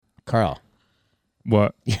Carl.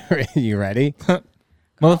 What? You ready?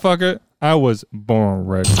 Motherfucker, I was born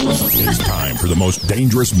ready. It's time for the most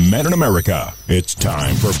dangerous men in America. It's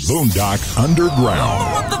time for Boondock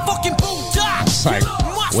Underground. It's like,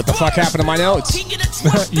 what the fuck happened to my notes?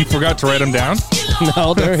 You forgot to write them down?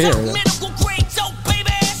 No, they're here.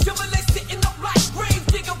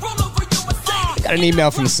 Got an email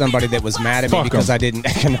from somebody that was mad at me because I didn't.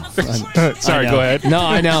 Sorry, go ahead. No,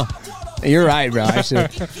 I know. You're right, bro.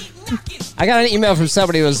 I got an email from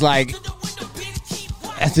somebody who was like,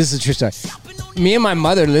 this is a true story. Me and my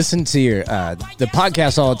mother listen to the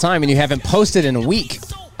podcast all the time, and you haven't posted in a week.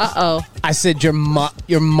 Uh-oh. I said, your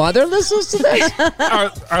mother listens to this?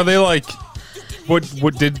 Are they like,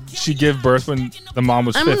 what did she give birth when the mom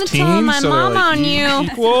was 15? I'm going to tell my mom like on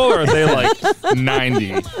you. Equal, or are they like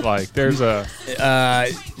 90? Like, there's a...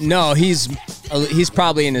 No, he's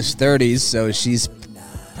probably in his 30s, so she's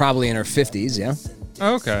probably in her 50s, yeah?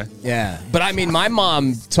 Okay. Yeah. But I mean, my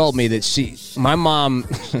mom told me that she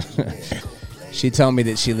told me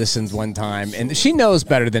that she listened one time, and she knows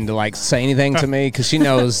better than to like say anything to me because she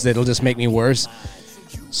knows that it'll just make me worse.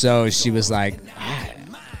 So she was like,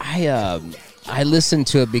 I listened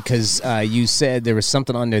to it because you said there was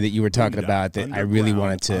something on there that you were talking about that I really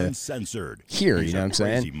wanted to hear, you know what I'm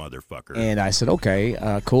saying? And I said,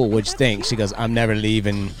 okay, cool, what'd you think? She goes, I'm never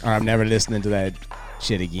listening to that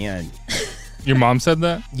shit again. Your mom said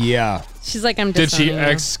that? Yeah. She's like, I'm Did she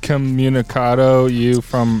excommunicado you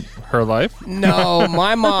from her life? No,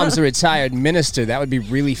 my mom's a retired minister. That would be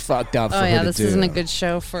really fucked up for her to do. Oh, yeah, this isn't a good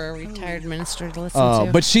show for a retired minister to listen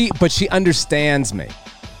to. But she understands me.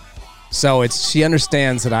 So she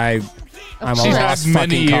understands that I'm a She's lost had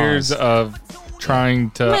many fucking years cause. of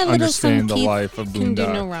trying to My little son understand the Keith life of can do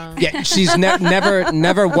no Boondock. wrong. Yeah, she's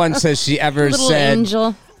never once has she ever Little said.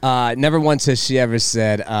 angel. Never once has she ever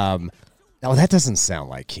said, "Oh, that doesn't sound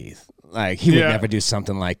like Keith. Like he would never do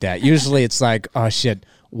something like that." Usually, it's like, "Oh shit,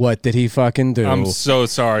 what did he fucking do?" I'm so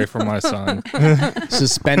sorry for my son.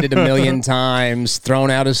 Suspended 1 million times,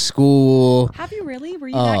 thrown out of school. Have you really? Were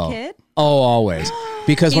you that kid? Oh, always.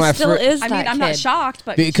 Because He when still is that I'm kid. not shocked,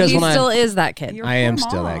 but Because He when I- still is that kid. Your I am poor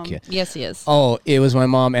still that mom. kid. Yes, he is. Oh, it was my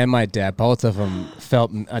mom and my dad. Both of them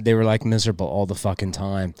felt they were like miserable all the fucking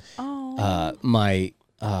time. Oh.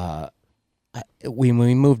 When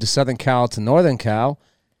we moved to Southern Cal to Northern Cal,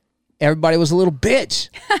 everybody was a little bitch,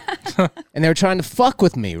 and they were trying to fuck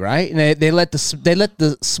with me, right? And they let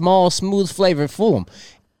the small smooth flavor fool them.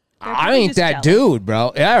 I probably ain't just that jealous. dude,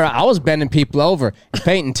 bro. Yeah, I was bending people over and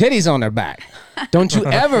painting titties on their back. Don't you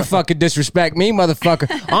ever fucking disrespect me, motherfucker.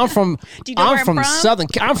 Do you know where I'm from? Southern.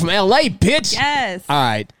 I'm from LA, bitch. Yes. All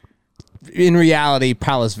right. In reality,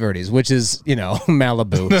 Palos Verdes, which is,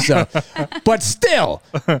 Malibu. So, but still,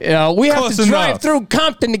 we have Close to drive enough. through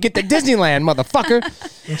Compton to get to Disneyland, motherfucker.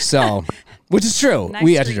 So, which is true. Nice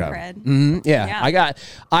We had to street drive. cred. Mm-hmm, yeah. Yeah.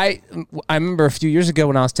 I remember a few years ago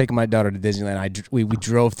when I was taking my daughter to Disneyland, we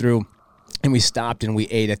drove through. And we stopped and we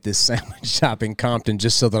ate at this sandwich shop in Compton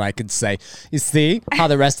just so that I could say, you see how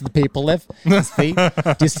the rest of the people live? You see? Do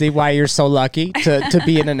you see why you're so lucky to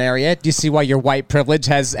be in an area? Do you see why your white privilege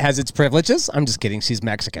has its privileges? I'm just kidding. She's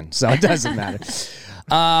Mexican, so it doesn't matter.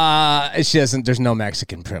 She doesn't. There's no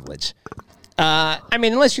Mexican privilege. I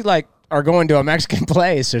mean, unless you are going to a Mexican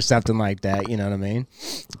place or something like that. You know what I mean?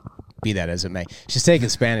 Be that as it may. She's taking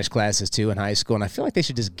Spanish classes too in high school, and I feel like they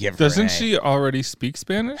should just give her Doesn't an A. she already speak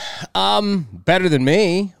Spanish? Better than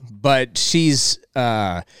me, but she's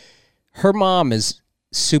her mom is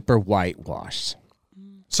super whitewashed.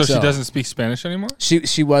 So she So- doesn't speak Spanish anymore?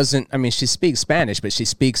 She wasn't. I mean, she speaks Spanish, but she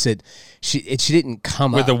speaks it. She didn't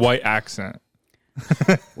come With up a white accent.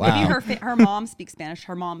 Wow. Maybe her mom speaks Spanish.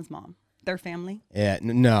 Her mom's mom. Their family. Yeah,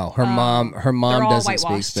 no, her mom they're all doesn't speak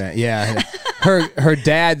whitewashed. Spanish. Yeah, her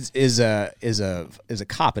dad is a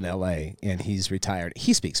cop in L.A. and he's retired.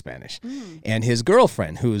 He speaks Spanish, and his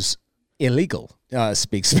girlfriend, who's illegal,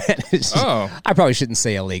 speaks Spanish. Oh. I probably shouldn't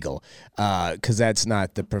say illegal because that's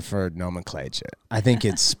not the preferred nomenclature. I think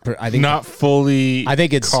it's Not fully I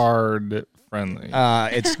think it's- card friendly.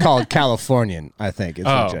 it's called Californian. I think. It's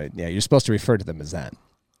Oh. yeah, you're supposed to refer to them as that.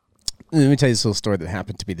 Let me tell you this little story that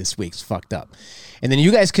happened to me this week. It's fucked up. And then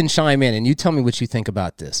you guys can chime in and you tell me what you think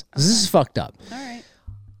about this. 'Cause this is fucked up. All right.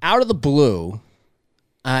 Out of the blue,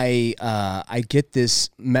 I get this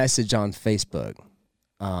message on Facebook.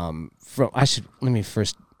 Let me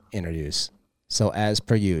first introduce. So as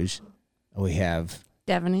per usual, we have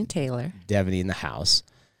Devaney Taylor. Devaney in the house.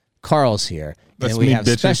 Carl's here. That's and we me, have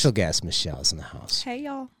bitches. special guest Michelle's in the house. Hey,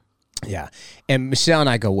 y'all. Yeah. And Michelle and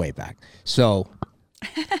I go way back. So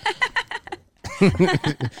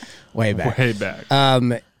way back. Way back.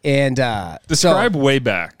 And Describe way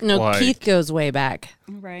back. No, like, Keith goes way back.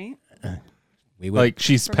 Right? we would, Like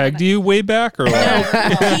she's pegged you way back, or like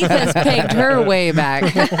Keith has pegged her way back.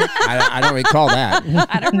 I don't recall that.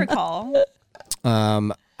 I don't recall.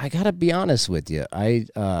 I gotta be honest with you.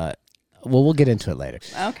 Well, we'll get into it later.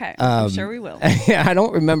 Okay. I'm sure we will. Yeah, I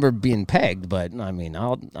don't remember being pegged, but I mean,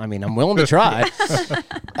 I'm willing to try.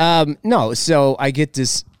 No, so I get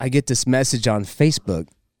this message on Facebook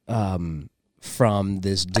from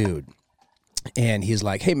this dude, and he's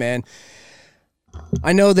like, "Hey, man,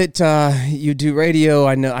 I know that you do radio.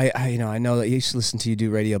 I know that you used to listen to you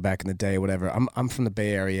do radio back in the day, or whatever. I'm from the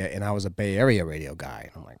Bay Area, and I was a Bay Area radio guy.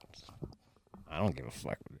 And I'm like, I don't give a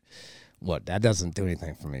fuck. What? That doesn't do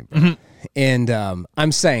anything for me, bro. Mm-hmm. And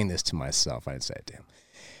I'm saying this to myself. I didn't say it to him.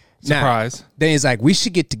 surprise. Now, then he's like, we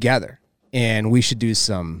should get together and we should do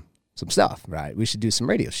some stuff, right? We should do some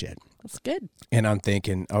radio shit. That's good. And I'm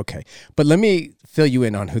thinking, okay, but let me fill you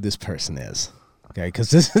in on who this person is, okay? Because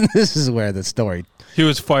this is where the story. He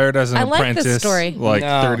was fired as an I like apprentice this story. like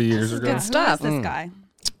No. 30 years ago. Good stuff. Who is this guy?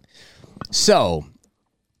 So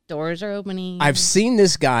Doors are opening. I've seen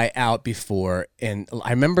this guy out before, and I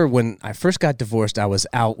remember when I first got divorced, I was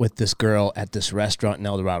out with this girl at this restaurant in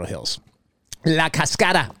El Dorado Hills. La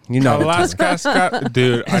Cascada. You know. Las Cascadas.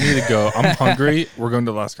 Dude, I need to go. I'm hungry. We're going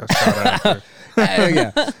to Las Cascadas after.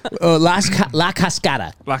 Yeah. La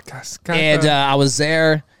Cascada. La Cascada. And I was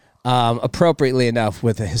there, appropriately enough,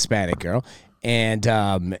 with a Hispanic girl, and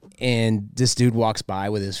this dude walks by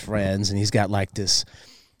with his friends, and he's got like this,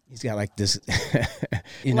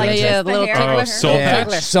 you know, Like yeah, just the little hair tickler. color? soul yeah,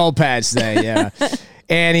 patch. soul patch thing, yeah.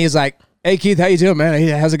 And he's like, "Hey Keith, how you doing, man? Hey,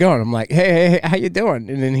 how's it going?" I'm like, "Hey, how you doing?"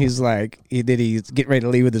 And then he's like, he's getting ready to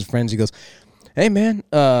leave with his friends. He goes, "Hey man,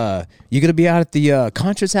 you gonna be out at the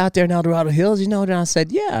concerts out there in El Dorado Hills, you know?" And I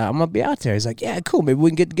said, "Yeah, I'm gonna be out there." He's like, "Yeah, cool. Maybe we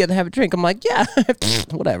can get together and have a drink." I'm like, "Yeah,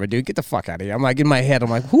 whatever, dude. Get the fuck out of here." I'm like, in my head, I'm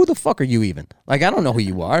like, "Who the fuck are you even? Like, I don't know who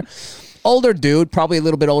you are." Older dude, probably a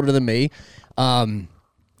little bit older than me.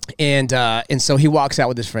 And so he walks out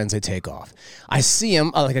with his friends. They take off. I see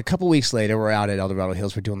him like a couple weeks later. We're out at El Dorado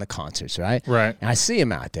Hills. We're doing the concerts, right? Right. And I see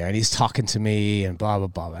him out there, and he's talking to me, and blah blah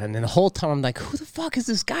blah. And then the whole time I'm like, "Who the fuck is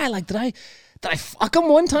this guy? Like, did I fuck him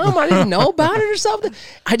one time? I didn't know about it or something.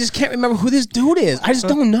 I just can't remember who this dude is. I just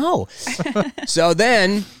don't know." So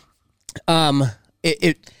then,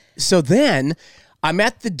 so then I'm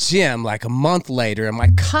at the gym like a month later, and my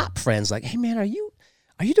cop friend's like, "Hey man, are you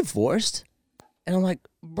divorced?" And I'm like,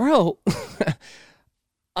 "Bro,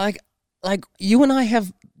 like you and I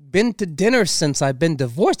have been to dinner since I've been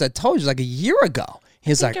divorced. I told you like a year ago."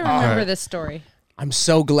 He's like, I remember "Oh, this story. I'm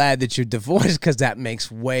so glad that you're divorced because that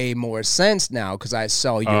makes way more sense now because I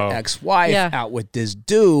saw your ex-wife Yeah. out with this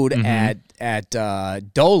dude at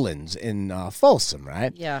Dolan's in Folsom,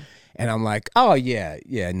 right?" Yeah. And I'm like, "Oh, yeah,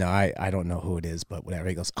 no, I don't know who it is, but whatever."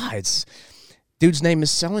 He goes, it's dude's name is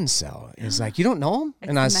so-and-so. And he's like, "You don't know him?"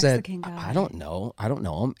 And the I said, Mexican guy. I don't know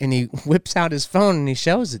him. And he whips out his phone and he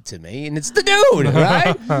shows it to me, and it's the dude,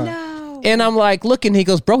 right? No. And I'm like, looking, he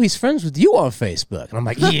goes, "Bro, he's friends with you on Facebook." And I'm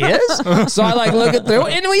like, "He is?" So I like look it through,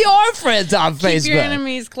 and we are friends on Facebook. Keep your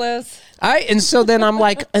enemies close. And so then I'm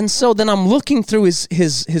like, I'm looking through his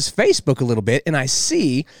Facebook a little bit, and I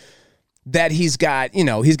see that he's got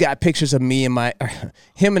pictures of me and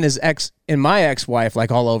him and his ex and my ex-wife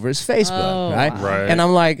like all over his Facebook, right? wow. Right. And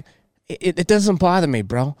I'm like, it doesn't bother me,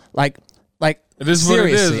 bro. Like It is what it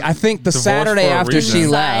seriously, is. I think the Divorce Saturday for a after she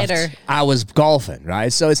reason. left, Decider. I was golfing,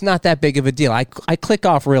 right? So it's not that big of a deal. I click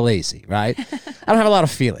off real easy, right? I don't have a lot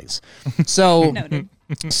of feelings. So Noted.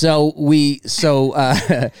 So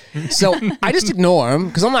I just ignore him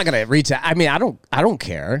because I'm not gonna reach out. I mean, I don't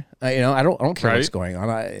care. I don't care what's Right. going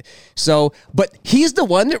on. But he's the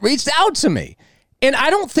one that reached out to me, and I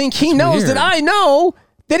don't think he knows weird. that I know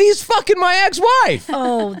that he's fucking my ex-wife.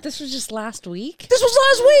 Oh, this was just last week? This was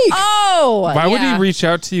last week. Oh, Why would yeah. he reach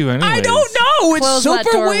out to you anyway? I don't know. It's Close that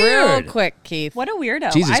super door weird. real quick, Keith. What a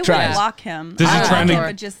weirdo. Jesus I would Christ. block him. Is he I trying would to-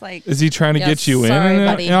 would just like Is he trying to Yeah, get you sorry, in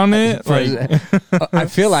buddy. on it? Like, I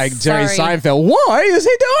feel like Jerry Sorry. Seinfeld. Why is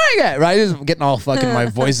he doing it? Right? He's getting all fucking. My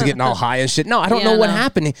voice is getting all high and shit. No, I don't Yeah, know what no.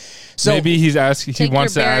 happened. So maybe he's asking. He Take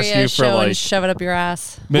wants your to ask Barrier you for show like. and shove it up your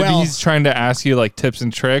ass. Maybe Well- he's trying to ask you like tips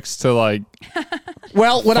and tricks to like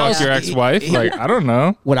well, what I fuck was your ex-wife. Like I don't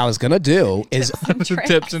know. what I was gonna do is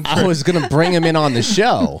Tips and I tricks. was gonna bring him in on the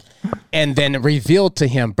show and then reveal to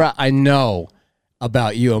him, bro, I know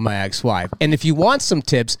about you and my ex-wife. And if you want some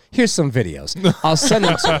tips, here's some videos. I'll send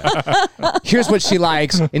them to you. Here's what she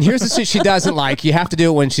likes, and here's the shit she doesn't like. You have to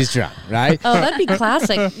do it when she's drunk, right? Oh, that'd be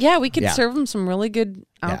classic. Yeah, we could Yeah. serve them some really good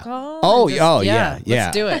alcohol. Oh, and just- yeah.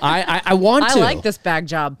 Let's do it. I want I to. like this bag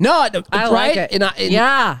job. No, I right? like it. And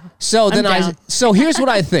yeah. So then I'm down. so here's what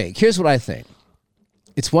I think.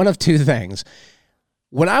 It's one of two things.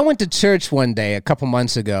 When I went to church one day a couple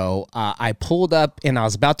months ago, I pulled up and I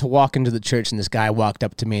was about to walk into the church, and this guy walked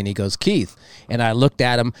up to me and he goes, Keith. And I looked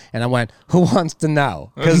at him and I went, who wants to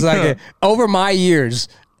know? Because like over my years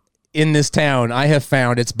in this town, I have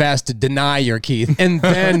found it's best to deny your Keith and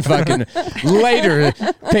then fucking later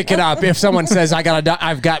pick it up if someone says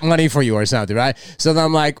I've got money for you or something, right? So then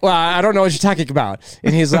I'm like, well, I don't know what you're talking about.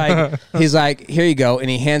 And he's like, here you go. And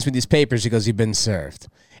he hands me these papers. He goes, you've been served.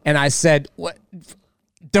 And I said, what?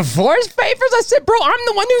 Divorce papers? I said, bro, I'm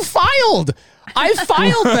the one who filed. I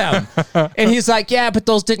filed them. And he's like, yeah, but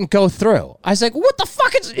those didn't go through. I was like, what the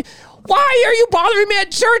fuck why are you bothering me at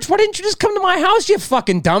church? Why didn't you just come to my house, you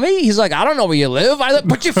fucking dummy? He's like, I don't know where you live.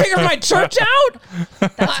 But you figured my church out?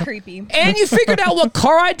 That's creepy. And you figured out what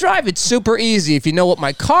car I drive? It's super easy if you know what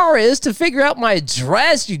my car is to figure out my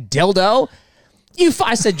address, you dildo.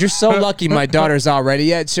 I said, you're so lucky my daughter's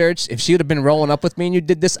already at church. If she would have been rolling up with me and you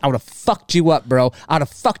did this, I would have fucked you up, bro. I would have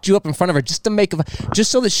fucked you up in front of her just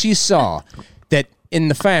so that she saw that in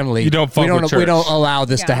the family, You don't fuck with church. we don't allow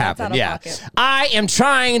this Yeah, to that's happen. out of Yeah. pocket. I am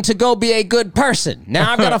trying to go be a good person.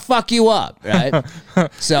 Now I've got to fuck you up, right?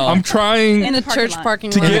 So I'm trying In The parking church lot.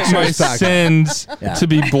 parking to lot. get my sins to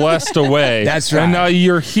be blessed away. That's right. And now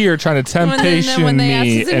you're here trying to When temptation they ask,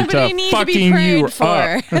 me does anybody into need to be fucking you prayed up.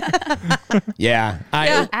 for? yeah,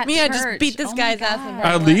 Yeah, At me, I just church. beat this Oh my guy's ass. God. in At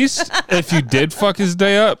front of least if you did fuck his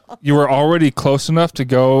day up, you were already close enough to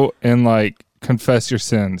go and like confess your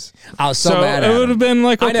sins. I was so mad at it him. would have been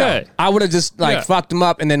like, I know. okay. I would have just Yeah. fucked him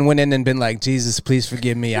up and then went in and been like, Jesus, please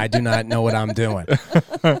forgive me. I do not know what I'm doing. He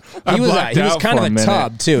was blacked kind out of for a a minute.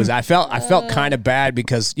 tub too. I felt kind of bad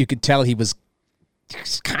because you could tell he was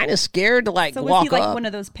kind of scared to So was walk he like up. one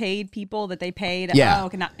of those paid people that they paid? Yeah. Oh,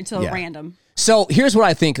 okay, not until Yeah. random. So here's what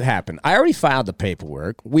I think happened. I already filed the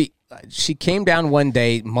paperwork. She came down one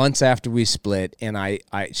day months after we split, and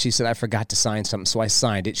she said I forgot to sign something, so I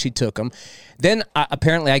signed it. She took them. Then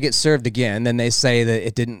apparently I get served again. Then they say that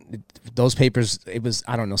it didn't. Those papers. It was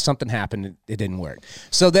I don't know. Something happened. It didn't work.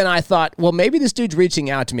 So then I thought, well, maybe this dude's reaching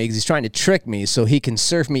out to me because he's trying to trick me so he can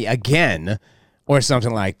serve me again, or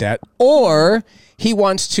something like that, or he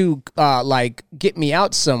wants to like get me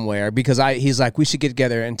out somewhere because he's like, we should get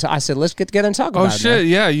together. And I said, let's get together and talk about Oh it. shit! man.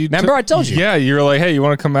 Yeah, you Remember I told you? Yeah, you were like, hey, you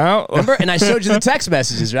want to come out? Remember? And I showed you the text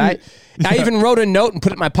messages, right? I even wrote a note and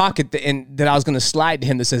put it in my pocket that I was going to slide to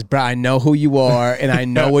him that says, bro, I know who you are and I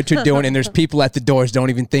know what you're doing. And there's people at the doors.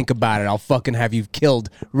 Don't even think about it. I'll fucking have you killed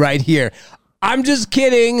right here. I'm just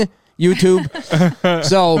kidding, YouTube.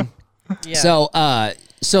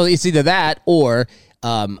 So it's either that or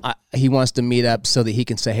he wants to meet up so that he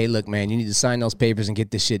can say, hey, look, man, you need to sign those papers and get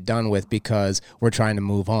this shit done with because we're trying to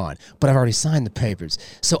move on. But I've already signed the papers.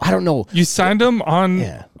 So I don't know. You signed them on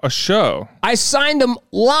Yeah. a show. I signed them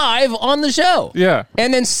live on the show. Yeah.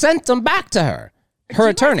 And then sent them back to her, her Do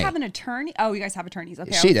attorney. You guys have an attorney? Oh, you guys have attorneys.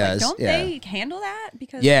 Okay. She I was does, Like, don't yeah. they handle that?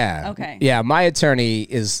 Because Yeah. Okay. Yeah, my attorney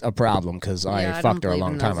is a problem because Yeah, I don't fucked her a believe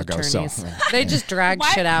long in time those ago. attorneys. So They just drag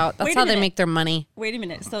Why- shit out. That's wait a how they minute. make their money. Wait a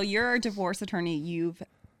minute. So you're a divorce attorney you've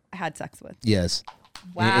had sex with? yes.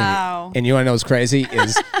 Wow. And you want to know what's crazy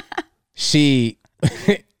is she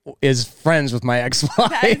is friends with my That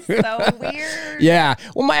ex-wife. is so weird. Yeah.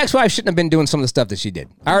 Well, my ex-wife shouldn't have been doing some of the stuff that she did.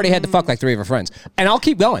 I already had to fuck like 3 of her friends. And I'll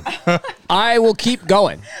keep going. I will keep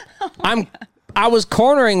going. I was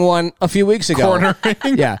cornering one a few weeks ago.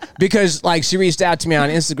 Cornering? Yeah. Because like she reached out to me on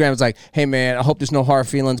Instagram. It was like, hey man, I hope there's no hard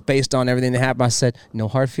feelings based on everything that happened. I said, no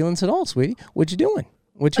hard feelings at all, sweetie. What you doing?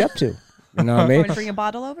 What you up to? You know what I mean? Want to bring a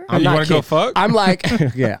bottle over? I'm You not wanna go kidding. fuck? I'm like,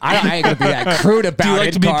 yeah, I ain't gonna be that crude about it. Do you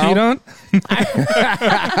like to be Carl. peed on?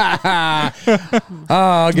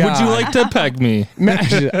 Oh god. Would you like to peg me?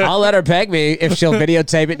 I'll let her peg me if she'll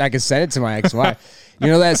videotape it and I can send it to my ex-wife. You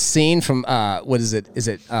know that scene from what is it? Is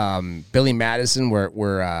it Billy Madison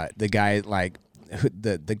where the guy like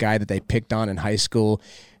the guy that they picked on in high school,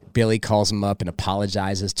 Billy calls him up and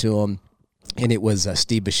apologizes to him. And it was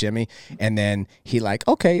Steve Buscemi, and then he like,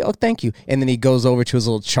 okay, oh, thank you, and then he goes over to his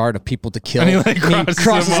little chart of people to kill, And he, like,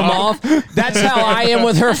 crosses them them off. That's how I am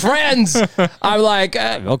with her friends. I'm like,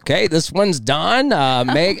 okay, this one's Don.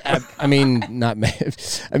 Meg, I mean, not Meg.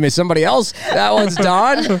 I mean, somebody else. That one's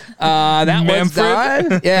Don. That one's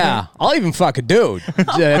Don. Yeah, I'll even fuck a dude.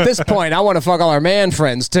 At this point, I want to fuck all our man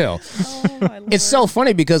friends too. It's so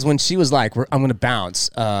funny because when she was like, I'm gonna bounce.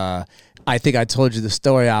 I think I told you the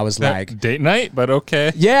story. I was like, date night, but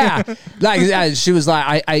okay. yeah. Like she was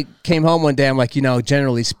like, I came home one day. I'm like,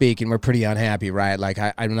 generally speaking, we're pretty unhappy, right? Like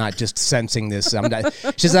I'm not just sensing this.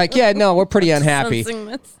 She's like, yeah, no, we're pretty unhappy.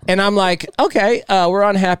 And I'm like, okay, we're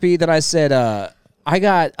unhappy. Then I said, I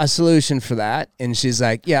got a solution for that. And she's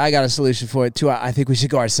like, yeah, I got a solution for it too. I think we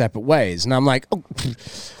should go our separate ways. And I'm like, oh.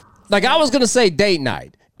 Like I was going to say date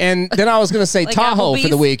night. And then I was going to say Like Tahoe Applebee's? for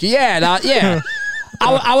the week. Yeah, yeah.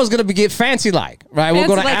 I was gonna get fancy like, right? We'll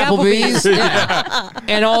go to Fancy like Applebee's, yeah.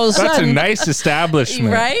 And all of a That's a sudden, nice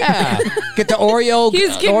establishment. Right? yeah, get the Oreo,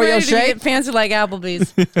 He's getting Oreo ready to shake, get fancy like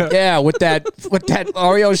Applebee's. yeah, with that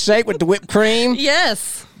Oreo shake with the whipped cream,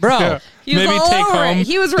 yes. bro. Yeah. He was Maybe all take over it. home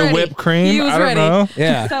He was the ready. whipped cream. He was I don't ready. know.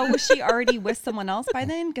 Yeah, So was she already with someone else by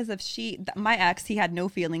then? Because if my ex, he had no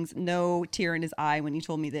feelings, no tear in his eye when he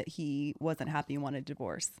told me that he wasn't happy and wanted a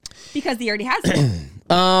divorce because he already has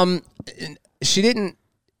it. she didn't.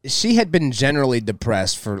 She had been generally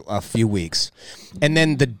depressed for a few weeks, and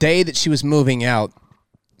then the day that she was moving out,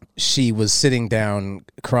 she was sitting down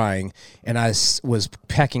crying, and I was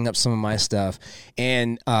packing up some of my stuff,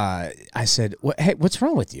 and I said, hey, what's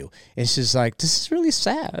wrong with you? And she's like, this is really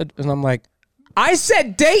sad. And I'm like, I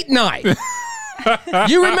said date night.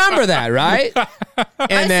 You remember that, right?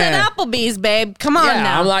 And I said Applebee's, babe. Come on yeah,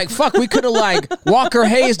 now. I'm like, fuck, we could have like Walker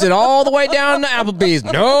Hayes it all the way down to Applebee's.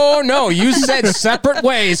 No, you said separate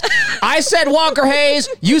ways. I said Walker Hayes,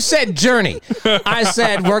 you said Journey. I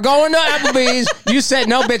said, we're going to Applebee's. You said,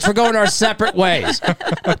 no, bitch, we're going our separate ways.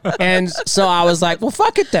 And so I was like, well,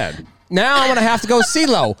 fuck it then. Now I'm going to have to go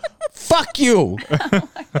CeeLo. Fuck you.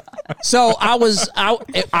 So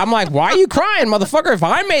I'm like, why are you crying, motherfucker? If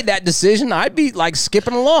I made that decision, I'd be like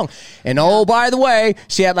skipping along. And oh, by the way,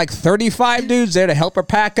 she had like 35 dudes there to help her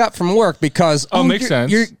pack up from work because makes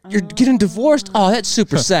sense. You're getting divorced. Oh, that's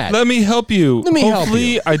super sad. Let me help you. Let me help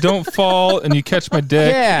Hopefully, you. I don't fall and you catch my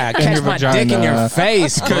dick. Yeah, in catch your my vagina. dick in your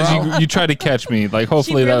face, bro. Because you try to catch me. Like, She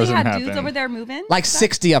hopefully that really doesn't had happen. dudes over there moving? Like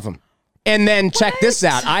 60 of them. And then check this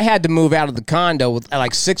out. I had to move out of the condo with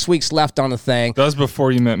like 6 weeks left on the thing. That was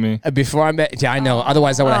before you met me. Before I met, yeah, I know.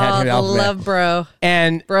 Otherwise, I would have had to hit the Alphabet. love bro.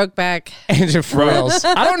 And Broke back. Andrew for reals.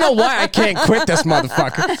 I don't know why I can't quit this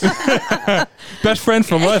motherfucker. Best friend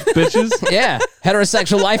for life, bitches. Yeah,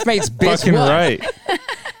 heterosexual life mates, bitch. Fucking what? right.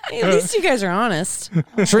 At least you guys are honest.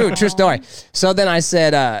 True story. So then I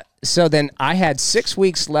said, so then I had 6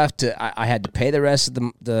 weeks left to. I had to pay the rest of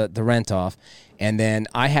the rent off, and then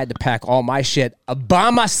I had to pack all my shit by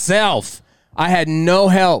myself. I had no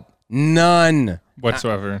help, none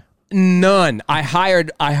Whatsoever. None. I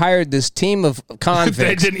hired this team of They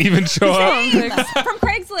convicts. didn't even show up. From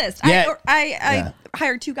Craigslist. Yeah. I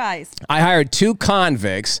hired two guys. I hired two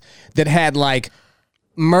convicts that had like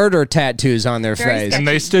murder tattoos on their Very face. sketchy. And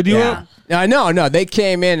they stood you up? No. They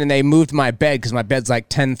came in and they moved my bed because my bed's like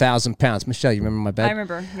 10,000 pounds. Michelle, you remember my bed? I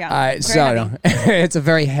remember, yeah. Very So heavy. it's a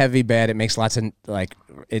very heavy bed. It makes lots of like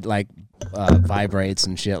it vibrates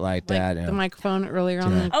and shit like that. Like yeah. the microphone earlier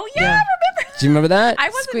on the. Oh, yeah, I remember. Do you remember that? I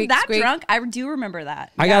wasn't Squeak, that squeak. drunk. I do remember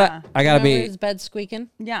that. I yeah. gotta Remember be. his bed squeaking.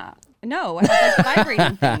 Yeah. No, it had like the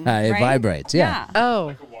vibrating thing. It right? vibrates, yeah.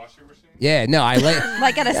 Oh, Yeah, no, I lay.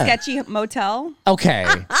 Like at a sketchy motel. Okay,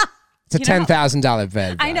 it's a You know- $10,000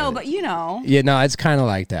 bed. I know, buddy. but you know. Yeah, no, it's kind of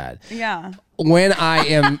like that. Yeah. When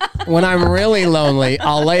I'm really lonely,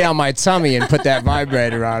 I'll lay on my tummy and put that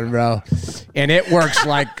vibrator on, bro, and it works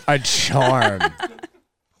like a charm.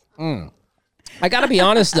 I gotta be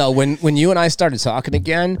honest though, when you and I started talking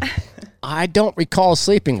again, I don't recall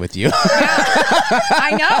sleeping with you.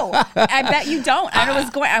 I know. I bet you don't.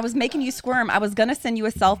 I was making you squirm. I was gonna send you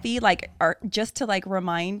a selfie, like, or just to like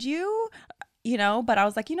remind you, you know. But I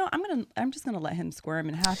was like, you know, I'm just gonna let him squirm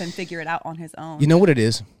and have him figure it out on his own. You know what it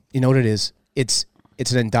is? It's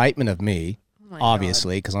an indictment of me,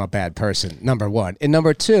 obviously, because I'm a bad person. Number one, and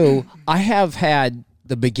number two, I have had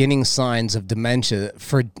the beginning signs of dementia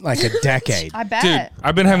for like a decade. I bet. Dude,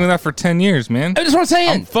 I've been having that for 10 years, man. That's what I'm saying.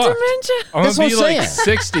 I'm fucked. dementia. I'm That's gonna what be I'm like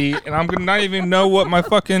saying. 60 and I'm gonna not even know what my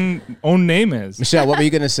fucking own name is. Michelle, what were you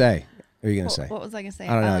gonna say? What were you gonna say? What was I gonna say?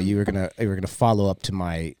 I don't know. You were gonna follow up to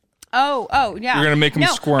my Oh, yeah. You're gonna make him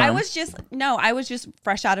squirm. I was just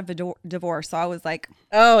fresh out of a divorce, so I was like,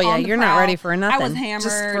 Oh yeah, on the you're not prowl. ready for nothing. I was hammered,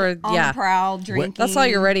 Just for, on the prowl, drinking. That's all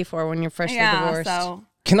you're ready for when you're freshly divorced. So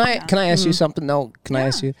Can I ask you something? No, can I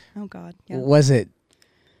ask you? oh god, yeah. Was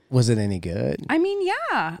it any good? I mean,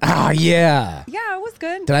 yeah, Oh yeah. yeah, it was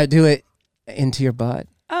good. Did I do it into your butt?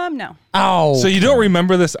 No, Oh. So you don't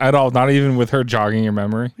remember this at all? Not even with her jogging your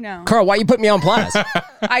memory? no. Carl, why you put me on blast?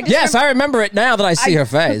 I just Yes, I remember it now that I see her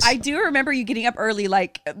face. I do remember you getting up early,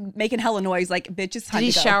 like making hella noise, like bitch, it's time Did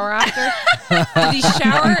he to go. shower after? Did he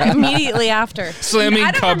shower immediately after? Slamming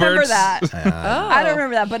I don't cupboards. remember that. Oh. I don't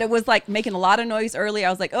remember that, but it was like making a lot of noise early. I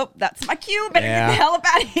was like, oh, that's my cue. Better Yeah. get the hell up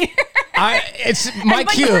out of here. It's my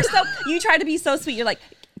But cue. you tried to be so sweet. You're like,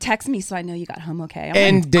 text me so I know you got home okay. I'm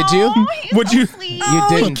And like, did you? "Oh, he's Would so you- sweet." You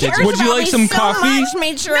didn't, did you? Would you like some coffee?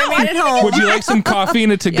 Made sure I made it home. Would you like some coffee in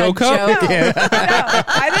a to-go cup? joke. No,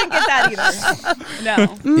 I didn't get that either.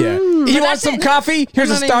 No. Yeah. You want some coffee? Here's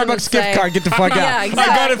a I'm not even gonna Starbucks gift say. card. Get the fuck Yeah, out.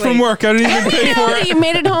 exactly. I got it from work. I didn't even pay for it. You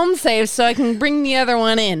made it home safe so I can bring the other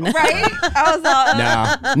one in. Right? I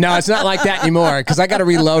was all, No, it's not like that anymore because I got to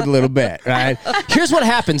reload a little bit, right? Here's what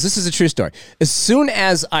happens. This is a true story. As soon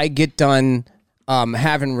as I get done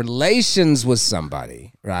having relations with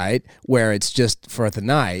somebody, right, where it's just for the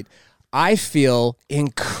night, I feel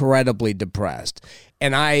incredibly depressed.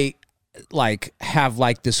 And I have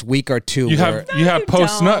this week or two You where... have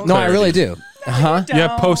post nut. No, I really do. Uh-huh. You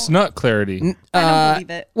have post nut clarity. I don't believe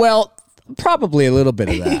it. Well, probably a little bit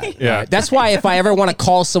of that. Yeah. Right? That's why if I ever want to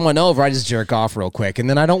call someone over, I just jerk off real quick, and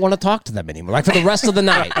then I don't want to talk to them anymore, like for the rest of the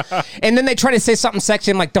night. And then they try to say something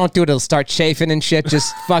sexy. I'm like, don't do it. It'll start chafing and shit.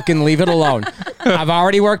 Just fucking leave it alone. I've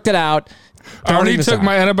already worked it out. I already took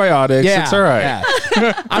my antibiotics. Yeah, It's all right.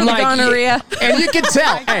 yeah. I'm like, gonorrhea. and you can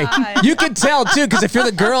tell. Hey, you can tell too, because if you're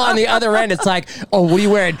the girl on the other end, it's like, oh, what are you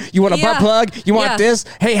wearing? You want a butt Yeah. plug? You want Yeah. this?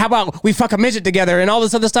 Hey, how about we fuck a midget together and all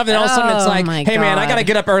this other stuff? And all of a sudden, it's Oh, like, my hey, man, I God. gotta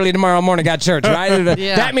get up early tomorrow morning. Got church, right?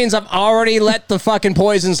 Yeah. That means I've already let the fucking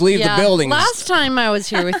poisons leave the building. Last time I was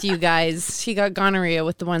here with you guys, he got gonorrhea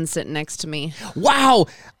with the one sitting next to me. Wow.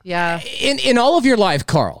 Yeah. In all of your life,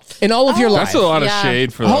 Carl. In all of your life. That's a lot of Yeah.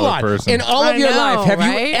 shade for the Hold other on. person. In all of I your know, life, have you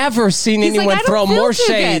right? ever seen He's anyone like, I throw don't feel more too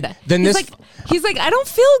shade good. than this? He's like, I don't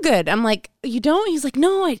feel good. I'm like, you don't? He's like,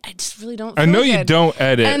 no, I just really don't feel I know good. you don't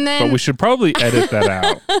edit, And then- but we should probably edit that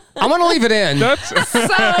out. I'm gonna leave it in. That's So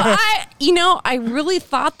I really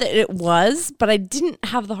thought that it was, but I didn't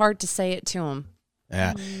have the heart to say it to him.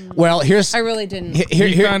 Yeah. Well, here's I really didn't.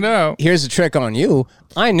 You found out. Here's a trick on you.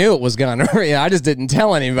 I knew it was gonorrhea. I just didn't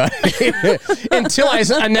tell anybody until I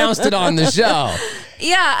announced it on the show.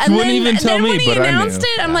 Yeah, and You wouldn't even tell then me, when he but I announced knew.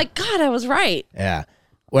 it, I'm like, God, I was right. Yeah.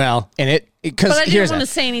 Well, and because But I didn't here's want to it.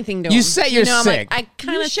 say anything to him. You say you're I'm sick. Like, I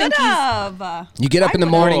kind You of should think he's have. You get up in the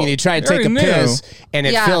morning and you try to I take a already knew. piss, and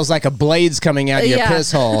it Yeah. feels like a blade's coming out of your Yeah.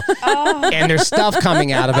 piss hole, and there's stuff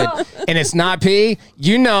coming out of it, and it's not pee.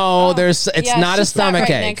 You know, it's Yeah, not a she sat stomach right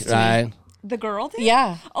ache, next to me. right? The girl did?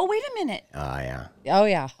 Yeah. Oh, wait a minute. Oh yeah. Oh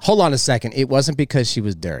yeah. Hold on a second. It wasn't because she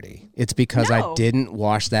was dirty. It's because I No. didn't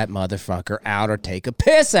wash that motherfucker out or take a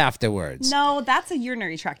piss afterwards. No, that's a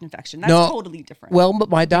urinary tract infection. That's No. totally different. Well, but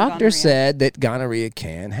my doctor gonorrhea. said that gonorrhea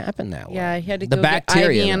can happen that way. Yeah, he had to the go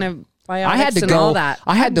bacteria. get IV though. antibiotics I had to and go. all that.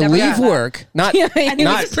 I had to never leave done that. work. Not. Yeah, And it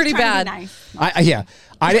not- was pretty trying to bad. be nice. Yeah.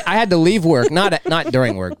 I had to leave work. Not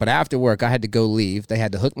during work, but after work. I had to go leave. They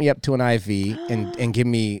had to hook me up to an IV and give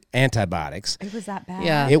me antibiotics. It was that bad.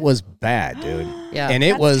 Yeah. It was bad, dude. Yeah. And it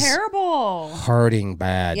That's was terrible. hurting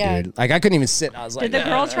bad, Yeah. dude. Like I couldn't even sit. I was like, Did the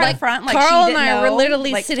girl try Like, front? Like Carl she and didn't I were know?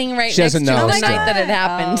 literally Like, sitting right She next to doesn't him know the still. night that it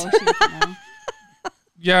happened. Oh, she doesn't know.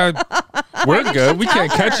 Yeah, we're good. We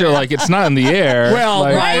can't catch it like it's not in the air. Well,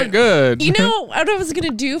 like, right. we're good. You know what I was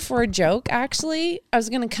gonna do for a joke? Actually, I was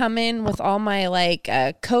gonna come in with all my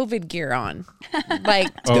COVID gear on,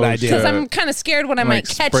 like Good idea. because I'm kind of scared what I might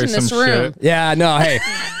catch spray in this some room. shit. yeah, no, hey.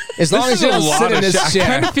 As long as This is you a don't lot sit in of this shit. I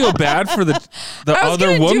kind chair. of feel bad for the I was other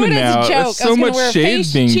gonna do woman it as a now. joke. There's I was so gonna much wear a shade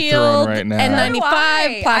face being shield thrown right now. and then- So do 95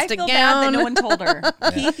 I. plastic I feel bad that gown. no one told her.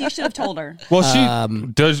 Keith, you should have told her. Well,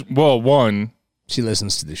 she does. Well, one. She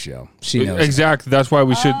listens to the show. She knows. Exactly. That's why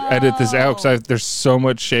we should edit this out because there's so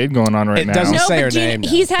much shade going on right It now. doesn't No, say her but Gina, name, though.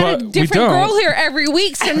 he's had But a we different don't. girl here every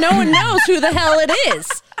week, so no one knows who the hell it is.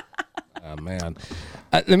 Oh man.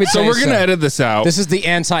 Let me So tell you we're gonna something. edit this out. This is the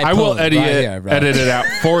anti. I will edit edit it out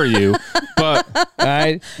for you, but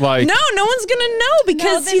Right? like, No one's gonna know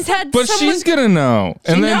because then- he's had. but someone, she's gonna know,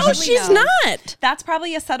 and then no, just- she's No. not. That's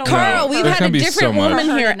probably a subtle Carl, way. we've There's had gonna a be different so much. woman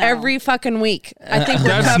For her here to know. every fucking week. I think we're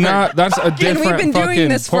that's covered. not. That's a And different. we've been doing fucking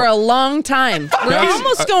this for a long time. We're That's-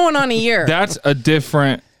 almost going on a year. That's a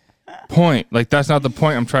different point. Like that's not the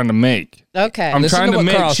point I'm trying to make. Okay. I'm Listen trying to to what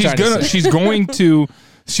make. Carl's trying to say. She's going to.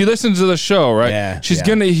 She listens to the show, right? Yeah, She's yeah.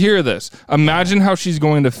 gonna hear this. Imagine how she's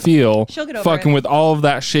going to feel She'll get over fucking it. with all of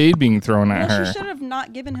that shade being thrown at Well, her. she should have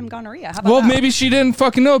not given him gonorrhea. How about Well, that? maybe she didn't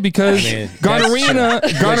fucking know because I mean,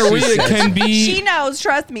 gonorrhea says. can be. She knows.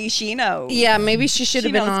 Trust me, she knows. Yeah, maybe she should She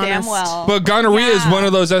have been knows damn honest. well. But gonorrhea is Yeah. one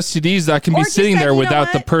of those STDs that can Or be just sitting say, there you know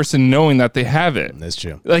without the what? person knowing that they have it. That's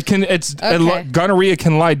true. Like, gonorrhea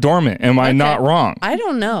can lie dormant. Am I not wrong? I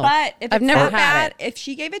don't know. But if I've it's never that had bad, if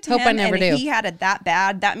she gave it to Hope him I never and do. he had it that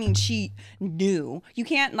bad, that means she knew. You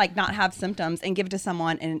can't like not have symptoms and give it to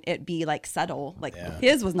someone and it be like subtle. Like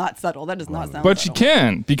his was not subtle. That does not sound. But you subtle.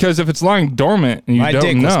 can, because if it's lying dormant and you My don't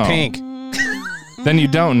dick know, was pink. then you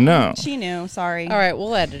don't know. She knew. Sorry. All right,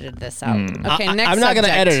 we'll edit this out. Okay, next I'm not going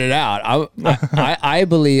to subject. edit it out. I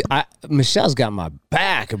believe Michelle's got my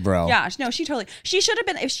back, bro. Yeah. No. She totally. She should have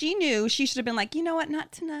been. If she knew, she should have been like, you know what?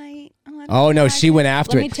 Not tonight. Oh no, she went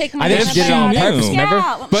after Let me it. take my I think she did it on antibiotics. purpose. Remember?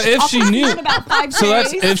 Yeah. But if I'll she talk to knew- you in about 5 So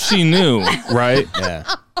that's days. if she knew, right? Yeah.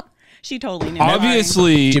 She totally knew.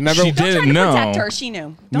 Obviously, Do you remember- she Don't Don't try didn't to know. protect her. She knew.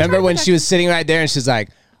 Don't try Remember to when protect she was sitting right there and she's like,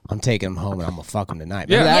 "I'm taking him home and I'm gonna fuck him tonight."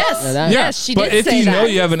 Remember Yeah. that? Yes. Remember that? Yeah, Yes, she but did if say you know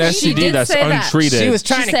that. you have an She STD did that's say that. untreated, She was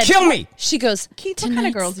trying She to said- kill me. She goes, Keith, what kind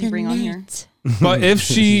of girls do you bring on here? but if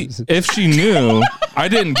she knew, I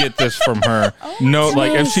didn't get this from her. No,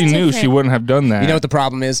 like if she knew, she different. wouldn't have done that. You know what the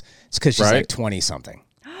problem is? It's because she's Right? like 20 something.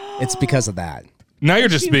 It's because of that. now you're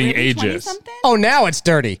just She being really ageist. 20-something? Oh, now it's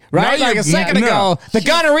dirty, right? Now Like you're- a second no. ago, the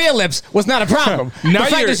gonorrhea lips was not a problem. the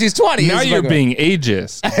fact you're- that she's 20 Now is you're fucking- being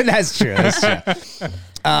ageist. That's true. That's true.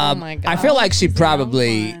 oh my God. I feel like she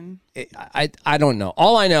probably. one. I don't know.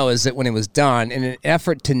 All I know is that when it was done, in an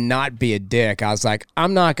effort to not be a dick, I was like,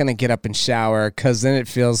 I'm not gonna get up and shower because then it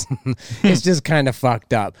feels it's just kind of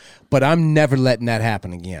fucked up. But I'm never letting that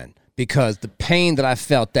happen again because the pain that I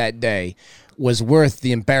felt that day was worth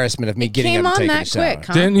the embarrassment of me getting came up and on taking that a shower. quick,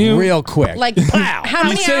 huh? Didn't you? Real quick. Like, Pow! how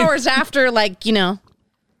many say- hours after, like,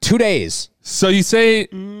 2 days. So you say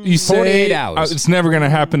 48 hours. It's never gonna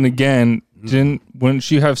happen again. Wouldn't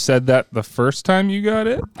you have said that the first time you got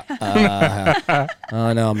it?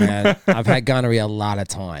 Oh no, man! I've had gonorrhea a lot of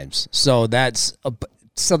times, so that's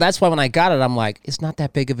why when I got it, I'm like, it's not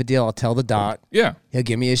that big of a deal. I'll tell the doc. Yeah. He'll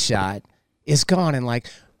give me a shot. It's gone, and like,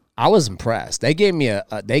 I was impressed. They gave me that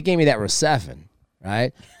Rocephin,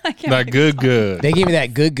 right? That good. They gave me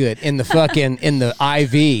that good in the fucking in the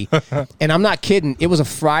IV, and I'm not kidding. It was a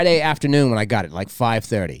Friday afternoon when I got it, like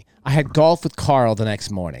 5:30. I had golf with Carl the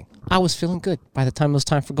next morning. I was feeling good by the time it was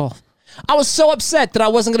time for golf. I was so upset that I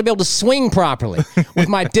wasn't going to be able to swing properly with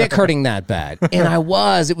my dick hurting that bad. And I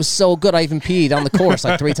was. It was so good. I even peed on the course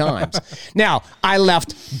like 3 times. Now, I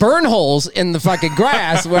left burn holes in the fucking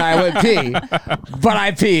grass where I would pee, but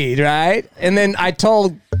I peed, right? And then I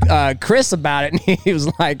told Chris about it, and he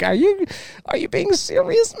was like, are you being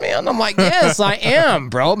serious, man? I'm like, yes, I am,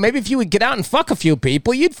 bro. Maybe if you would get out and fuck a few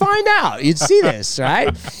people, you'd find out. You'd see this, right?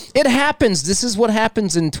 It happens. This is what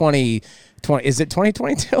happens in 2020. Is it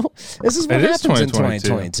 2022? This is what It is happens in 2022.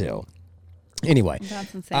 2022. Anyway,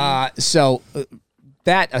 That's insane. so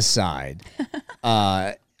that aside,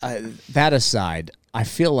 I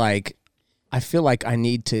feel like I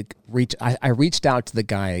need to reach. I reached out to the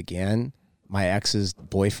guy again, my ex's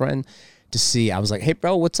boyfriend, to see. I was like, hey,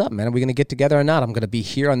 bro, what's up, man? Are we going to get together or not? I'm going to be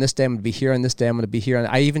here on this day. I'm going to be here on this day. I'm going to be here. And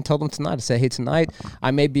I even told him tonight. I said, hey, tonight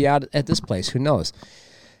I may be out at this place. Who knows?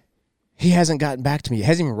 He hasn't gotten back to me. He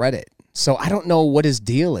hasn't even read it. So I don't know what his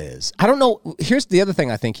deal is. I don't know. Here's the other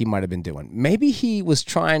thing I think he might have been doing. Maybe he was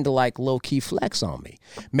trying to like low key flex on me.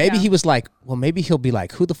 Maybe he was like, well, maybe he'll be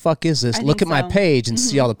like, who the fuck is this? I Look at think my so. page and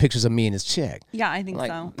see all the pictures of me and his chick. Yeah, I think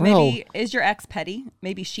Like, so. bro. Maybe is your ex petty?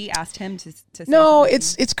 Maybe she asked him to say No,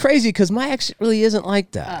 something. it's crazy because my ex really isn't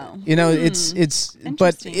like that. Oh. You know, it's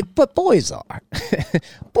Interesting. but boys are.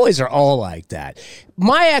 Boys are all like that.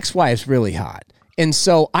 My ex-wife's really hot. And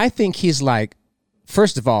so I think he's like,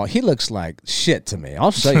 first of all, he looks like shit to me.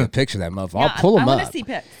 I'll show you a picture of that motherfucker. Yeah, I'll pull him I up. want to see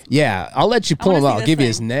pics. Yeah, I'll let you pull wanna him up. see I'll this give you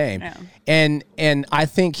his thing. name. Yeah. And I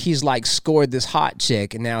think he's like scored this hot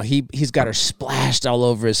chick, and now he's got her splashed all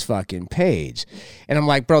over his fucking page. And I'm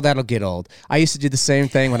like, bro, that'll get old. I used to do the same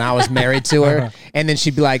thing when I was married to her, and then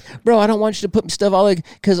she'd be like, bro, I don't want you to put stuff all like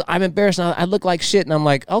because I'm embarrassed. And I look like shit, and I'm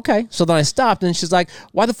like, okay. So then I stopped, and she's like,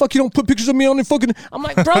 why the fuck you don't put pictures of me on your fucking? I'm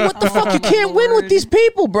like, bro, what the fuck? You can't win with these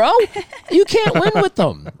people, bro. You can't win with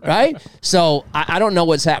them, right? So I don't know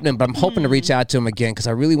what's happening, but I'm hoping to reach out to him again because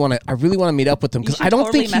I really want to meet up with him You because should I don't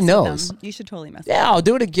totally think he mess with knows. them. You should totally mess. Yeah, I'll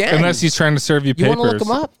do it again. Unless he's trying to serve you you papers. want to look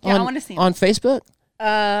him up Yeah, I on, wanna see him. on Facebook?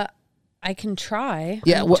 I can try.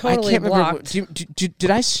 Yeah, I'm well, totally I can't blocked. remember.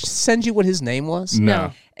 Did I send you what his name was?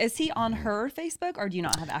 No. Is he on her Facebook or do you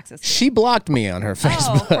not have access to it? She blocked me on her Facebook.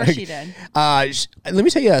 Oh, of course she did. Let me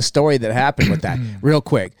tell you a story that happened with that real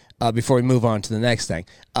quick before we move on to the next thing.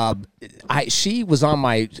 She was on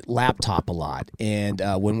my laptop a lot, and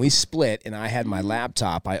when we split and I had my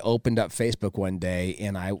laptop, I opened up Facebook one day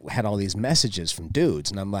and I had all these messages from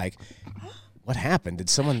dudes, and I'm like, what happened? Did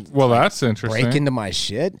someone Well, that's interesting. break into my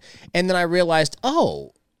shit? And then I realized,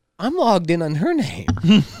 oh, I'm logged in on her name.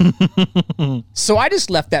 So I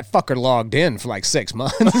just left that fucker logged in for like 6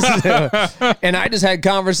 months. And I just had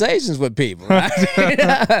conversations with people. I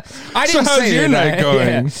didn't how's say your that. night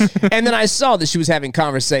going? Yeah. And then I saw that she was having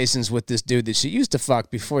conversations with this dude that she used to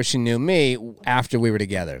fuck before she knew me after we were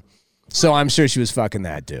together. So I'm sure she was fucking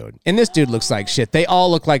that dude. And this dude looks like shit. They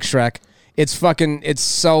all look like Shrek. It's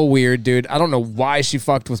so weird, dude. I don't know why she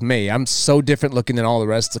fucked with me. I'm so different looking than all the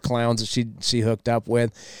rest of the clowns that she hooked up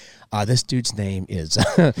with. This dude's name is.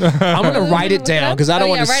 I'm gonna write it down because I don't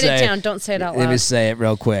want to write say. it down. Don't say it out loud. Let me say it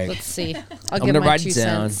real quick. Let's see. I'll I'm give gonna my write 2 it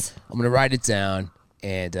down. cents. I'm gonna write it down,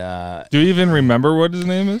 and Do you even remember what his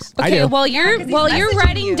name is? I Okay, do. while you're 'cause he's you're messaging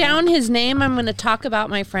writing you. down his name, I'm going to talk about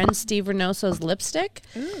my friend Steve Renoso's lipstick.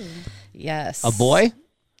 Yes, A boy.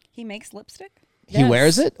 He makes lipstick? He Yes.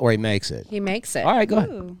 wears it or he makes it. He makes it. All right, go ahead.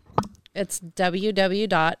 Ooh. It's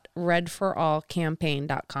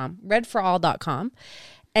www.redforallcampaign.com. Redforall.com.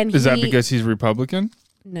 And Is that he- because he's Republican?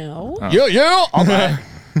 No. Yeah. Okay.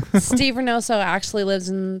 Steve Renoso actually lives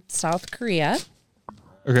in South Korea.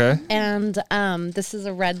 Okay. And this is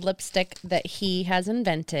a red lipstick that he has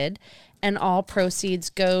invented, and all proceeds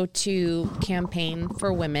go to Campaign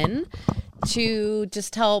for Women to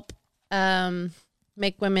just help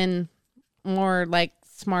make women more like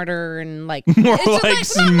smarter and like More it's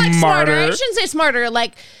just, like not like smarter. I smarter. shouldn't say smarter.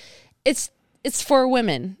 Like it's for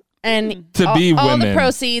women. And To be all the women.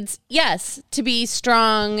 proceeds, yes, to be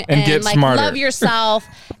strong and, get like smarter. love yourself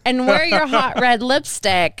and wear your hot red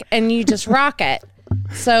lipstick and you just rock it.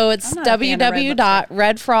 So it's I'm not a fan of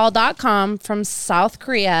red www.redforall.com from South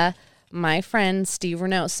Korea. My friend Steve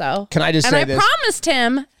Renoso. Can I just and say I this? promised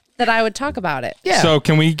him that I would talk about it. Yeah. So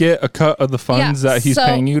can we get a cut of the funds Yeah, that he's so-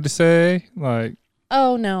 paying you to say? Like,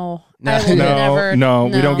 Oh no, No. I will no, never. no,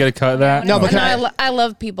 we don't get a cut of that. No, but No, can I- I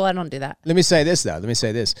love people. I don't do that. Let me say this though.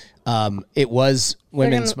 It was We're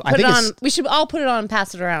women's. gonna I put think it on. it's We should all put it on and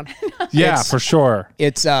pass it around. Yeah, It's- for sure.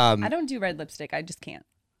 it's I don't do red lipstick. I just can't.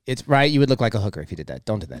 it's right. You would look like a hooker if you did that.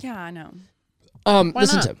 Don't do that. Yeah, I know.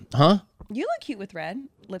 Listen not? to huh? You look cute with red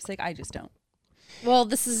lipstick. I just don't. Well,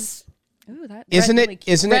 this is Ooh, that Isn't really it?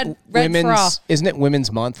 cute. Isn't Red- it red for all. women's? Isn't it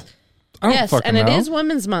Women's Month? I don't yes, fucking and it know. is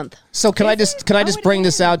Women's Month. So can I just bring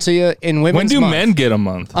this out to you in When Women's do Month? men get a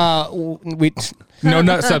month? We No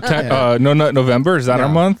Nut September. No Nut November. Is that our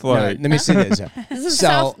month? Like, let me see this. This is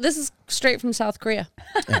So- This is straight from South Korea.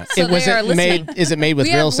 Yeah. So was they are it listening. made? Is it made with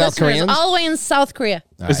We real have South listeners Koreans? all the way in South Korea.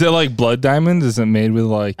 is it like blood diamonds? Is it made with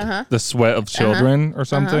like the sweat of children or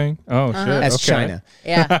something? Oh shit. That's okay. China.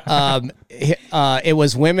 Yeah. It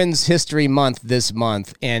was Women's History Month this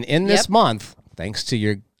month, and in this Yep. month, thanks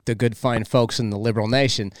to the good fine folks in the liberal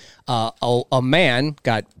nation, a man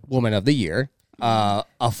got Woman of the Year.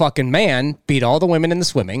 A fucking man beat all the women in the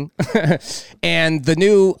swimming, and the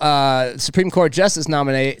new Supreme Court Justice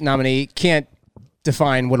nominee can't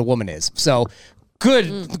define what a woman is. So.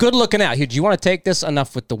 Good looking out here. Do you want to take this?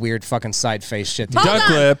 Enough with the weird fucking side face shit. Duck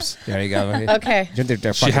lips. There you go. Okay.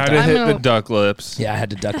 They're She fucking had dumb. to hit gonna- the duck lips. Yeah, I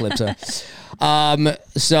had to duck lips.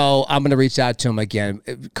 So I'm gonna reach out to him again.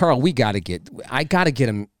 Carl, I gotta get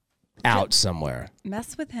him out somewhere.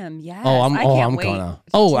 Mess with him. Yes. I'm I can't wait gonna.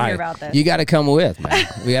 to Oh, hear about this. you got to come with, man.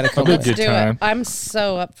 We got to come That'd with. be Let's good do time. it. I'm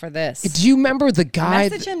so up for this. Do you remember the guy?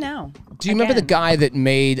 Message him now. Do you remember the Again. guy that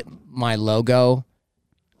made my logo?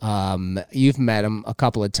 You've met him a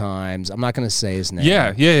couple of times. I'm not gonna say his name.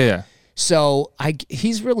 Yeah. So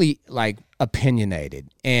he's really like opinionated,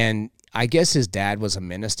 and I guess his dad was a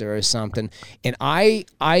minister or something. And I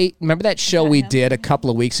remember that show we did a couple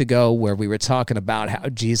of weeks ago where we were talking about how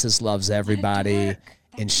Jesus loves everybody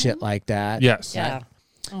and shit like that. Yes. Yeah.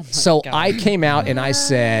 So I came out and I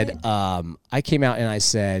said,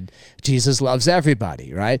 Jesus loves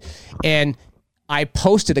everybody, right? And I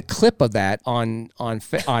posted a clip of that on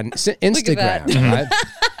Instagram. that. Right?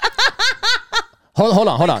 hold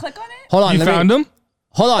on. Click on it. Hold on. You found him?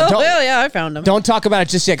 Hold on. Oh, Don't, yeah, I found him. don't talk about it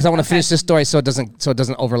just yet because I want to finish this story so it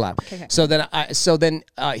doesn't overlap. Okay. So then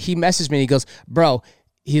he messaged me and he goes, "Bro,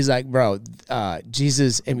 he's like, bro,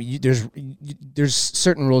 Jesus, I mean, there's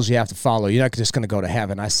certain rules you have to follow. You're not just going to go to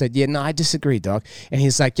heaven. I said, yeah, no, I disagree, dog. And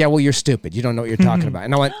he's like, yeah, well, you're stupid. You don't know what you're talking about.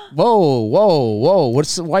 And I went, whoa.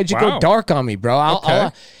 Why'd you go dark on me, bro?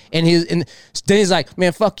 And then he's like,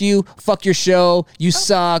 man, fuck you. Fuck your show. You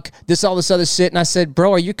suck. All this other shit. And I said,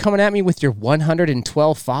 bro, are you coming at me with your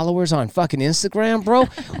 112 followers on fucking Instagram, bro?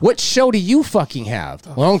 What show do you fucking have?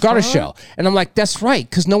 Well, I don't got a show. And I'm like, that's right,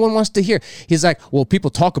 because no one wants to hear. He's like, well, people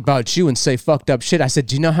talk about you and say fucked up shit. I said,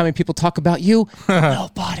 do you know how many people talk about you?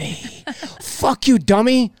 Nobody. Fuck you,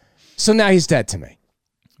 dummy. So now he's dead to me.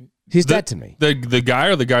 He's dead to me. The guy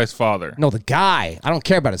or the guy's father? No, the guy. I don't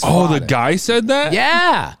care about his father. Oh, the guy said that?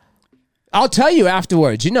 Yeah. I'll tell you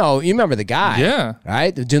afterwards. You remember the guy. Yeah.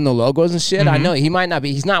 Right? Doing the logos and shit. I know he might not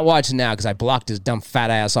be. He's not watching now because I blocked his dumb fat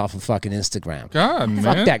ass off of fucking Instagram. God, man.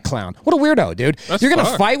 Fuck that clown. What a weirdo, dude. You're going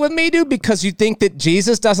to fight with me, dude, because you think that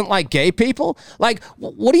Jesus doesn't like gay people? Like,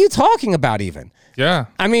 what are you talking about even? Yeah.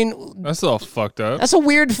 I mean. That's all fucked up. That's a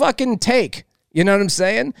weird fucking take. You know what I'm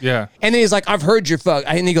saying? Yeah. And then he's like, I've heard your fuck.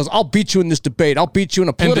 And he goes, I'll beat you in this debate. I'll beat you in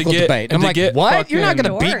a political debate. And I'm like, what? You're not going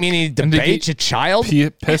to beat me in any debate, you child?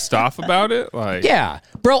 Pissed off about it? Like, yeah.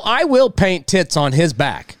 Bro, I will paint tits on his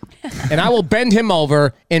back. And I will bend him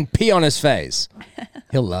over and pee on his face.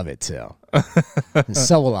 He'll love it too. And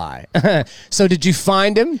so will I. So did you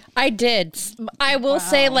find him? I did. I will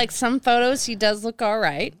say, like, some photos, he does look all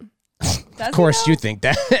right. Of course you think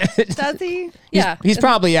that. Does he? Yeah. He's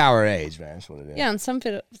probably our age, man. That's what it is. Yeah, in some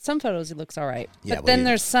photos he looks all right. Yeah, but then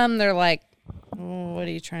there's some they're like, what are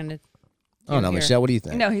you trying to do I don't know, here? Michelle, what do you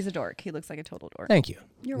think? No, he's a dork. He looks like a total dork. Thank you.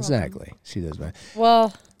 You're exactly. welcome. She does, man.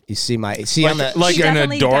 Well, You see on like He an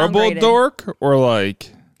definitely adorable downgraded. dork or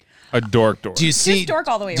like a dork? do you see Just dork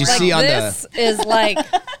all the way do you around. see on this is like,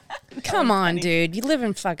 come on, dude. You live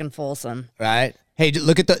in fucking Folsom. right? Hey,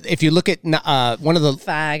 if you look at one of the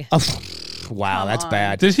Fag. wow, that's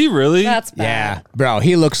bad. Did he really? That's bad. Yeah, bro,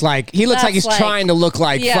 he looks like he's like- trying to look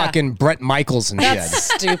like Yeah. fucking Brett Michaels and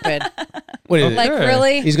That's shit. stupid. What is Like, it?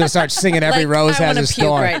 really? He's gonna start singing "Every Like, Rose I Has wanna Its puke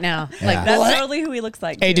Thorn" right now. Yeah. Like, That's what? totally who he looks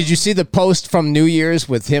like. Hey, too. did you see the post from New Year's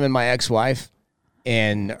with him and my ex-wife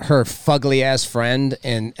and her fugly ass friend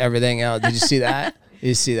and everything else? Did you see that? Did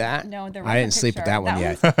you see that? No, there I didn't was a sleep with picture. that one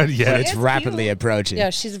yet. That Yeah. It's is rapidly cute. approaching. Yeah,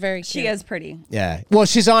 she's very cute. She is pretty. Yeah. Well,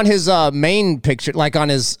 she's on his main picture, like on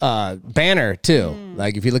his banner too.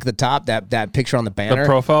 Like if you look at the top, that picture on the The banner,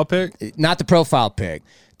 profile pic? not the profile pic,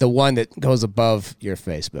 the one that goes above your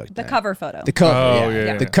Facebook. The thing. cover photo. The cover. Oh, yeah.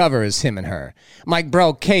 yeah. The cover is him and her. I'm like,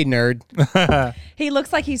 bro, K nerd. He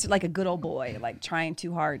looks like he's like a good old boy, like trying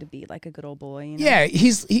too hard to be like a good old boy. You know? Yeah,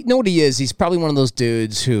 he know what he is. He's probably one of those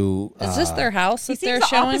dudes who Is this their house He that they're seems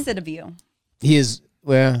the showing? opposite of you. he is.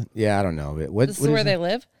 Well, yeah, I don't know. What, This what is where it? they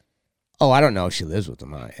live? Oh, I don't know if she lives with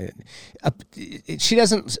him. She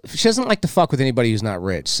doesn't like to fuck with anybody who's not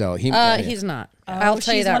rich. So He's not. I'll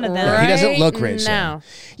tell you she's that one of them. right he doesn't look rich. now.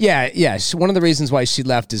 Yeah. One of the reasons why she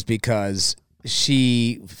left is because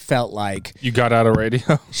she felt like You got out of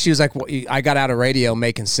radio? she was like, well, I got out of radio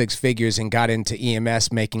making 6 figures and got into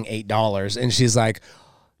EMS making $8, and she's like,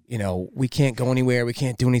 we can't go anywhere, we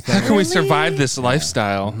can't do anything. How can we survive this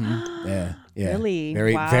lifestyle? Yeah. Really?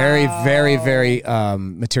 Very, Wow. very, very, very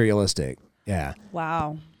materialistic. Yeah.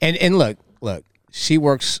 Wow. And look, she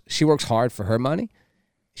works hard for her money.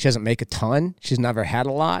 She doesn't make a ton. She's never had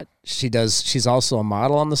a lot. She's also a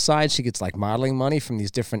model on the side. She gets like modeling money from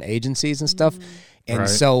these different agencies and stuff. And Right.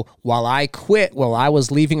 so while I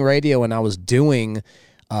was leaving radio and I was doing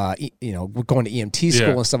going to EMT school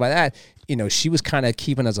Yeah. and stuff like that, she was kind of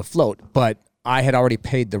keeping us afloat, but I had already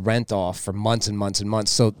paid the rent off for months and months and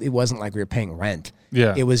months. So it wasn't like we were paying rent.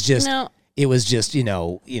 Yeah. It was just No. it was just,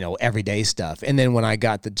 everyday stuff. And then when I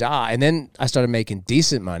got the job, and then I started making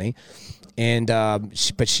decent money, and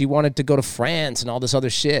but she wanted to go to France and all this other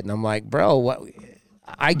shit. And I'm like, bro, what?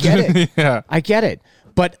 I get it. Yeah. I get it.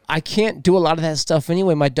 But I can't do a lot of that stuff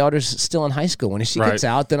anyway. My daughter's still in high school. When she gets Right.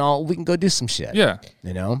 out, then we can go do some shit. Yeah.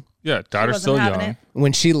 Yeah. Daughter's wasn't still having young. it.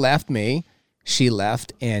 When she left me, she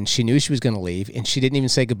left and she knew she was going to leave, and she didn't even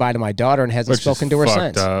say goodbye to my daughter and hasn't Which is spoken to her fucked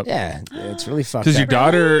since. up. Yeah, it's really fucked Because up.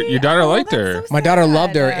 your daughter liked her. that's so My daughter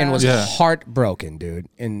loved her sad. and was Yeah. heartbroken, dude.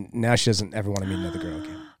 And now she doesn't ever want to meet another girl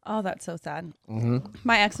again. Oh, that's so sad. Mm-hmm.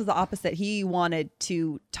 My ex was the opposite. He wanted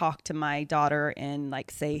to talk to my daughter and like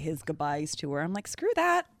say his goodbyes to her. I'm like, screw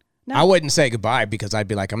that. No. I wouldn't say goodbye because I'd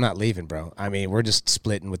be like, I'm not leaving, bro. I mean, we're just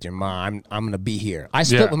splitting with your mom. I'm going to be here. I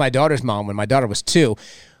split Yeah. with my daughter's mom when my daughter was 2.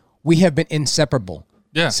 We have been inseparable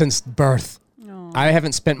Yeah. since birth. I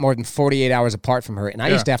haven't spent more than 48 hours apart from her, and I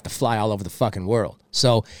used to have to fly all over the fucking world.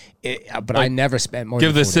 So, but I never spent more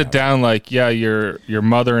Give than the 40 sit hours. down like, yeah, your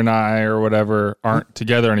mother and I or whatever aren't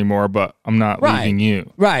together anymore, but I'm not leaving you.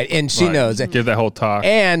 Right, and she Like, knows that. Give that whole talk.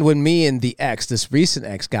 And when me and this recent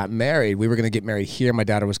ex got married, we were going to get married here. My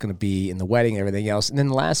daughter was going to be in the wedding and everything else. And then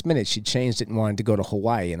the last minute, she changed it and wanted to go to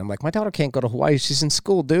Hawaii. And I'm like, my daughter can't go to Hawaii. She's in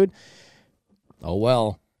school, dude. Oh,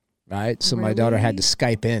 well. Right? So my daughter had to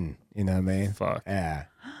Skype in. You know what I mean? Fuck. Yeah.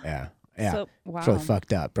 So, wow. It's really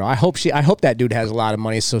fucked up, bro. I hope that dude has a lot of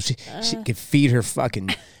money so she could feed her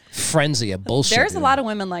fucking frenzy of bullshit. There's a lot of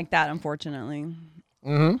women like that, unfortunately.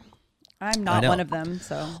 Mm-hmm. I'm not one of them,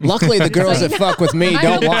 so. Luckily, the girls that fuck with me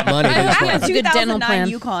don't want money. They just I want- have a Good dental 2009 plan.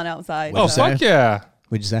 Yukon outside. Oh, so. fuck yeah.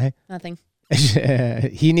 What'd you say? Nothing.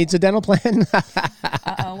 He needs a dental plan?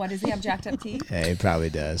 Uh-oh, what, does he have jacked up teeth? Yeah, he probably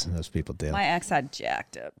does. Those people do. My ex had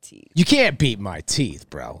jacked up teeth. You can't beat my teeth,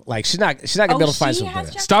 bro. Like she's not gonna be able to find she something. has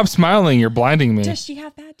better. jacked- Stop smiling. You're blinding me. Does she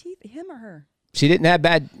have bad teeth, him or her? She didn't have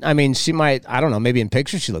bad. I mean, she might. I don't know. Maybe in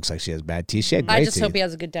pictures she looks like she has bad teeth. She had great I just teeth. hope he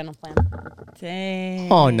has a good dental plan.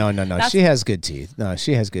 Dang. Oh no. She has good teeth. No,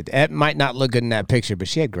 she has good. It might not look good in that picture, but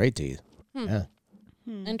she had great teeth. Yeah.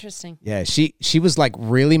 Interesting. Yeah, she was like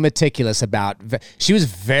really meticulous about. She was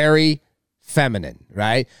very feminine,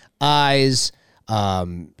 right? Eyes.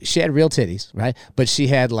 She had real titties, right? But she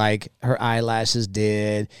had like her eyelashes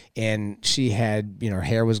did, and she had her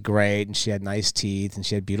hair was great, and she had nice teeth, and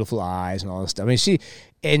she had beautiful eyes and all this stuff. I mean, she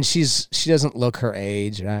doesn't look her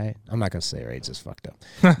age, right? I'm not gonna say her age is fucked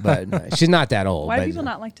up, but no, she's not that old. Why do but people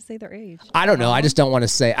not like to say their age? I don't know. I just don't want to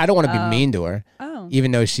say. I don't want to be mean to her,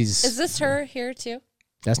 even though she's. Is this her here too?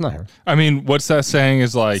 That's not her. I mean, what's that saying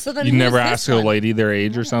is like, So then you who's never this ask a one? lady their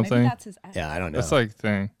age or Maybe something. that's his ex. Yeah, I don't know. That's like the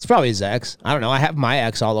thing. It's probably his ex. I don't know. I have my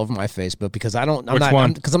ex all over my Facebook because I don't. I'm Which not,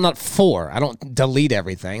 one? Because I'm not for. I don't delete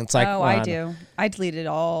everything. It's like. Oh, well, I don't- do. I deleted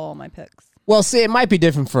all my pics. Well, see, it might be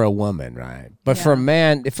different for a woman, right? But for a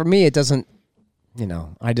man, for me, it doesn't.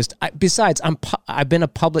 Besides, I've been a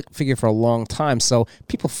public figure for a long time, so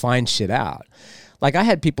people find shit out. Like I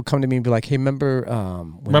had people come to me and be like, "Hey, remember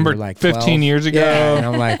when you were like 15 12?" years ago? Yeah, and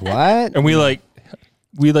I'm like, "What?" And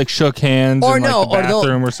we shook hands Or in no, like the or they'll-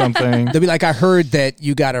 bathroom or something. They'll be like, "I heard that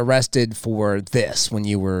you got arrested for this when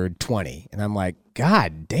you were 20," and I'm like,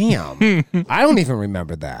 "God damn, I don't even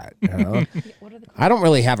remember that." You know? I don't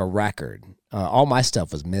really have a record. All my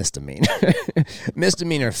stuff was misdemeanor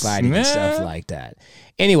fighting and stuff like that.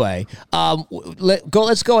 Anyway,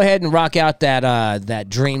 let's go ahead and rock out that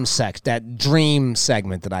dream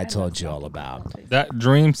segment that I told you all about. That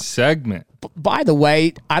dream segment. By the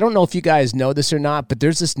way, I don't know if you guys know this or not, but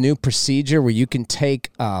there's this new procedure where you can take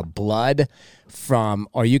blood from,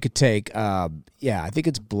 or you could take, I think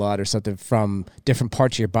it's blood or something from different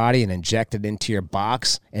parts of your body and inject it into your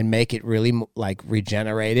box and make it really like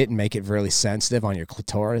regenerate it and make it really sensitive on your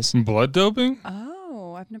clitoris. Blood doping?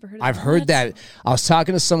 Oh, I've never heard of I've that. heard that. I was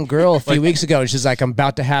talking to some girl a few weeks ago, and she's like, "I'm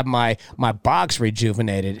about to have my box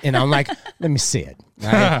rejuvenated," and I'm like, "Let me see it."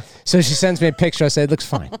 Right? So she sends me a picture. I said, "It looks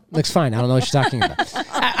fine. Looks fine." I don't know what you're talking about.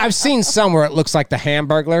 I've seen some where it looks like the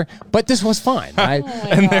Hamburglar, but this was fine. Right?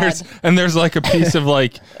 And there's like a piece of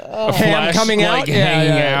like a Ham flesh coming like out,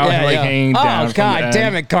 hanging out, like hanging down. Oh from God, the end.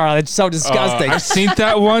 damn it, Carl! It's so disgusting. I've seen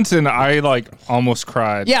that once and I like almost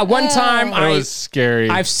cried. Yeah, one time It was scary.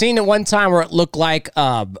 I've seen it one time where it looked like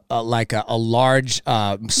a large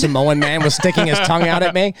Samoan man was sticking his tongue out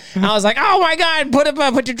at me. And I was like, "Oh my God,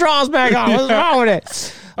 put your drawers back on. What's wrong with it?"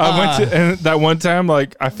 I went to, and that one time,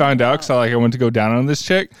 like I found out because I went to go down on this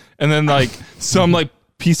chick, and then like some like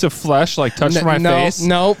piece of flesh like touched my face.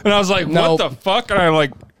 Nope. And I was like, Nope. "What the fuck?" And I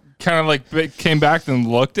like kind of like came back and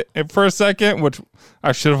looked at it for a second, which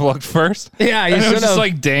I should have looked first. Yeah, you and it was should just have.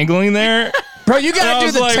 like dangling there. Bro, you And I gotta do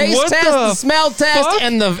was the like, taste what test, the the smell test, fuck?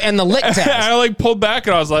 and the lick test. I like pulled back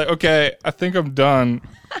and I was like, "Okay, I think I'm done."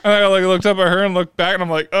 And I like looked up at her and looked back and I'm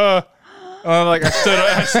like, like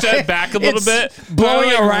I stood back a little It's bit, blowing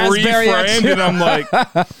and I, a like, raspberry at reframed, you. and I'm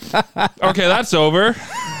like, "Okay, that's over."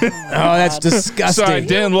 Oh, that's disgusting. So I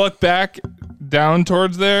didn't look back down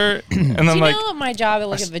towards there, and I'm Do you like, know at my job I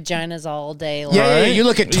look at vaginas all day long. yeah, Right? you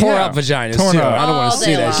look at tore Yeah. up vaginas Torn too. up. I don't want All to see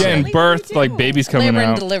day that long. shit. getting Really? birthed, What do like you babies coming Labor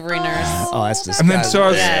and out. delivery nurse. Oh, that's And disgusting. then so I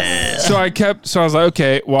was, Yes. so I was like,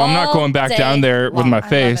 okay, well, I'm not All going back day down there with long. my I love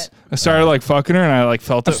face. it. I started like fucking her, and I like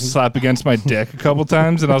felt it slap against my dick a couple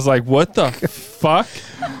times, and I was like, what the fuck?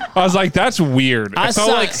 I was like, that's weird. I felt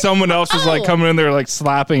saw- like someone else was like Oh. coming in there like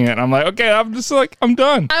slapping it. And I'm like, okay, I'm just like, I'm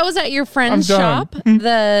done. I was at your friend's I'm done. shop,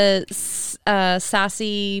 the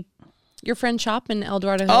sassy, your friend's shop in El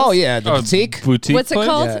Dorado Hills. Oh yeah, the boutique. Boutique What's it place?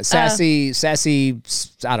 called? Yeah, sassy.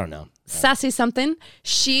 I don't know. Sassy something.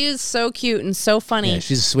 She is so cute and so funny. Yeah,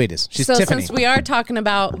 she's the sweetest. She's so Tiffany. since we are talking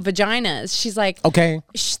about vaginas, she's like, Okay.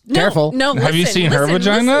 no, Careful. No, Have you seen her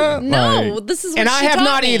vagina? Listen. No, Like- this is what And I she have taught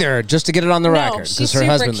not me. either, just to get it on the No, record. she's Because her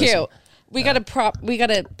super husband cute. listens. We gotta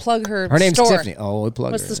plug her. Her name's store. Tiffany. Oh, we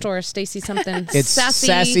plug What's her. the store? Stacy something. It's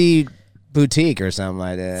Sassy Boutique or something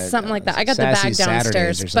like that. Something like that. I got Sassy the bag Saturdays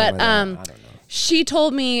downstairs. or something But like that. I don't know. she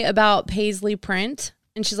told me about Paisley Print,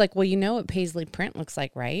 and she's like, "Well, you know what Paisley Print looks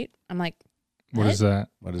like, right?" I'm like, What is that?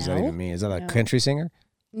 What does that No. even mean? Is that a country singer?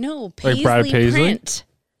 "No, Like Paisley Brad Paisley? Print."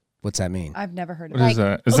 What's that mean? I've never heard of What it. is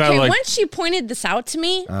that? Is okay, that like once she pointed this out to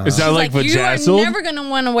me, is that she's like like, "You are vajazzled? never gonna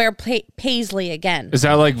want to wear Paisley again." Is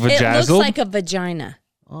that like It looks vajazzled? like a vagina.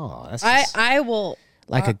 Oh, that's I just will.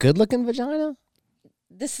 like a good-looking vagina?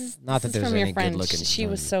 This is Not this that is there's from your any friend. good-looking She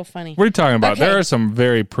was vaginas. so funny. what are you talking about? Okay. There are some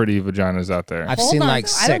very pretty vaginas out there. I've Hold seen on. like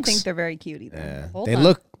 6. I don't think they're very cute either. Yeah. Hold They on.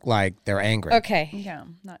 look like they're angry. Okay, Yeah,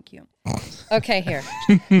 not cute. okay, here.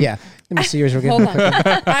 Yeah. Let me see yours again. Hold on.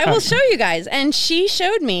 I will show you guys. And she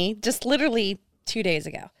showed me just literally 2 days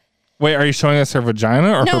ago. Wait, are you showing us her vagina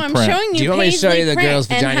or No, her I'm print? showing you. Do you want me to show Paisley you the print girl's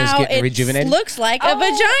and vagina's how getting it rejuvenated? Looks like a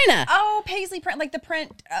vagina. Oh, Paisley print, like the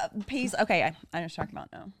print. Okay, I know what you're talking about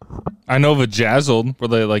now. I know vajazzled, where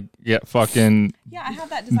they like get fucking Yeah, I have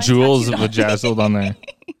that design jewels tattooed on me. vajazzled on there,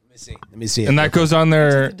 Let me see it. and that goes on The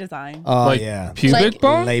their design. oh, like yeah. pubic Like-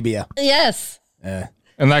 bone, Labia. Yes. Yeah.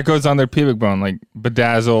 and that goes on their pubic bone, like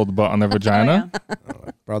bedazzled, but on their vagina.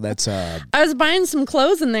 Bro, that's I was buying some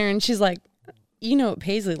clothes in there, and she's like, "You know what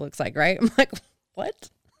Paisley looks like, right?" I'm like, "What?"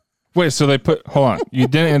 Wait, so they put? Hold on, you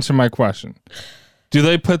didn't answer my question. Do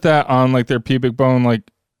they put that on like their pubic bone, like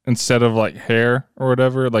instead of like hair or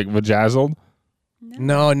whatever, like vajazzled?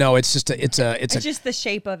 no, it's just it's It's a just the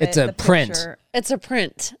shape of it. it's a the print. picture. It's a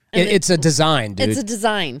print. And it's a design, dude. it's a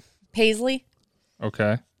design. Paisley.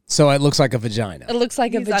 Okay, So it looks like a vagina. It looks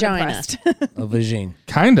like a He's vagina. unimpressed. A vagine.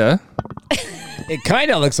 kinda, It kind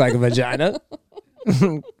of looks like a vagina.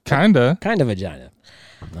 kinda. Kind of vagina.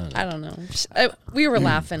 I don't know. We were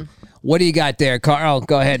laughing. What do you got there, Carl?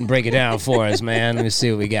 Go ahead and break it down for us, man. Let me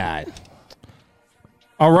see what we got.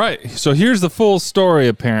 All right, so here's the full story.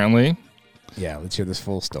 Apparently, Yeah, let's hear this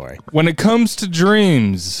full story. when it comes to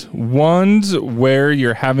dreams, ones where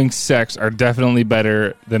you're having sex are definitely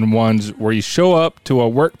better than ones where you show up to a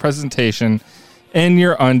work presentation and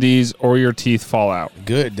your undies or your teeth fall out.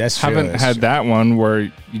 Good. That's true. Haven't That's had true. that one where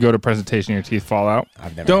you go to presentation, your teeth fall out.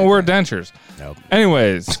 I've never Don't had wear that. dentures. Nope.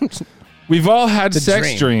 Anyways, we've all had It's a sex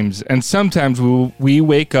dream. dreams, and sometimes we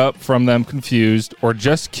wake up from them confused or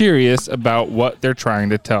just curious about what they're trying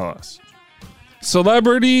to tell us.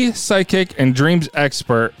 Celebrity, psychic, and dreams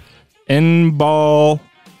expert Inbal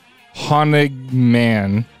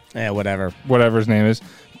Honigman, Yeah, whatever. whatever his name is,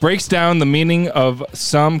 breaks down the meaning of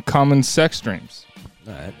some common sex dreams.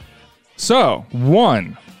 All right. So,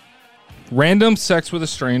 1, random sex with a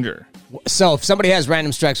stranger. So if somebody has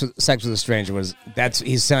random sex with a stranger,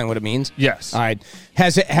 he's telling what it means? Yes. All right.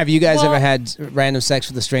 Have you guys Well- ever had random sex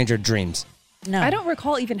with a stranger dreams? No. I don't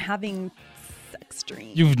recall even having sex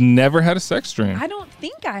dreams. You've never had a sex dream. I don't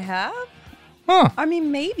think I have. Huh. I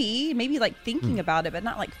mean, maybe like thinking about it, but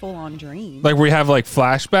not like full on dream. Like where you have like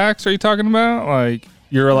flashbacks, are you talking about? Like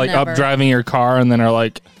you're like Never. up driving your car and then are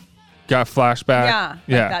like got flashback? Yeah, like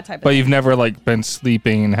that type of But thing. you've never like been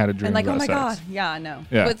sleeping and had a dream and like, about oh my sex. god, yeah, no.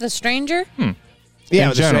 Yeah. With a stranger? Yeah, In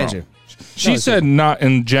with general. a stranger. She said not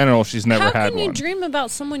in general, she's never How had can you one. dream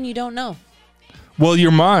about someone you don't know? Well,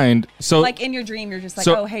 your mind, so Like in your dream, you're just like,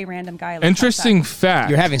 So, oh hey, random guy. let's have interesting sex. fact.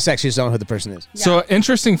 You're having sex, you just don't know who the person is. So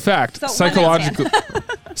interesting fact, So, one night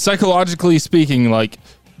psychologically speaking, like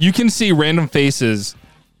you can see random faces,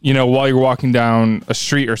 you know, while you're walking down a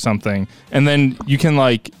street or something, and then you can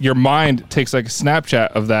like your mind takes like a Snapchat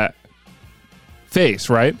of that face,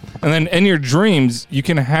 right? And then in your dreams, you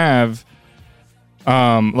can have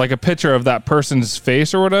like a picture of that person's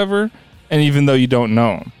face or whatever, and even though you don't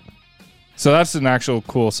know them. So that's an actual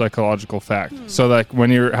cool psychological fact. So like when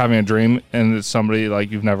you're having a dream and it's somebody like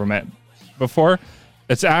you've never met before,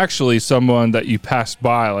 it's actually someone that you passed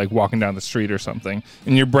by like walking down the street or something,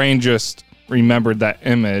 and your brain just remembered that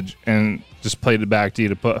image and just played it back to you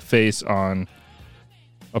to put a face on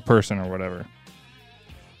a person or whatever.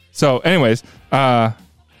 So anyways, yeah.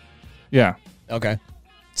 Okay.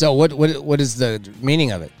 So what is the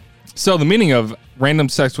meaning of it? So the meaning of random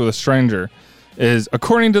sex with a stranger is,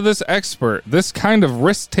 according to this expert, this kind of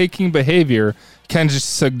risk-taking behavior can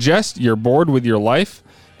just suggest you're bored with your life,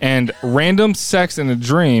 and random sex in a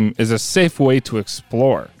dream is a safe way to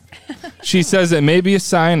explore. She says it may be a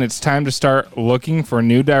sign it's time to start looking for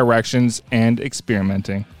new directions and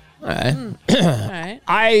experimenting. All right. All right.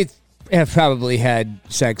 I have probably had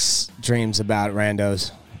sex dreams about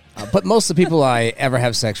randos. But most of the people I ever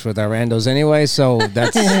have sex with are randos anyway, so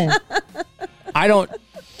that's... I don't...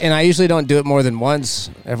 And I usually don't do it more than once.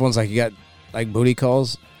 Everyone's like, you got, like, booty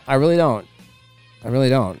calls? I really don't.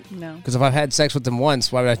 No. Because if I've had sex with them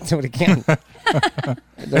once, why would I do it again?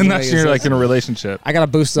 Unless you're like in a relationship. I gotta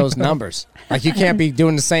boost those numbers. Like you can't be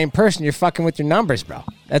doing the same person. You're fucking with your numbers, bro.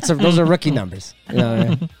 Those are rookie numbers. You know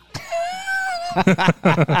what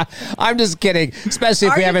I mean? I'm just kidding. Especially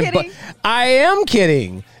if we haven't. Kidding? I am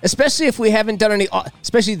kidding. Especially if we haven't done any.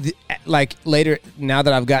 Especially like later. Now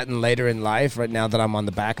that I've gotten later in life, right now that I'm on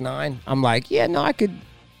the back nine, I'm like, yeah, no, I could.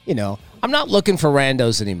 You know, I'm not looking for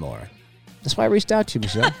randos anymore. That's why I reached out to you,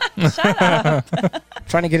 Michelle. Shut up.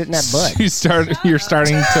 Trying to get it in that butt.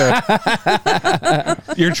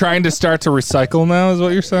 You're trying to start to recycle now, is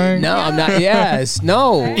what you're saying? No, I'm not. Yes,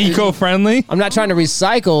 no. Eco-friendly? I'm not trying to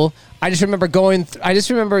recycle. I just remember I just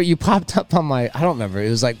remember you popped up on my. I don't remember. It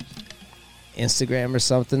was like Instagram or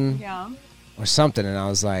something. Yeah. Or something, and I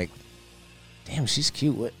was like, "Damn, she's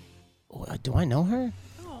cute. What do I know her?"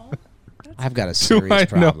 I've got a serious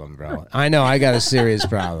problem, bro. I know I got a serious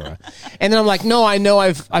problem. And then I'm like, no, I know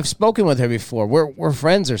I've spoken with her before. We're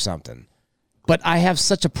friends or something. But I have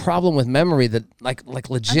such a problem with memory that like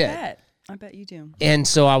legit. I bet you do. And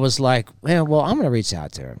so I was like, well, I'm gonna reach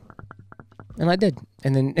out to her. And I did.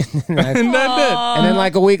 And then and then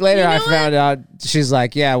like a week later I found out she's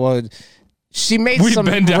like, yeah, well, she made some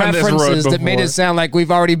references that made it sound like we've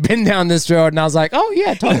already been down this road. And I was like, oh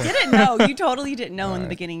yeah, totally. You didn't know. You totally didn't know in the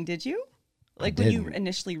beginning, did you? Like when you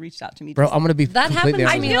initially reached out to me. Bro, I'm going to be that happened completely to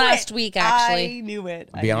honest. me last week, actually. I knew it.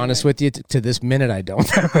 I'll be honest with you, to this minute, I don't.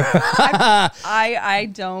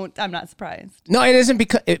 I don't. I'm not surprised. No, it isn't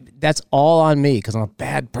because that's all on me because I'm a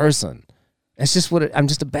bad person. That's just I'm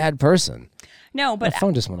just a bad person. No, but my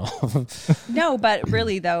phone just went off. No, but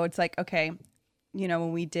really though, it's like, okay, you know,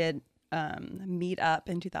 when we did meet up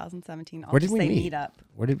in 2017. Where did we meet? Meet up.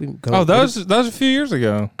 Where did we go? Oh, that was a few years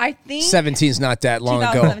ago. I think 17's not that long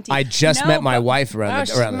ago. I just met my wife around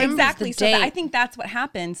exactly. So I think that's what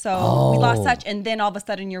happened. So we lost touch, and then all of a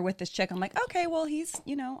sudden you're with this chick. I'm like, okay, well he's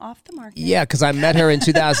off the market. Yeah, because I met her in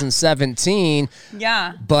 2017.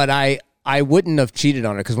 Yeah, but I wouldn't have cheated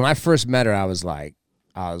on her because when I first met her, I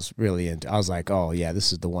was really into. I was like, oh yeah,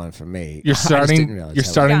 this is the one for me. You're starting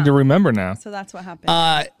to remember now. So that's what happened.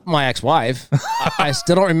 My ex-wife. I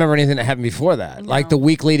still don't remember anything that happened before that. No. Like the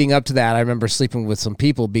week leading up to that, I remember sleeping with some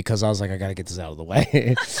people because I was like, I got to get this out of the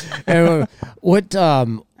way. And where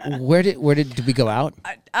did we go out?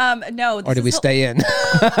 No. Or did we stay in?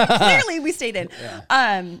 Clearly, we stayed in.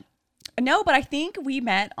 Yeah. No, but I think we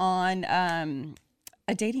met on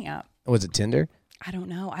a dating app. Was it Tinder? I don't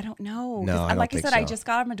know. No, like I said, I just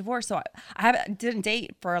got out of my divorce, so I didn't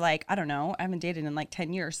date for like, I don't know. I haven't dated in like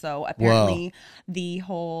 10 years. So apparently the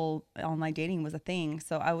whole online dating was a thing.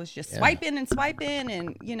 So I was just swiping and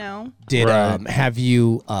Did have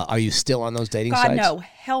you? Are you still on those dating sites? No,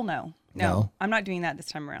 hell no. No, I'm not doing that this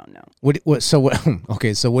time around. No.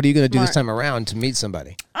 Okay, so what are you going to do this time around to meet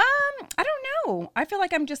somebody? I don't know. I feel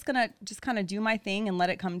like I'm just gonna kind of do my thing and let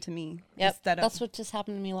it come to me. Yep, that's what just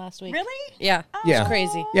happened to me last week. Really? Yeah. Yeah. It's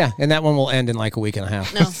crazy. Yeah, and that one will end in like a week and a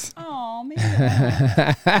half. No. Oh, maybe.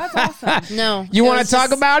 That's awesome. No. You want to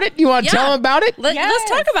talk about it? You want to tell them about it? Let's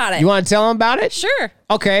talk about it. You want to tell them about it? Sure.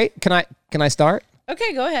 Okay. Can I start?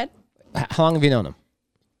 Okay, go ahead. How long have you known him?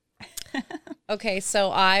 Okay,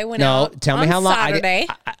 so I went out. No, tell me how long. Saturday.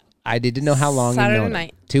 I need to know how long you've known Saturday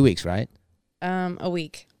night. 2 weeks, right? A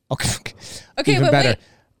week. Okay. Okay, Even but better. wait.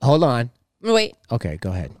 Hold on. Wait. Okay,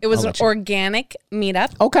 go ahead. It was an organic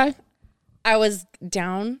meetup. Okay. I was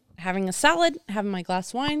down having a salad, having my glass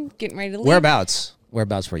of wine, getting ready to leave.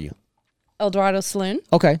 Whereabouts were you? El Dorado Saloon.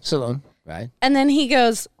 Okay, saloon. Right. And then he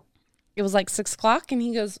goes, it was like 6:00, and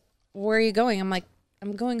he goes, where are you going? I'm like,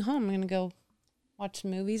 I'm going home. I'm going to go watch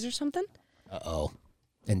some movies or something. Uh-oh.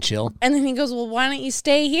 And chill? And then he goes, well, why don't you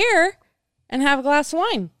stay here and have a glass of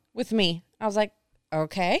wine with me? I was like,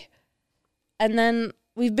 okay. And then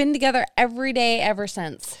we've been together every day ever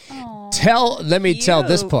since. Let me tell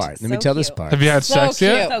this part. Let me tell this part. Have you had sex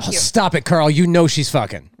yet? So Stop it, Carl. You know she's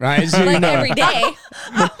fucking, right? So Like every day.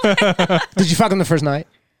 Did you fuck him the first night?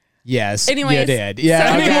 Yes. Anyways, you did.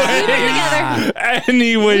 Yeah. So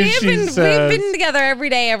Anyway, we've been together every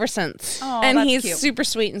day ever since. And that's he's cute. super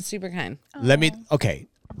sweet and super kind. Okay.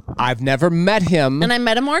 I've never met him. And I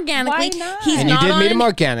met him organically. Why not? He's And you not did on meet him any-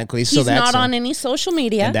 organically, so He's that's not on any social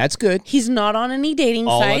media. and that's good. He's not on any dating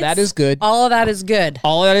All sites. of that is good. All of that is good.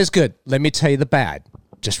 All of that is good. Let me tell you the bad.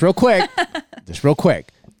 Just real quick.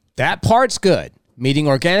 That part's good. Meeting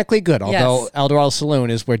organically, good. Although Yes. El Dorado Saloon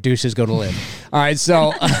is where douches go to live. All right,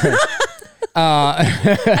 so I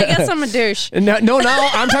guess I'm a douche. No.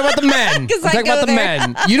 I'm talking about the men. 'Cause I'm I talking go about the there.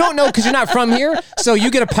 men. You don't know because you're not from here, so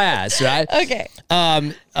you get a pass, right? Okay.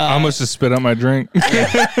 I almost just spit out my drink.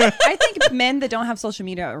 I think men that don't have social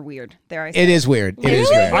media are weird. There, I say. It is weird. It is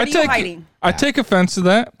weird. What are you hiding? I take offense to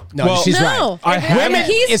that. No, Well, she's No. right. I have Women,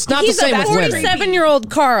 it's not the same with He's a women. 47-year-old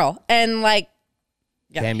Carl, and like,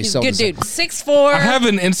 yeah, Damn, you he's a sold good us dude. 6'4". I have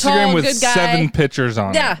an Instagram tall, with good guy. 7 pictures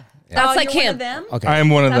on Yeah, it. that's Oh, like you're one him. of them? Okay. I am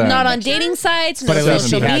one of them. Not on dating sites, no But at least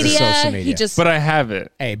social he has a media. social media. He just But I have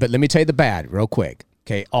it. Hey, but let me tell you the bad real quick.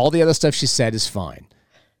 Okay, all the other stuff she said is fine.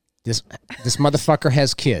 This motherfucker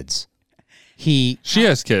has kids. She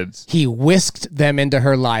has kids. He whisked them into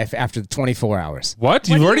her life after the 24 hours. What? What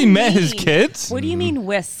You've do already you met his mean? kids? What do you mean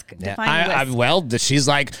whisk? Define I, whisk. well, she's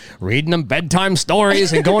like reading them bedtime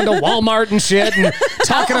stories and going to Walmart and shit and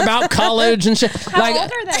talking about college and shit. How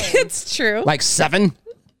old are they? it's true. Like 7,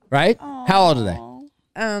 right? How old are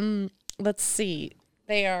they? Let's see.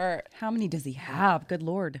 They are How many does he have? Good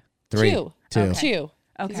Lord. 3, two. 2. Two.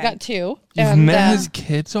 Okay. He's got 2. You've And, met his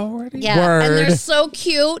kids already? yeah, and they're Word. so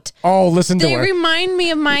cute. Oh, listen to They her. remind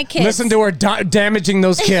me of my kids. Listen to her damaging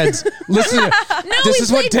those kids. Listen to No, this we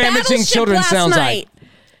is what played damaging Battleship children last sounds night. like.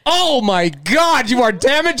 Oh my God, you are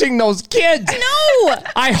damaging those kids. No.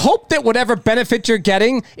 I hope that whatever benefit you're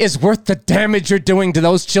getting is worth the damage you're doing to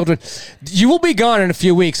those children. You will be gone in a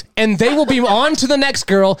few weeks, and they will be on to the next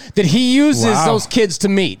girl that he uses Wow. those kids to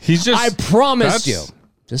meet. He's just- I promise that's- you.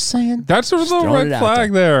 Just saying. That's a little throwing red it out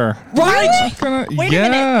flag there. Right? Wait a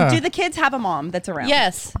minute. Do the kids have a mom that's around?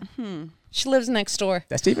 Yes. She lives next door.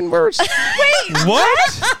 That's even worse.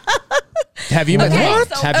 What? Have you met the Okay, mom?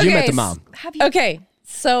 so- Have you met okay, the mom? Have you? Okay.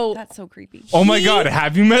 So That's so creepy. Oh my God.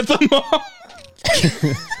 Have you met the mom?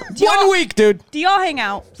 1 week, dude. Do y'all hang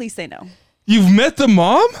out? Please say no. You've met the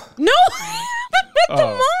mom? no, I haven't met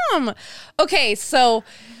the mom. Okay, so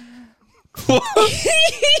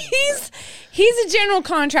he's a general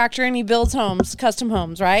contractor and he builds homes, custom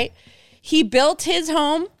homes, right? He built his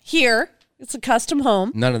home here. It's a custom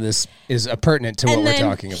home. None of this is pertinent to what And we're then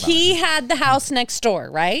talking about. he had the house next door,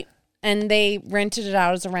 right? And they rented it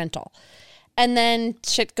out as a rental. And then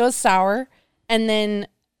shit goes sour. And then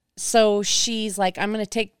so she's like, I'm going to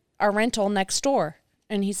take our rental next door.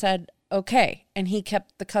 And he said, okay. And he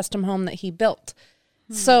kept the custom home that he built.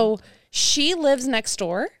 So she lives next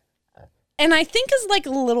door. And I think is like a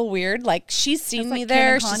little weird. Like she's seen like me Kim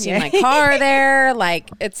there. and She's seen my Kanye. car there. Like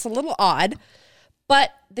it's a little odd. But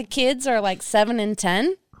the kids are like 7 and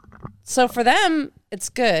 10. So for them, it's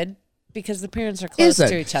good because the parents are close Is it?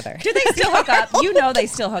 to each other. Do they still hook up? You know they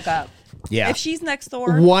still hook up. Yeah. If she's next door,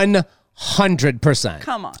 100%.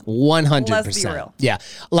 Come on. 100%. Let's be real. Yeah.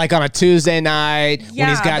 Like on a Tuesday night when Yeah,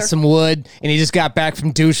 he's got they're- some wood and he just got back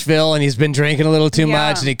from doucheville and he's been drinking a little too Yeah.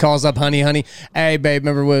 much and he calls up honey, hey babe,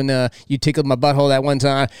 remember when you tickled my butthole that one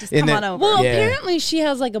time? Just come on over. Well, Yeah. apparently she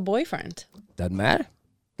has like a boyfriend. Doesn't matter.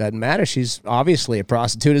 Doesn't matter. She's obviously a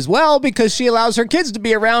prostitute as well because she allows her kids to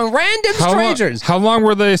be around random strangers. How long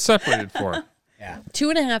were they separated for?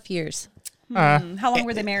 2.5 years. How long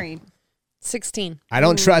were they married? 16. I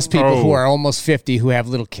don't trust people who Oh. are almost 50 who have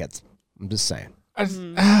little kids. I'm just saying.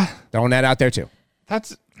 Throwing that out there too.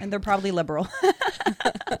 That's And they're probably liberal.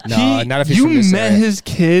 No, not if he's you from this met area. his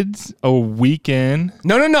kids a week in,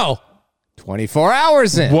 No. 24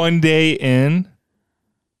 hours in. 1 day in.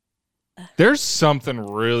 There's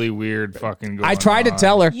something really weird fucking going on. I tried to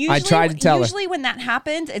tell her. I tried to tell her. Usually when that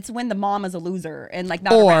happens, it's when the mom is a loser and like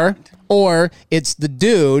not Or around. it's the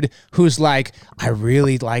dude who's like, I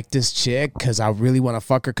really like this chick because I really want to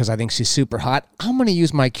fuck her because I think she's super hot. I'm going to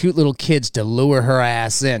use my cute little kids to lure her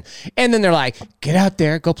ass in. And then they're like, get out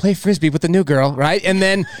there, go play Frisbee with the new girl, right? And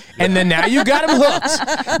then now you got him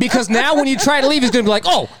hooked. Because now when you try to leave, he's going to be like,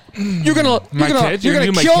 oh, you're gonna kids? You're gonna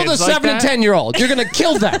do my kill kids the like 7 and that? 10-year-old. You're gonna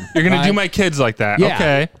kill them. You're gonna do right? my kids like that. Yeah.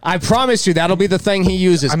 Okay. I promise you that'll be the thing he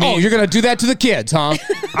uses. I mean- oh, you're gonna do that to the kids, huh?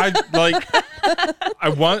 I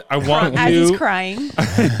want As he's you. crying.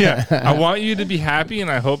 Yeah. I want you to be happy,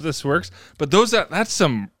 and I hope this works. But there's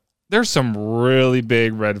some really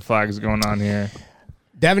big red flags going on here.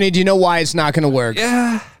 Devaney, do you know why it's not gonna work?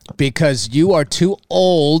 Yeah. Because you are too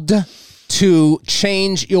old to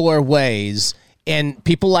change your ways. And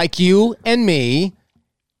people like you and me,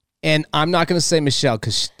 and I'm not going to say Michelle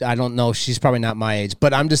because I don't know. She's probably not my age.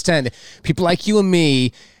 But I'm just telling you, people like you and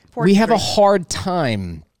me, we have a hard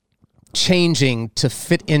time changing to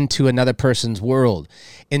fit into another person's world.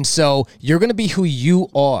 And so you're going to be who you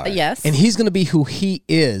are. Yes. And he's going to be who he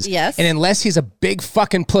is. Yes. And unless he's a big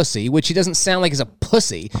fucking pussy, which he doesn't sound like he's a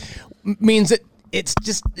pussy, means that it's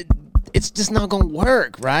just... it's just not gonna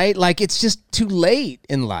work, right? Like it's just too late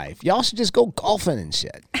in life. Y'all should just go golfing and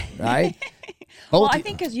shit, right? Well, I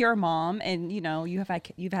think because you're a mom and you've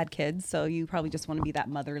had kids, so you probably just want to be that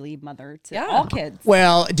motherly mother to all kids.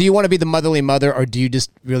 Well, do you want to be the motherly mother, or do you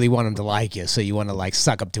just really want him to like you? So you want to like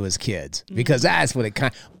suck up to his kids because that's what it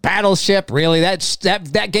kind. Battleship, really?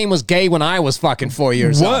 That game was gay when I was fucking 4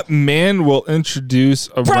 years old. What man will introduce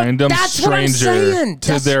a random stranger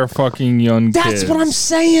to their fucking young kids? That's what I'm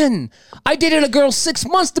saying. I dated a girl 6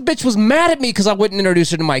 months. The bitch was mad at me because I wouldn't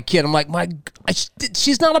introduce her to my kid. I'm like,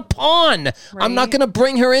 she's not a pawn. Right? I'm not going to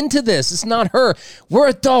bring her into this. It's not her. We're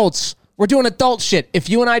adults. We're doing adult shit. If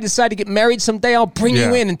you and I decide to get married someday, I'll bring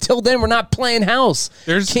you in. Until then, we're not playing house.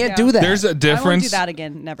 Can't do that. There's a difference. I won't do that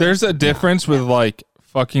again. Never. There's a difference with like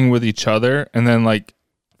fucking with each other and then like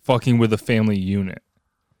fucking with a family unit.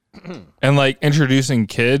 And like introducing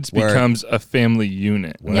kids becomes a family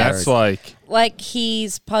unit. And that's like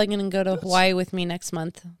he's probably going to go to Hawaii with me next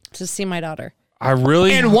month to see my daughter.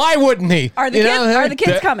 And why wouldn't he? Are the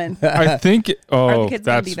kids coming? I think. Oh, kids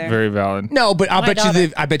that's be there? very valid. No, but I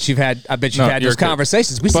bet you've had those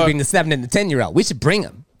conversations. We should bring the 7 and the 10-year-old. We should bring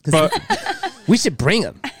them. But we should bring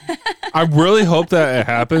them. I really hope that it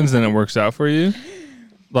happens and it works out for you.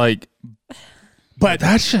 Like, but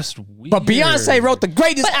that's just weird. But Beyonce wrote the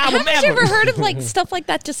greatest album Have you ever heard of like stuff like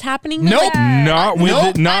that just happening? Nope.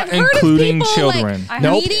 Not including children. Like,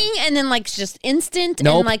 meeting and then like just instant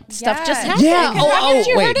and like stuff just happening. Yeah. Haven't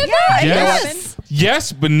you heard of that? Yes.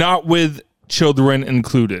 Yes, but not with children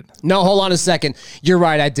included. No, hold on a second. You're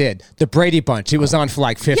right, I did. The Brady Bunch. It was on for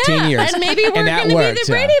like 15 years. And maybe we're going to be the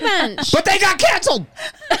Brady Bunch. But they got canceled.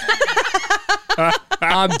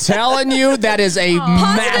 I'm telling you, that is a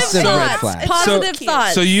massive red flag. Positive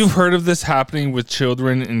thoughts. So you've heard of this happening with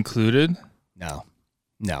children included? No,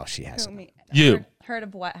 she hasn't. You heard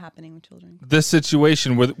of what happening with children? This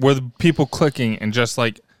situation with people clicking and just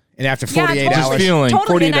like. And after 48 hours. Just feeling. Totally,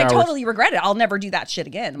 48 and hours. I totally regret it. I'll never do that shit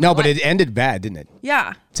again. No, but it ended bad, didn't it?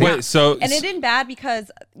 Yeah. Wait, so. And it ended bad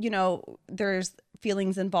because, there's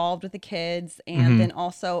feelings involved with the kids, and then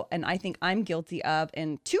also, and I think I'm guilty of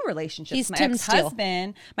in 2 relationships. He's my Tim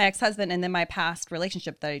ex-husband, and then my past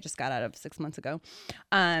relationship that I just got out of 6 months ago.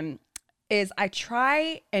 Is I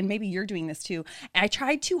try, and maybe you're doing this too, I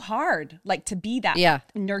tried too hard, like to be that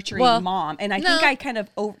nurturing mom. And I think I kind of,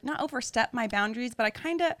 not overstep my boundaries, but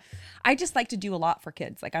I just like to do a lot for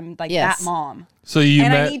kids. Like I'm like that mom. So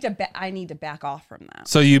I need to back off from that.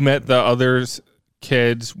 So you met the others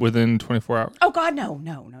kids within 24 hours? Oh God, no.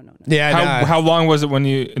 Yeah. How long was it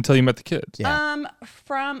until you met the kids? Yeah.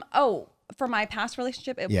 For my past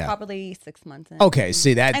relationship, it was probably 6 months. Okay,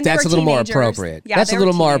 see that's a little more appropriate. Yeah, that's a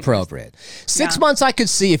little more appropriate. 6 months, I could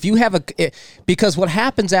see if you have because what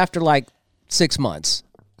happens after like 6 months,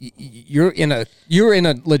 you're in a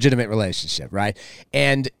legitimate relationship, right?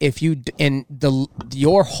 And if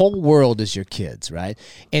your whole world is your kids, right?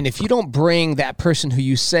 And if you don't bring that person who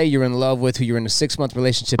you say you're in love with, who you're in a 6 month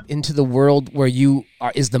relationship, into the world where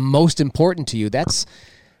is the most important to you,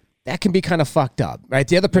 that can be kind of fucked up, right?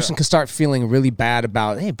 The other person can start feeling really bad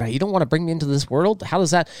about, hey, bro, you don't want to bring me into this world? How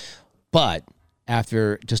does that? But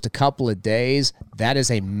after just a couple of days, that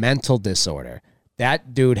is a mental disorder.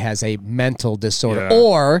 That dude has a mental disorder.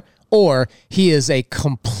 Or he is a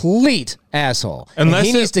complete asshole. And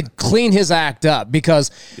he needs to clean his act up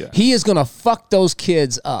because he is going to fuck those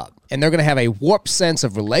kids up. And they're going to have a warped sense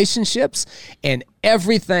of relationships and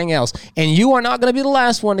everything else. And you are not going to be the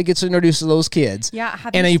last one that gets introduced to those kids. Yeah.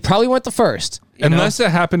 And you probably weren't the first. Unless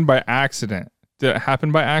it happened by accident. Did it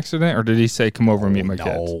happen by accident, or did he say, come over and meet my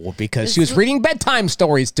kids? No, because she was reading bedtime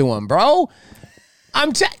stories to him, bro.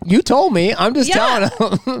 You told me. I'm just telling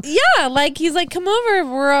him. Yeah, like he's like, come over.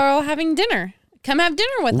 We're all having dinner. Come have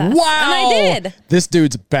dinner with us. Wow. And I did. This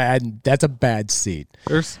dude's bad. That's a bad seed.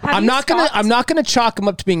 I'm not gonna chalk him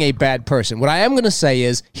up to being a bad person. What I am gonna say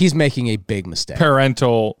is he's making a big mistake.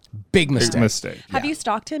 Big mistake. Have you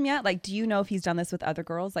stalked him yet? Like, do you know if he's done this with other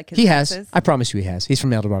girls? Like he has. I promise you, he has. He's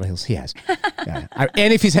from El Dorado Hills. He has.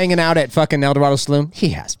 And if he's hanging out at fucking El Dorado Saloon, he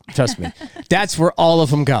has. Trust me. That's where all of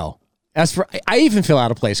them go. I even feel out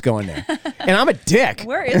of place going there, and I'm a dick.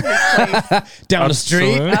 Where is this place? Down the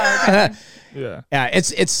street. Okay. Yeah.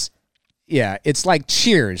 It's like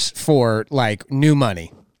Cheers for like new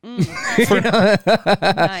money. Nice.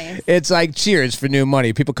 It's like Cheers for new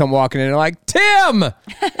money. People come walking in and they're like, Tim,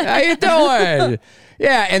 how you doing?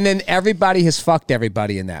 Yeah, and then everybody has fucked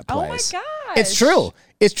everybody in that place. Oh my It's true.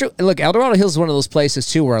 It's true. Look, El Dorado Hills is one of those places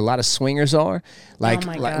too where a lot of swingers are. Like,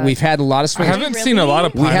 my like God. we've had a lot of I swingers. haven't seen a lot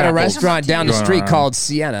of We had a pineapples restaurant down the going street on. called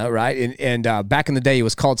Sienna, right? And back in the day, it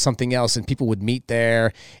was called something else, and people would meet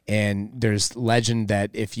there. And there's legend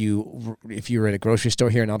that if you were at a grocery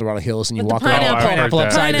store here in El Dorado Hills and you walk around with pineapple. pineapple I've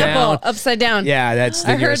heard that. upside Pineapple down, upside down. yeah, that's I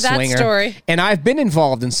then you're heard a that swinger. story. And I've been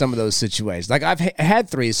involved in some of those situations. Like I've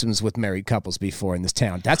had threesomes with married couples before in this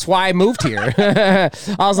town. That's why I moved here. I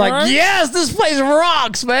was like, right. yes, this place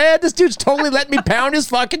rocks, man. This dude's totally letting me pound his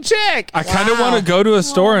fucking chick. I kind of want to go to a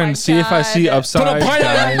store my and see if I see God. upside Put a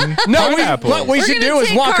pineapple. down No, pineapple. what we We're should gonna do is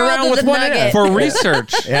take walk Carl around to with the one in Nugget. it. for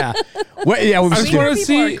research. Yeah. Yeah, we I just should do want it. to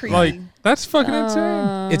People are see, creepy. like, that's fucking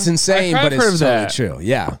insane. It's insane, I've but heard it's of totally that. true.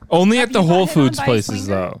 Yeah. Only Have at the you got Whole hit on Foods by a places,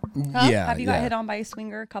 swinger? though. Yeah. Have you got yeah. hit on by a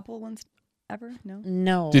swinger couple once ever? No.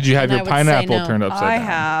 No. Did you have And I your would say pineapple no. turned upside I down?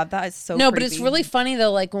 have. That is so No, creepy. but it's really funny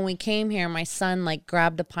though. Like when we came here, my son like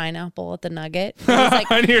grabbed a pineapple at the Nugget. He was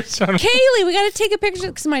like, And you're trying to- Kaylee, we got to take a picture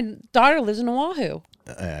because my daughter lives in Oahu.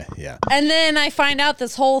 Yeah. And then I find out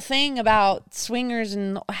this whole thing about swingers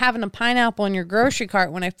and having a pineapple in your grocery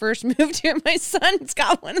cart. When I first moved here, my son's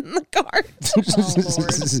got one in the cart.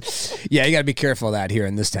 Yeah, you got to be careful of that here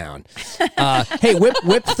in this town. Hey,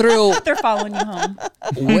 whip through. They're following you home.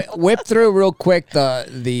 Whip through real quick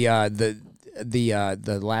the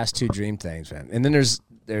last two dream things, man. And then there's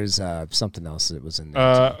something else that was in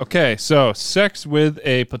there. Okay, so sex with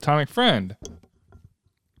a platonic friend.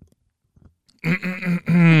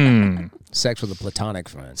 Sex with a platonic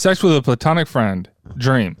friend. Sex with a platonic friend.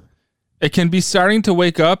 Dream. It can be starting to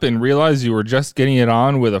wake up and realize you were just getting it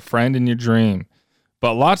on with a friend in your dream.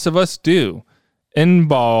 But lots of us do.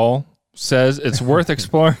 Inbal says it's worth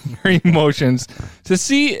exploring your emotions to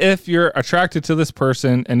see if you're attracted to this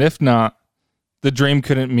person, and if not, the dream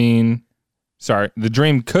could mean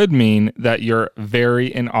that you're very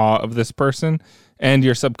in awe of this person and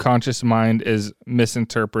your subconscious mind is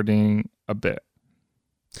misinterpreting a bit.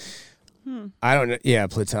 I don't know. Yeah,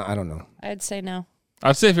 I don't know. I'd say no.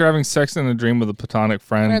 I'd say if you're having sex in a dream with a platonic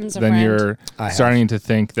friend, Friend's a then friend. you're I have. starting to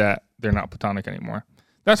think that they're not platonic anymore.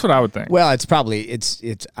 That's what I would think. Well, it's probably it's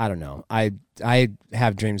I don't know. I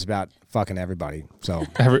have dreams about fucking everybody, so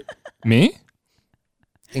Me?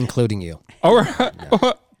 including you.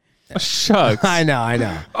 Oh, shucks. I know.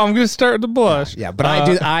 I'm gonna start to blush. Yeah, but I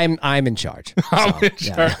do. I'm in charge. I'm So, in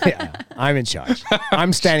charge. Yeah, I'm in charge.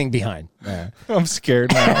 I'm standing behind. Yeah. I'm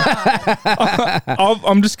scared now.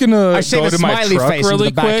 I'm just gonna shave go a to my smiley truck face into really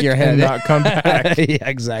the back of quick your head. and not come back. Yeah,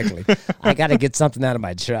 exactly. I got to get something out of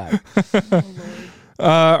my truck.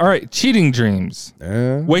 All right, cheating dreams.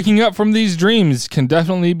 Waking up from these dreams can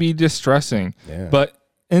definitely be distressing, but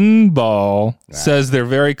Inbal says they're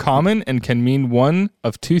very common and can mean one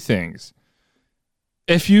of two things.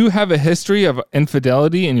 If you have a history of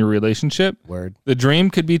infidelity in your relationship, Word. the dream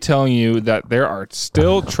could be telling you that there are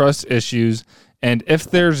still trust issues, and if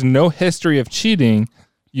there's no history of cheating,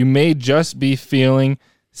 you may just be feeling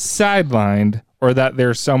sidelined or that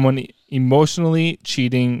there's someone emotionally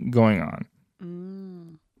cheating going on.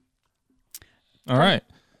 All right.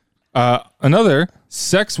 Another,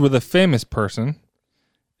 sex with a famous person.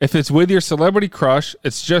 If it's with your celebrity crush,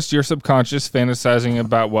 it's just your subconscious fantasizing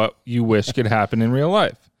about what you wish could happen in real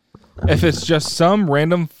life. If it's just some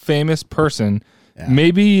random famous person,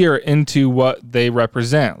 maybe you're into what they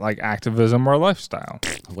represent, like activism or lifestyle.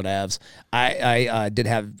 Whatevs. I did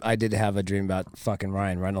have a dream about fucking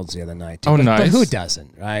Ryan Reynolds the other night. Oh, but nice. who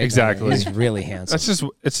doesn't, right? Exactly. He's really handsome.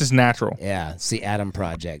 It's just natural. Yeah, it's the Adam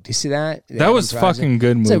Project. You see that? The That Adam was Project? fucking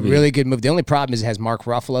good It's a movie. really good movie. The only problem is it has Mark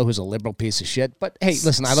Ruffalo, who's a liberal piece of shit. But hey,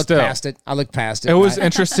 listen, I looked Still. past it. It was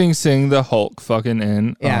interesting seeing the Hulk fucking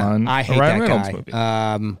in Yeah, on I a hate Ryan that Reynolds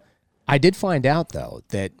guy. movie. I did find out though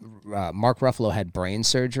that Mark Ruffalo had brain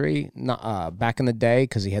surgery back in the day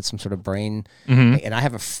because he had some sort of brain. And I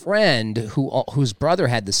have a friend whose brother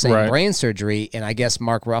had the same Right. brain surgery, and I guess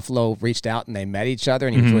Mark Ruffalo reached out and they met each other,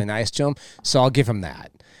 and he was really nice to him. So I'll give him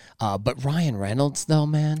that. But Ryan Reynolds, though,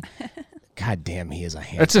 man, god damn, he is a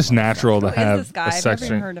handsome. It's just natural to Who is have this guy? a I've sex never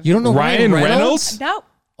dream. heard of You don't know Ryan Ryan Reynolds? No.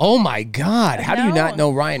 Oh my god, how do you not No.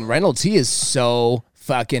 know Ryan Reynolds? He is so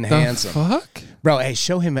fucking The handsome, fuck? bro. Hey,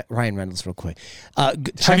 show him Ryan Reynolds real quick. Have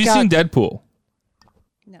Check you out- seen Deadpool?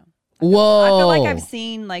 No. Whoa! I feel like I've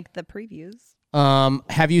seen like the previews.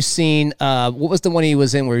 Have you seen what was the one he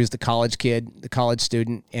was in where he was the college kid, the college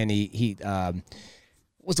student, and he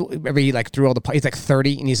was remember he like threw all the he's like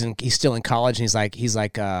 30 and he's still in college and he's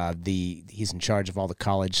in charge of all the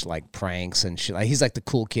college like pranks and shit. Like, he's like the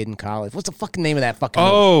cool kid in college. What's the fucking name of that fucking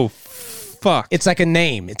movie? Oh, fuck. It's like a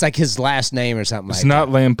name. It's like his last name or something It's like not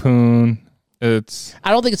Lampoon. It's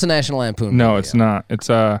I don't think it's a National Lampoon. no, movie, it's though. not. It's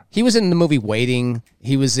He was in the movie Waiting.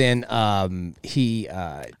 He was in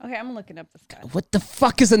Okay, I'm looking up this guy. what the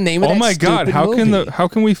fuck is the name of oh that my god, stupid how movie?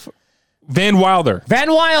 can we Van Wilder. Van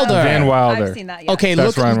Wilder. Van Wilder. I've seen that. Yeah. Okay,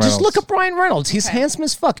 That's look. Ryan Just look Reynolds. up Ryan Reynolds. He's handsome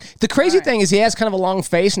as fuck. The crazy All right. thing is he has kind of a long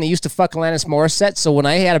face, and he used to fuck Alanis Morissette. So when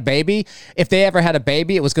I had a baby, if they ever had a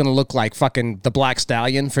baby, it was going to look like fucking the Black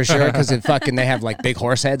Stallion for sure, because they have like big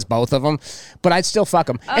horse heads, both of them. But I'd still fuck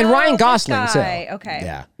them. And Ryan this Gosling too. guy. Okay.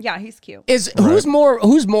 Yeah. Yeah, he's cute. Who's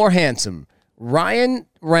more handsome, Ryan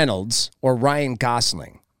Reynolds or Ryan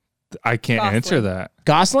Gosling? I can't Gosling. answer that.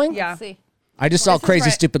 Gosling? Yeah. See. I just saw This is Crazy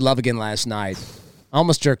right- Stupid Love Again last night. I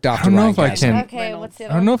almost jerked off I to don't know Ryan if I Gosling. can. Okay, what's the I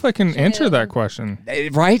other don't know if I can Should answer we- that question.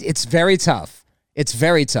 Right? It's very tough. It's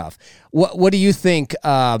very tough. What do you think?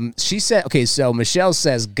 She said, okay, so Michelle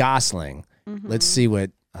says Gosling. Let's see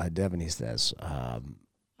what Devaney says. Oh,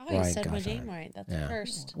 you Ryan said my Gosling. name right. That's Yeah. the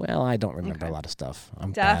first. Well, I don't remember a lot of stuff.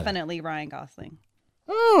 I'm bad. Definitely Ryan Gosling.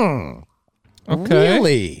 Okay.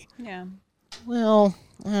 Really? Yeah. Well,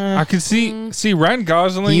 I could see Ryan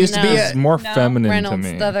Gosling He used to be is a- more No. feminine Reynolds,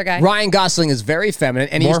 to me. the other guy. Ryan Gosling is very feminine,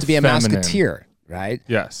 and he More used to be a feminine. Mouseketeer, right?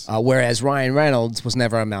 Yes. Whereas Ryan Reynolds was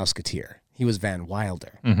never a Mouseketeer. He was Van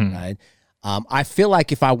Wilder, right? I feel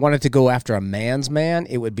like if I wanted to go after a man's man,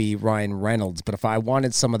 it would be Ryan Reynolds. But if I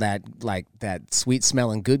wanted some of that, like that sweet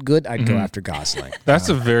smelling good, I'd go after Gosling. That's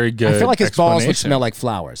a very good I feel like his balls would explanation. smell like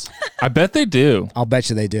flowers. I bet they do. I'll bet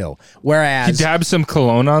you they do. He Whereas dabs some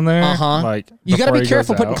cologne on there. Like you got to before be he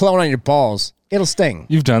careful goes putting out. cologne on your balls. It'll sting.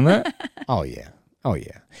 You've done that? Oh yeah. But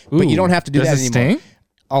you Ooh, don't have to do does that it anymore. sting?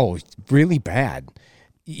 Oh, really bad.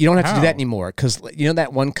 You don't have to do How? that anymore because you know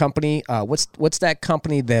that one company. What's that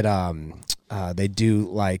company that they do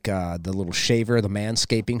like the little shaver, the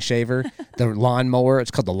manscaping shaver, the lawnmower.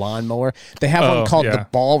 It's called the lawnmower. They have Oh, one called yeah. the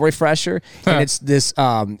ball refresher, and it's this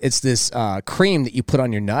cream that you put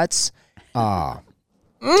on your nuts.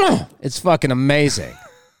 It's fucking amazing.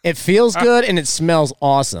 It feels good and it smells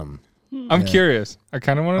awesome. I'm curious. I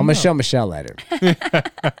kind of want to I'm know. gonna show Michelle later.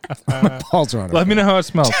 My balls are on her Let me know how it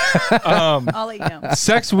smells. I'll let you know.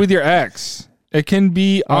 Sex with your ex. It can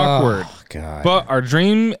be awkward. Oh, God. But our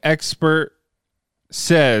dream expert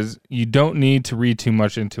says you don't need to read too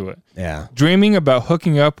much into it. Yeah. Dreaming about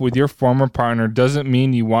hooking up with your former partner doesn't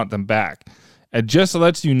mean you want them back. It just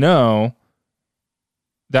lets you know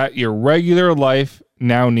that your regular life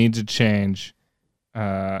now needs a change.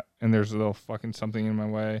 And there's a little fucking something in my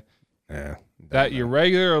way. Yeah. That your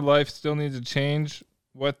regular life still needs a change.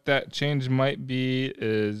 What that change might be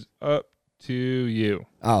is up to you.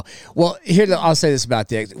 Oh well, I'll say this about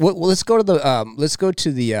the. Well, let's go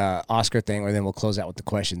to the Oscar thing, or then we'll close out with the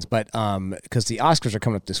questions. But because the Oscars are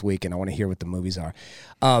coming up this week, and I want to hear what the movies are.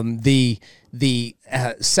 The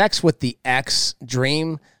sex with the ex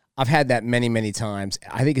dream. I've had that many times.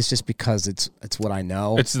 I think it's just because it's what I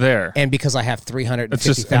know. It's there. And because I have It's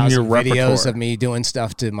just in 350,000 your videos repertoire. of me doing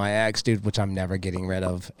stuff to my ex, dude, which I'm never getting rid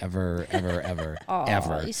of, ever.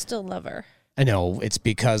 Aw, you still love her. I know it's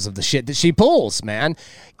because of the shit that she pulls, man.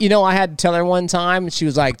 You know, I had to tell her one time, she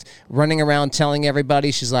was like running around telling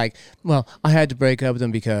everybody, she's like, well, I had to break up with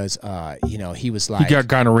him because, he was like, You got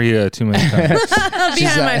gonorrhea too many times.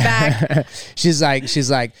 Behind my back. she's like,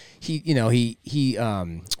 he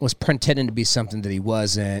was pretending to be something that he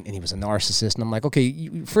wasn't, and he was a narcissist. And I'm like, okay,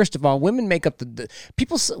 first of all, women make up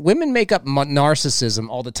women make up narcissism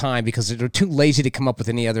all the time because they're too lazy to come up with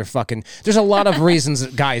any other fucking. There's a lot of reasons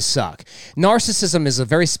that guys suck. Narcissism is a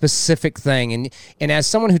very specific thing, and as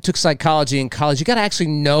someone who took psychology in college, you got to actually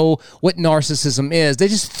know what narcissism is. They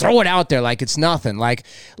just throw it out there like it's nothing. Like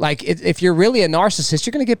if you're really a narcissist,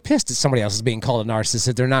 you're gonna get pissed that somebody else is being called a narcissist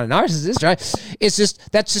if they're not a narcissist, right?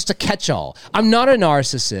 That's just a catch-all. I'm not a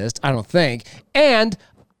narcissist, I don't think, and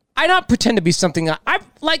I not pretend to be something. I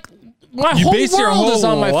like my You whole base world your whole is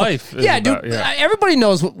on my life is Yeah, about- dude. yeah. Everybody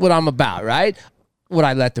knows what I'm about, right? What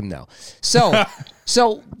I let them know. So.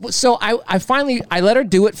 So I finally let her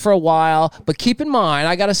do it for a while, but keep in mind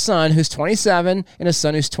I got a son who's 27 and a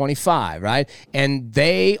son who's 25, right? And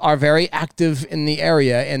they are very active in the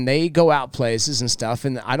area and they go out places and stuff,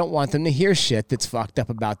 and I don't want them to hear shit that's fucked up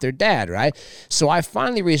about their dad, right? So I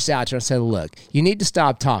finally reached out to her and said, look, you need to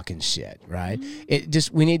stop talking shit, right?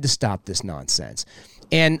 We need to stop this nonsense.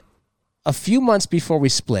 And a few months before we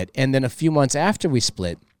split, and then a few months after we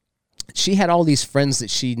split, she had all these friends that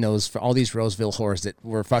she knows for all these Roseville whores that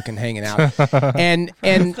were fucking hanging out, and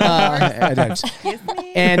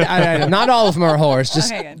not all of them are whores,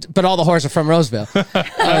 just Okay, good. but all the whores are from Roseville,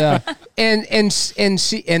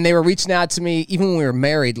 and they were reaching out to me even when we were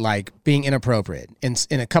married, like being inappropriate, and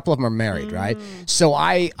a couple of them are married, right? So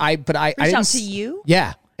I Reach didn't out to you?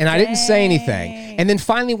 yeah. And I didn't say anything. And then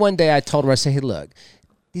finally one day I told her, I said, hey, look,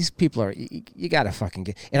 these people are, you got to fucking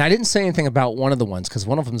get. And I didn't say anything about one of the ones because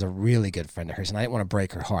one of them's a really good friend of hers and I didn't want to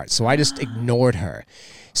break her heart. So I just ignored her.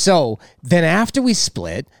 So then after we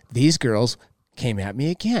split, these girls came at me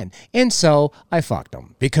again. And so I fucked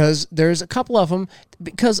them because there's a couple of them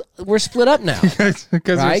because we're split up now. Right?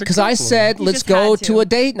 Because I said, let's just go had to a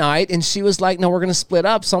date night. And she was like, no, we're going to split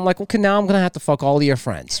up. So I'm like, okay, now I'm going to have to fuck all of your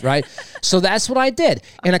friends. Right? So that's what I did.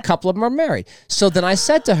 And a couple of them are married. So then I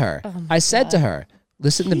said to her,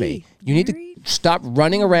 listen to me. You need to stop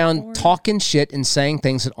running around talking shit and saying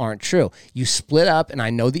things that aren't true. You split up, and I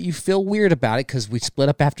know that you feel weird about it because we split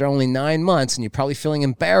up after only 9 months, and you're probably feeling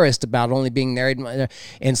embarrassed about only being married. And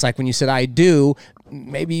it's like when you said, I do,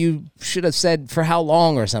 maybe you should have said for how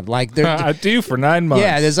long or something. Like I do for 9 months.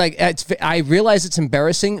 Yeah, there's like, I realize it's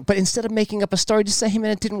embarrassing, but instead of making up a story, just say, hey, man,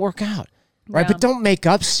 it didn't work out. Right? Yeah. But don't make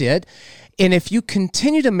up shit. And if you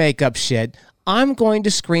continue to make up shit, I'm going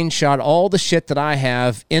to screenshot all the shit that I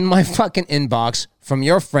have in my fucking inbox from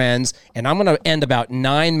your friends, and I'm going to end about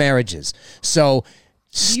 9 marriages. So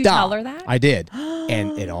stop. you tell her that? I did.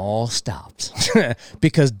 And it all stopped.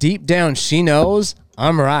 Because deep down, she knows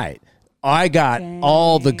I'm right. I got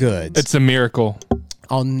all the goods. It's a miracle.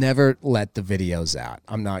 I'll never let the videos out.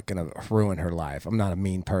 I'm not going to ruin her life. I'm not a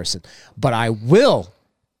mean person. But I will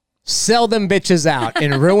sell them bitches out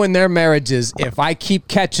and ruin their marriages if I keep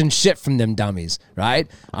catching shit from them dummies, right?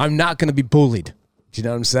 I'm not going to be bullied. Do you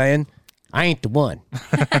know what I'm saying? I ain't the one.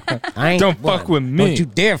 I ain't Don't the one. fuck with me. Don't you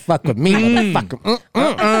dare fuck with me,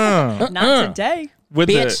 motherfucker. Not today. With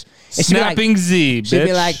Bitch. the And she'd be like- snapping Z, bitch. She'd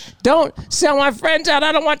be like, don't sell my friends out.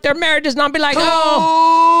 I don't want their marriages. And I'll be like,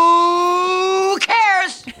 oh. Who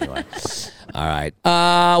cares? All right.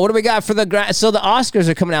 What do we got for so the Oscars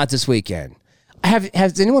are coming out this weekend.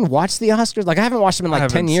 Has anyone watched the Oscars? Like, I haven't watched them in like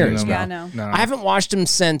 10 years. Yeah, no. I haven't watched them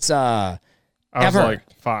since I was ever. like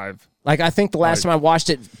 5. Like, I think the last time I watched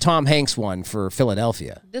it, Tom Hanks won for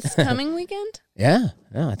Philadelphia. This coming weekend? Yeah,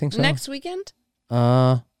 I think so. Next weekend?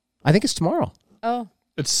 I think it's tomorrow. Oh.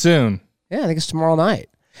 It's soon. Yeah, I think it's tomorrow night.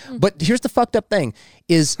 But here's the fucked up thing: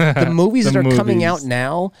 is the movies The that are coming movies. out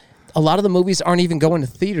now. A lot of the movies aren't even going to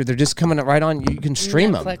theater; they're just coming right on. You can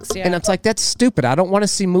stream Netflix, them, yeah. and it's like that's stupid. I don't want to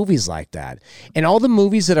see movies like that. And all the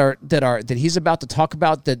movies that he's about to talk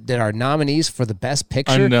about that are nominees for the best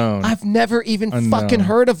picture, Unknown. I've never even Unknown. fucking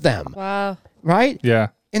heard of them. Wow. Right? Yeah.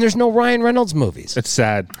 And there's no Ryan Reynolds movies. It's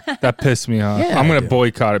sad. That pissed me off. Yeah, I'm going to dude.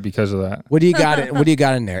 boycott it because of that. What do you got? What do you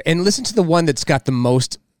got in there? And listen to the one that's got the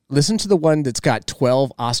most. Listen to the one that's got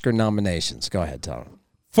 12 Oscar nominations. Go ahead, Tom.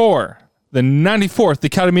 4. The 94th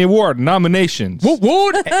Academy Award nominations.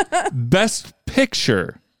 What? Best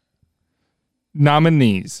Picture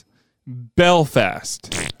nominees.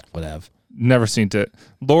 Belfast. Whatever. Never seen it.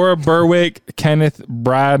 Laura Berwick, Kenneth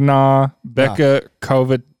Branagh, Becca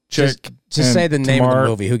Kovacic. Just and say the name of Tamar the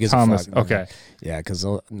movie. Who gives Thomas. a fuck? Okay. Yeah, because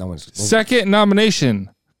no one's Second nomination,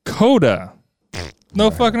 Coda. No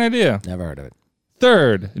fucking idea. never heard of it.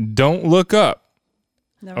 Third, Don't Look Up.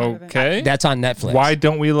 Never heard of it. Okay. That's on Netflix. Why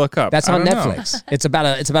don't we look up? That's I on don't know. Netflix. It's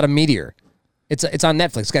about a meteor. It's on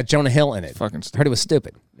Netflix. It's got Jonah Hill in it. Fucking I heard it was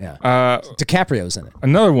stupid. Yeah. DiCaprio's in it.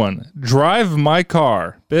 Another one, Drive My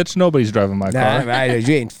Car. Bitch, nobody's driving my Nah, car.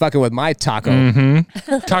 you ain't fucking with my taco.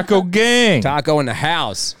 Mm-hmm. Taco Gang. Taco in the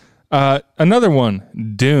house. Another one,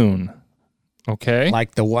 Dune. Okay.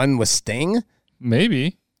 Like the one with Sting?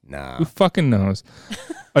 Maybe. Nah. Who fucking knows?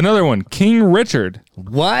 Another one, King Richard.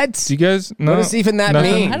 What? Do you guys know? What does even that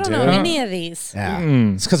Nothing? mean? I don't dude? know any of these. Yeah.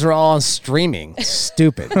 It's because they're all on streaming.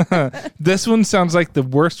 Stupid. This one sounds like the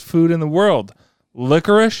worst food in the world.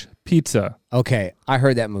 Licorice pizza. Okay, I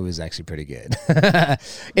heard that movie is actually pretty good.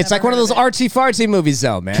 It's like one of those artsy-fartsy movies,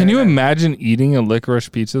 though, man. Can you imagine eating a licorice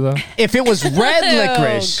pizza, though? If it was red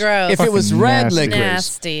licorice, gross. if it was Fucking red nasty. licorice,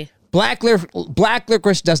 Nasty. black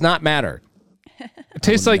licorice does not matter. It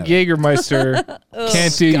tastes like Jägermeister.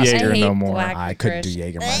 Can't do I Jaeger hate no more. black I couldn't do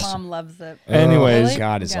licorice. Jägermeister. Mom loves it. Anyways, Really?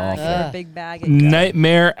 God is Yeah, awful. get a big bag. And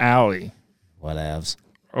Nightmare Alley. Whatevs.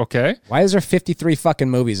 Okay. Why is there 53 fucking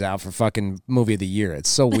movies out for fucking movie of the year? It's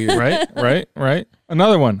so weird. Right.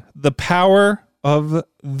 Another one. The Power of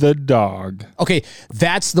the Dog. Okay,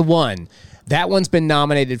 that's the one. That one's been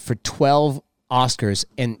nominated for 12 Oscars,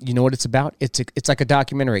 and you know what it's about? It's like a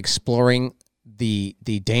documentary exploring the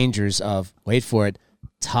dangers of, wait for it,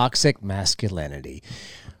 toxic masculinity.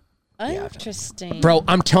 Interesting. Bro,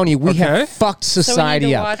 I'm telling you, we Okay. have fucked society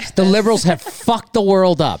to up. watch The this. liberals have fucked the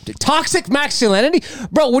world up. Dude, toxic masculinity?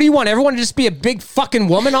 Bro, what do you want? Everyone to just be a big fucking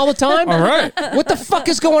woman all the time? All right. What the fuck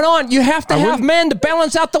is going on? You have to have wouldn't- men to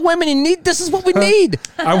balance out the women. This is what we need.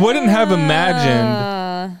 I wouldn't have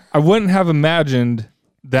imagined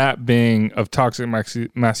that being of toxic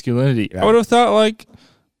masculinity. I would have thought like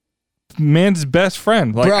man's best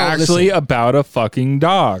friend, like Bro, actually listen. about a fucking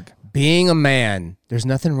dog. Being a man, there's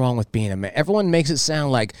nothing wrong with being a man. Everyone makes it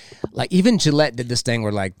sound like even Gillette did this thing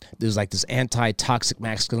where like there's like this anti-toxic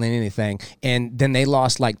masculinity thing, and then they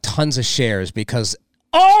lost like tons of shares because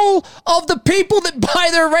all of the people that buy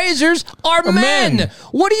their razors are men.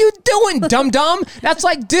 What are you doing, dum-dum? That's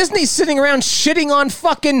like Disney sitting around shitting on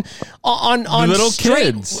fucking on Little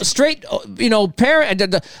straight, kids. straight, parent.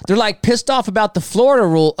 They're like pissed off about the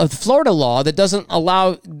Florida Florida law that doesn't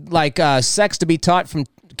allow like sex to be taught from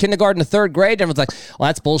kindergarten to third grade. Everyone's like, well,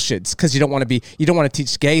 that's bullshit. It's because you don't want to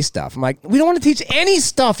teach gay stuff. I'm like, we don't want to teach any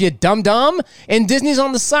stuff, you dum dum. And Disney's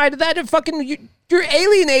on the side of that. And fucking, you're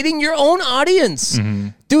alienating your own audience,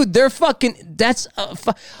 dude. They're fucking. That's. I'm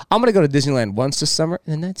gonna go to Disneyland once this summer,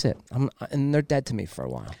 and then that's it. And they're dead to me for a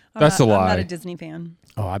while. That's a lie. I'm not a Disney fan.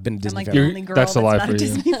 Oh, I've been a I'm Disney like fan. the only girl that's a lie not for you.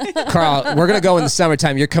 Disney fan. Carl, we're gonna go in the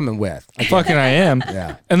summertime. You're coming with. Fucking I am.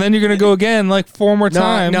 Yeah. And then you're gonna go again like 4 more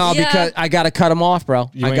times. No, Yeah. because I gotta cut him off,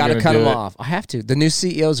 bro. You I ain't gotta gonna cut do him it. off. I have to. The new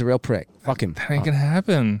CEO's a real prick. Fuck him. That ain't gonna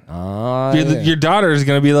happen. Oh, Your daughter is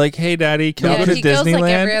gonna be like, "Hey, Daddy, can Yeah, we go to he goes, like, Disneyland?"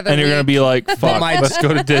 every other and you're gonna week. be like, "Fuck, my- let's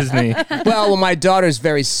go to Disney." well, my daughter's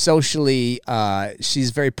very socially,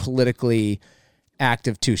 she's very politically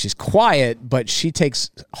active too. She's quiet, but she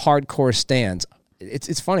takes hardcore stands.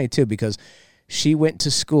 It's funny too because she went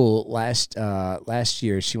to school last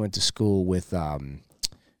year. She went to school with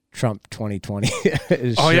Trump 2020.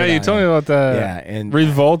 Oh yeah, you told me about that. Yeah, and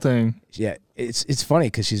revolting. yeah, it's funny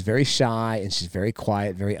because she's very shy and she's very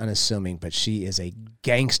quiet, very unassuming, but she is a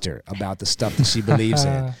gangster about the stuff that she believes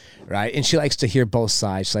in, right? And she likes to hear both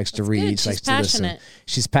sides. She likes to read. good. She likes She's to listen. passionate.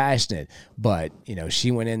 She's passionate, but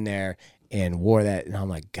she went in there and wore that, and I'm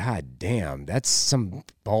like, God damn, that's some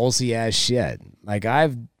ballsy ass shit. Like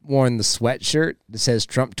I've worn the sweatshirt that says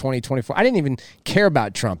Trump 2024. I didn't even care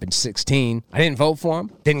about Trump in 2016. I didn't vote for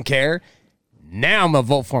him. Didn't care. Now I'm gonna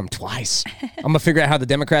vote for him twice. I'm gonna figure out how the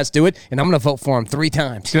Democrats do it, and I'm gonna vote for him 3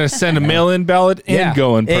 times. Gonna send a mail-in ballot and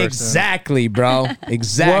go in person. Exactly, bro.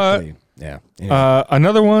 Exactly. Yeah. Anyway.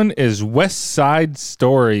 Another one is West Side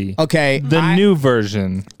Story. Okay. The new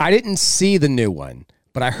version. I didn't see the new one,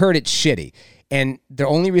 but I heard it's shitty. And the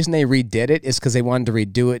only reason they redid it is because they wanted to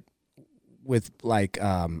redo it with like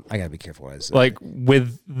I gotta be careful what I say. Like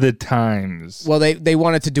with the times. Well, they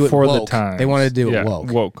wanted to do it for woke. the times. They wanted to do it Yeah,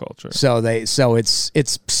 woke. culture. So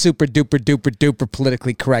it's super duper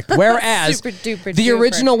politically correct. Whereas Super duper the duper.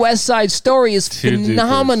 original West Side Story is Two dupers.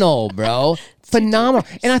 phenomenal, bro. Phenomenal.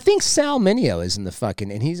 And I think Sal Mineo is in the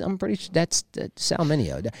fucking, and I'm pretty sure that's Sal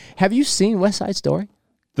Mineo. Have you seen West Side Story?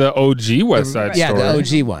 The OG West Side Yeah, Story.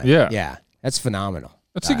 the OG one. Yeah. Yeah. That's phenomenal.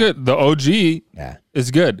 That's a good. The OG Yeah.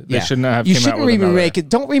 is good. They Yeah. should not have You came out shouldn't with another. remake it.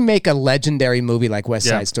 Don't remake a legendary movie like West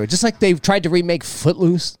Yeah. Side Story. Just like they've tried to remake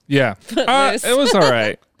Footloose. Yeah. Footloose. It was all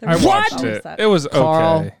right. I What? watched it. It was okay.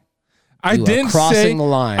 Carl, I you are didn't crossing say the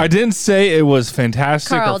line. I didn't say it was fantastic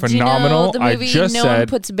Carl, or do you phenomenal. know the movie I just No said One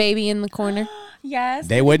Puts Baby in the Corner? Yes.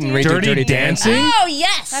 They wouldn't redo Dirty Dirty Dancing? Dancing. Oh,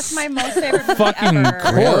 yes. That's my most favorite movie fucking ever.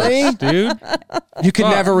 course, Really? dude. You could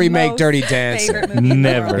Fuck. never remake Most Dirty Dancing. favorite movie in the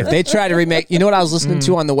Never. world. If they try to remake, you know what I was listening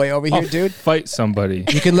to on the way over here, I'll dude? fight somebody.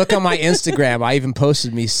 You can look on my Instagram. I even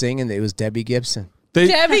posted me singing that it was Debbie Gibson. They,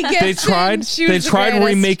 Debbie They Gibson, tried. she They was the tried greatest.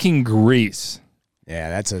 remaking Grease. Yeah,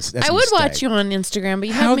 that's a I would watch you on Instagram, but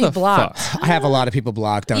you How have me the blocked. fuck? I have a lot of people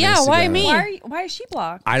blocked on Yeah, Instagram. why me? Why is she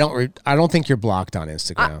blocked? I don't think you're blocked on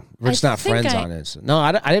Instagram. We're just not think friends I- on Instagram. No,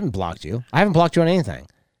 I didn't block you. I haven't blocked you on anything.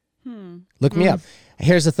 Look me up.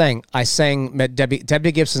 Here's the thing. I sang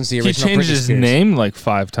Debbie Gibson's the He original changed Britney his Spears. name like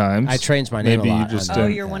 5 times. I changed my name Maybe a you lot. just on Oh,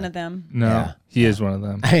 didn't. you're one of them. No, Yeah. he is one of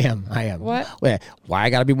them. I am. What? Wait, why I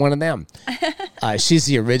got to be one of them? She's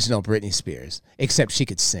the original Britney Spears, except she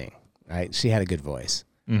could sing. Right? She had a good voice.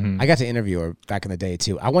 I got to interview her back in the day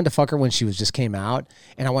too. I wanted to fuck her when she just came out,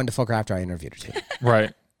 and I wanted to fuck her after I interviewed her too.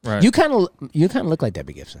 Right. Right. You kind of look like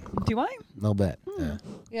Debbie Gibson, Do I? a little bit.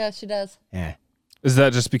 Yeah, she does. Yeah. Is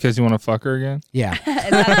that just because you want to fuck her again? Yeah. Is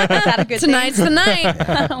that a good Tonight's the night.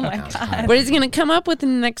 thing? Oh my god. What is he going to come up with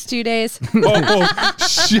in the next 2 days? Oh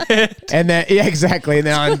shit! And then exactly. And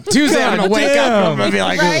then on Tuesday I'm gonna wake up and I'm gonna be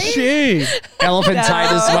like, Right? Shit!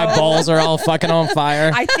 elephantitis. My balls are all fucking on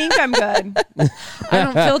fire. I think I'm good. I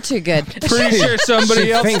don't feel too good. Pretty sure somebody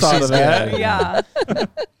She else thinks thought she's of that. good. Yeah.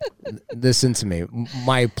 Listen to me.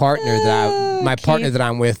 My partner that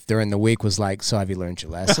I'm with during the week was like, "So have you learned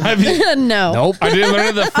your lesson?" No. Nope. I didn't learn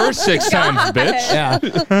it the first 6 times, bitch. Yeah.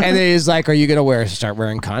 And then he's like, "Are you gonna start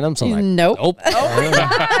wearing condoms?" I'm like, Nope. "Nope." Oh my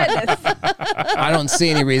god. I don't see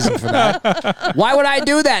any reason for that. Why would I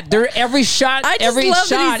do that? Every shot I just every love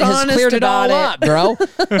that shot he's has honest cleared it all about up, bro.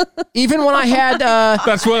 Even when I had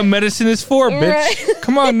That's what medicine is for, bitch. Right.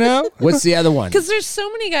 Come on now. what's the other one? Because there's so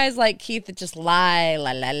many guys like Keith that just lie,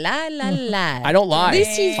 la la la la la. I don't lie. At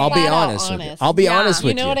least he's I'll be flat out honest with you. honest. I'll be honest You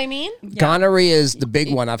with know what I mean? Gonorrhea is the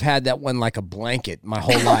big one. I've had that one like a blanket my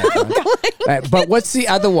whole life. Right, but what's the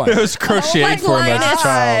other one? It was crocheted for him as a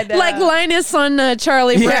child. Like Linus on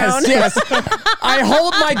Charlie Brown. Yes, yes. I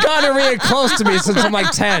hold my gonorrhea close to me since I'm like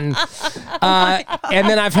 10. And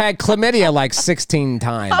then I've had chlamydia like 16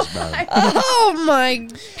 times, bro. Oh my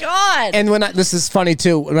God. And this is funny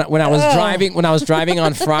too. When I was driving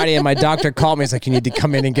on Friday, and my doctor called me, he's like, "You need to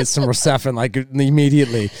come in and get some Rocephin like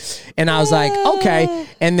immediately." And I was like, "Okay."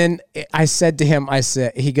 And then I said to him, I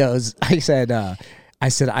said,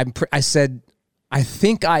 "I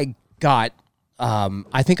think I got."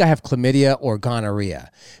 I think I have chlamydia or gonorrhea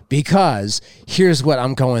because here's what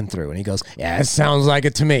I'm going through. And he goes, "Yeah, it sounds like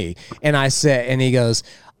it to me." And I said, and he goes,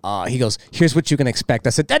 "Here's what you can expect." I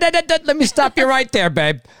said, "Let me stop you right there,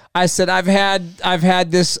 babe." I said, I've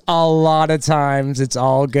had this a lot of times. It's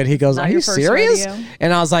all good. He goes, Not "Are you your first serious?" rodeo.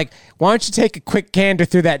 And I was like, "Why don't you take a quick gander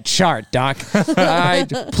through that chart, doc?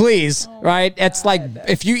 Please, right? It's like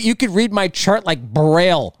if you could read my chart like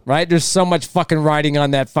Braille, right? There's so much fucking writing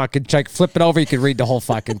on that fucking chart. Flip it over, you could read the whole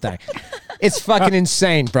fucking thing. It's fucking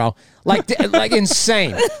insane, bro. Like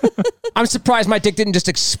insane. I'm surprised my dick didn't just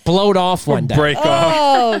explode off one day. Break off.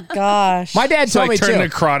 Oh gosh. My dad It's told like me turn too.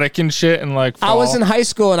 necrotic and shit and like fall. I was in high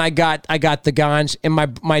school and I got the ganj, and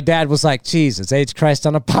my dad was like, "Jesus H Christ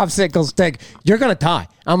on a popsicle stick, you're gonna die."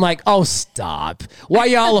 I'm like, "Oh, stop! Why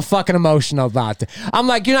y'all are fucking emotional about it?" I'm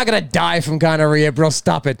like, "You're not gonna die from gonorrhea, bro.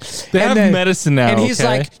 Stop it." They have medicine now, and he's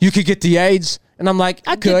okay? like, "You could get the AIDS," and I'm like,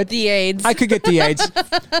 "I could the AIDS. I could get the AIDS,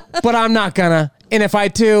 but I'm not gonna." And if I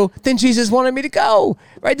do, then Jesus wanted me to go.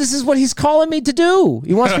 Right? This is what he's calling me to do.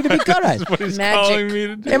 He wants me to be good at it. what he's Magic. calling me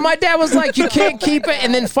to do. And my dad was like, "You can't keep it."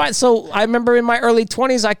 And then so I remember in my early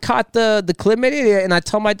 20s, I caught the chlamydia, and I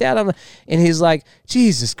told my dad, and he's like,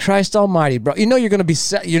 "Jesus Christ Almighty, bro! You know you're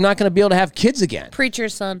you're not gonna be able to have kids again."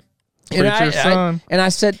 Preacher's son. And Preacher's son. and I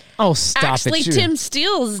said, "Oh, stop Actually, it!" Tim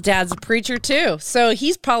Steele's dad's a preacher too. So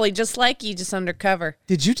he's probably just like you, just undercover.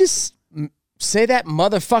 Did you just say that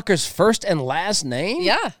motherfucker's first and last name?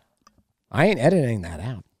 Yeah. I ain't editing that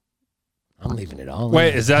out. I'm leaving it all.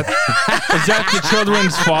 Wait, in. is that the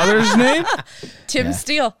children's father's name? Tim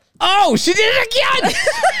Steele. Oh, she did it again.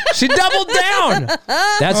 She doubled down.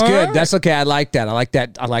 That's good. That's okay. I like that.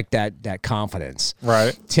 I like that confidence.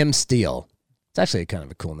 Right. Tim Steele. It's actually kind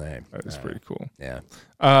of a cool name. That is pretty cool.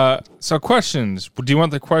 Yeah. So questions. Do you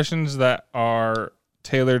want the questions that are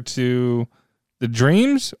tailored to the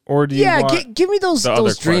dreams, or do you want give me those the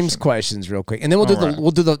other dreams questions real quick, and then we'll do All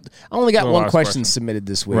right. the. I only got The one last question question. submitted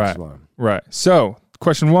this week. Right. One. Right. So,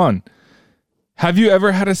 question 1. Have you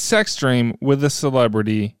ever had a sex dream with a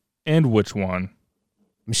celebrity, and which one?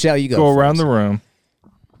 Michelle, you Go around the room.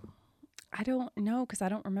 I don't know because I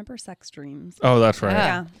don't remember sex dreams. Oh, that's right.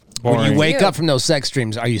 Yeah. When Boring. you wake up from those sex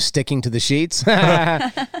dreams, are you sticking to the sheets?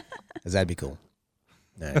 'Cause that'd be cool.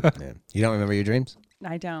 Yeah. You don't remember your dreams?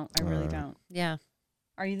 I don't. I really don't. Yeah.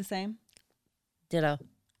 Are you the same? Ditto.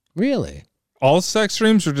 Really? All sex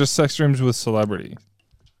dreams, or just sex dreams with celebrity?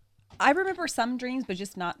 I remember some dreams, but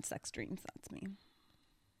just not sex dreams. That's me.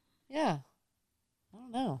 Yeah. I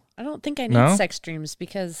don't know. I don't think I need No? sex dreams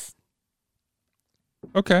because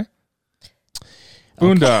Okay.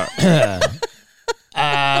 Boondock.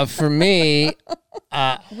 For me,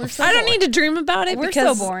 I don't need to dream about it We're so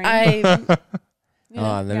because boring. I let me-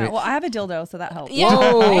 Yeah. Well, I have a dildo, so that helps. Yeah.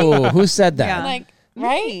 Whoa, who said that? Yeah. like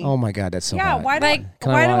right? Me. Oh my God, that's so Yeah. hot. Why do Like,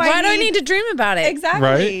 Can I why do watch? I Why do I need to dream about it? Exactly.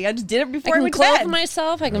 Right? I just did it I before I can went to clothe bed.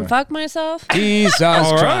 myself. I can fuck myself. Jesus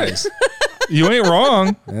All Christ. right. You ain't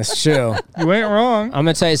wrong. That's true. You ain't wrong. I'm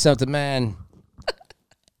gonna tell you something, man.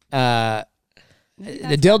 The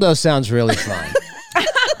dildo sounds really fun.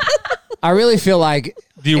 I really feel like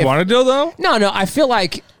Do you want a dildo? no. I feel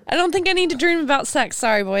like I don't think I need to dream about sex.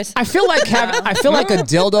 Sorry, boys. I feel like a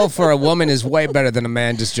dildo for a woman is way better than a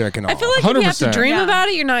man just jerking off. I feel like if you have to 100%. dream Yeah. about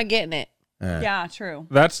it, you're not getting it. Yeah. True.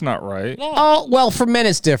 That's not right. Oh, well, for men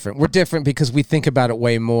it's different. We're different because we think about it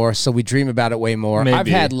way more, so we dream about it way more. Maybe. I've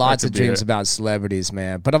had That lots could of be dreams it. about celebrities,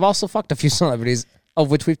 man. But I've also fucked a few celebrities,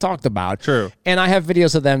 of which we've talked about. True. And I have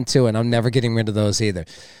videos of them too, and I'm never getting rid of those either.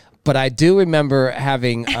 But I do remember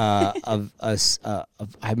having I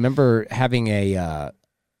remember having a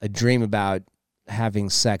dream about having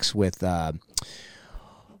sex with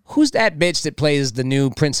who's that bitch that plays the new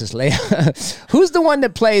Princess Leia? Who's the one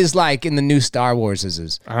that plays like in the new Star Wars?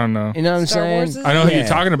 I don't know. You know what I'm Star saying? Wars is- I know who you're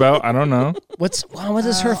talking about. I don't know. What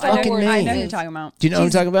is her fucking name? I know who you're talking about. Do you know what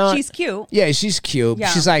I'm talking about? She's cute. Yeah, she's cute. Yeah.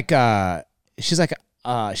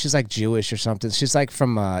 She's like Jewish or something. She's like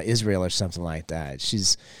from Israel or something like that.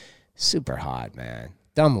 She's super hot, man.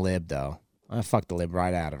 Dumb lib though. I fucked the lib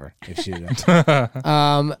right out of her. If she,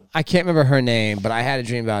 I can't remember her name, but I had a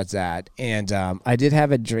dream about that, and I did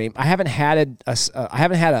have a dream. I haven't had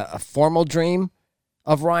a formal dream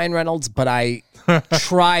of Ryan Reynolds, but I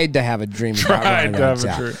tried to have a dream about Ryan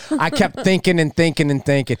Reynolds. I kept thinking and thinking and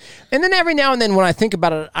thinking, and then every now and then when I think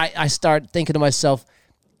about it, I start thinking to myself,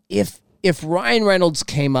 if Ryan Reynolds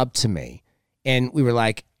came up to me and we were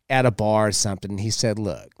like at a bar or something, and he said,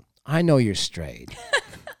 "Look, I know you're straight."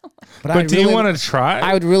 But do you want to try?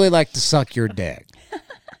 I would really like to suck your dick.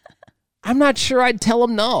 I'm not sure I'd tell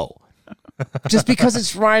him no. Just because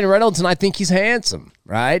it's Ryan Reynolds and I think he's handsome,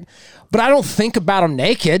 right? But I don't think about him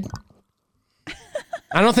naked.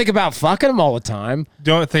 I don't think about fucking him all the time.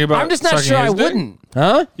 Don't think about. I'm just not sucking sure I his dick? wouldn't.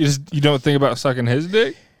 Huh? You don't think about sucking his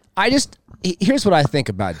dick? Here's what I think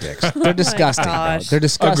about dicks. They're disgusting. Bro. gosh. They're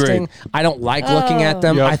disgusting. Agreed. I don't like looking at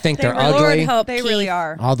them. Yep. I think they're really- ugly. Lord help They Keith. really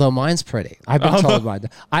are. Although mine's pretty. I've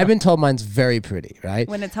been told mine's very pretty, right?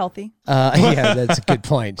 When it's healthy. Yeah, that's a good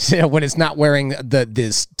point. When it's not wearing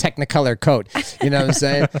this Technicolor coat, you know what I'm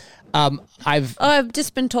saying? I've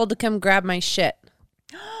just been told to come grab my shit.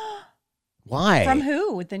 Why? From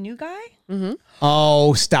who? The new guy?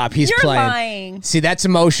 Oh, stop! He's You're playing. lying. See, that's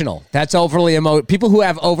emotional. That's overly emotional. People who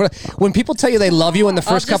have when people tell you they love you in the I'll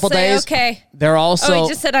first just couple say, days, okay. they're also. Oh, he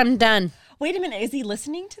just said I'm done. Wait a minute. Is he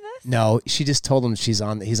listening to this? No, she just told him he's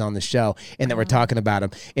on the show and that we're talking about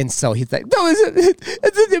him, and so he's like, "No,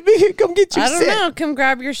 it's come get your I don't shit." know. Come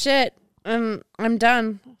grab your shit. I'm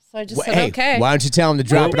done. So I just said Hey, okay. why don't you tell him to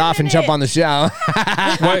drop Wait it a off and jump minute. on the show?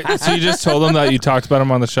 Wait, so you just told him that you talked about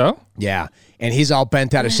him on the show? Yeah, and he's all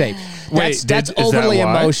bent out of shape. Wait, That's is that overly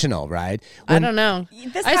why? emotional, right? I don't know.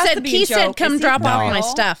 This I has said to be a Keith said joke. come Is he drop off real? my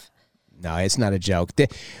stuff. No, it's not a joke.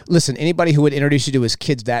 Listen, anybody who would introduce you to his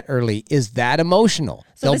kids that early is that emotional.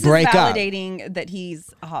 So They'll this break is up. validating that he's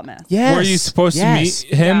a hot mess. Yes. Were you supposed to yes.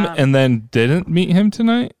 meet him Yeah. and then didn't meet him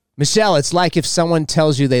tonight? Michelle, it's like if someone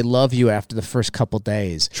tells you they love you after the first couple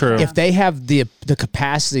days. True. If they have the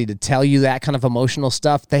capacity to tell you that kind of emotional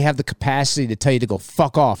stuff, they have the capacity to tell you to go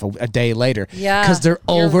fuck off a day later. Yeah, Because they're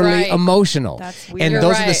you're overly right. emotional. That's weird. And You're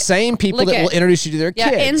those are the right. same people Look that at- will introduce you to their Yeah,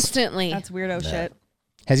 kids. instantly. That's weirdo shit.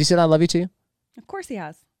 Has he said I love you to you? Of course he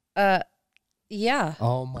has. Yeah.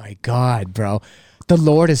 Oh my God, bro. The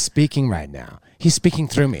Lord is speaking right now. He's speaking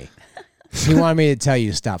through me. He wanted me to tell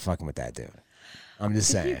you to stop fucking with that dude. I'm just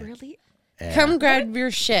He saying. really? Come grab your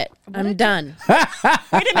shit. I'm done. Wait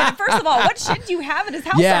a minute. First of all, what shit do you have at his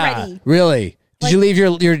house Yeah, already? really. Did you leave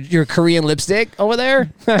your Korean lipstick over there?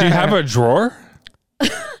 Do you have a drawer? you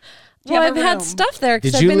Well, have I've a had room? stuff there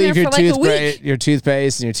because Did I've you been leave there your for like a week. your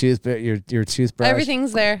toothpaste and your toothbrush?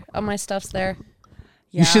 Everything's there. All my stuff's there.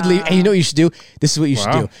 You should leave. And you know what you should do? This is what you should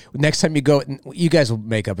Wow. do. Next time you go, you guys will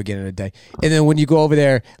make up again in a day. And then when you go over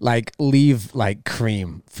there, like leave like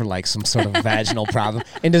cream for like some sort of vaginal problem,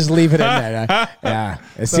 and just leave it in there. Yeah,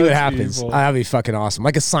 and see what That's happens. evil. That'd be fucking awesome,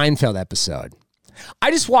 like a Seinfeld episode.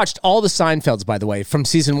 I just watched all the Seinfelds, by the way, from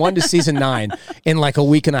season 1 to season 9 in like a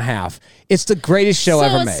week and a half. It's the greatest show So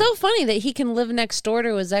ever it's made. so funny that he can live next door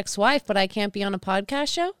to his ex-wife, but I can't be on a podcast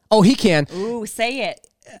show. Oh, he can. Ooh, say it.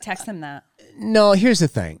 Text him that. No, here's the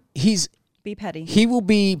thing. Be petty. He will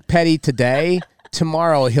be petty today.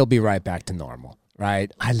 Tomorrow he'll be right back to normal.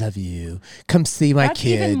 Right? I love you. Come see my That's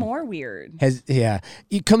kid. even more weird.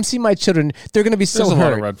 You come see my children. They're gonna be so There's a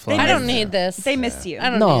lot of hurt. red flags. I don't need this. They miss you.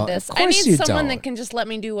 I don't No, need this. of I course need you someone don't. that can just let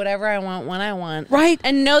me do whatever I want when I want. Right.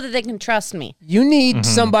 And know that they can trust me. You need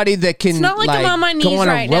somebody that can. It's not like I'm on my knees go on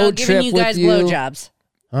a right now road giving trip you with guys you. blowjobs.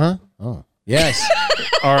 Huh? Oh, yes,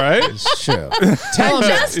 All right. it's true. Tell him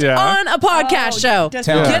Just Yeah. on a podcast show. does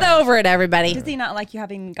Tell Get him. over it, everybody. Does he not like you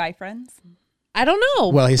having guy friends? I don't know.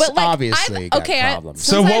 Well, he's but, like, obviously got problems.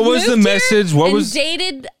 So what was the message? What was-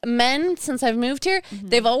 dated men since I've moved here?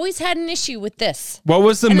 They've always had an issue with this. What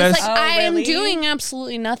was the And message? it's like Oh, I am really? doing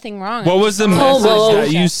absolutely nothing wrong. What was the message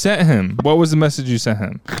that you sent him? What was the message you sent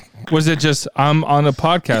him? Was it just I'm on a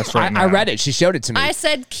podcast right now? I read it. She showed it to me. I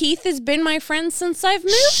said Keith has been my friend since I've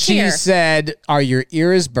moved She here. said, "Are your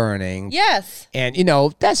ears burning?" Yes. And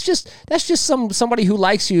that's just somebody who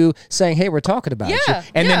likes you saying, "Hey, we're talking about you." Yeah,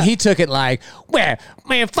 And yeah. then he took it like, "Where,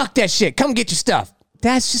 man, fuck that shit. Come get your stuff."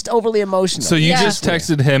 That's just overly emotional. So you Yeah. just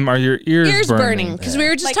texted him, "Are your ears Burning because we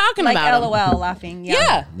were just talking like about LOL him. laughing.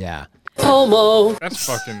 Yeah. yeah. That's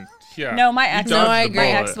fucking Yeah. No, my ex. You dodged No, I the agree.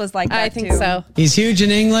 My bullet. ex was like that I think too. so. He's huge in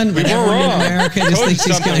England, but We were everyone in wrong. America just Told thinks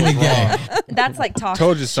you he's something kind of was gay. wrong. That's like toxic.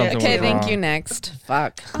 Told you something shit. Okay, was thank wrong. you. Next.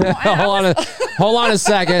 Fuck. Hold on a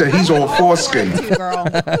second. He's all foreskin. Too, girl.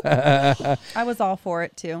 I was all for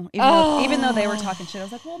it too. Even though they were talking shit, I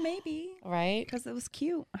was like, well, maybe Right? because it was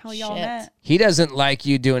cute how y'all Shit. met. He doesn't like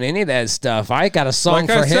you doing any of that stuff. I got a song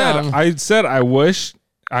Like for I him. said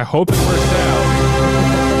I hope it works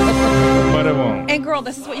out, but it won't. And girl,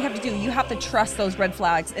 this is what you have to do. You have to trust those red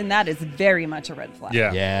flags, and that is very much a red flag.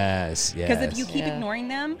 Yeah. Yes, yes. Because if you keep Yeah. ignoring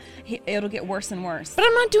them, it'll get worse and worse. But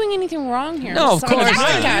I'm not doing anything wrong here. No, I'm of just on a course not.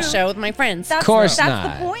 podcast show with my friends. That's, course that's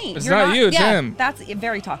not. the point. It's You're not you, it's yeah, him. That's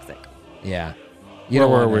very toxic. Yeah. You Where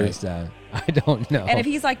don't were want we? to stuff. I don't know. And if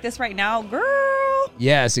he's like this right now, girl,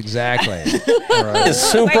 Yes, exactly. Is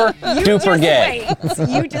super duper gay.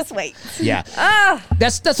 You just wait. Yeah.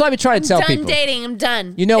 That's what I've been trying to tell Done people. dating. I'm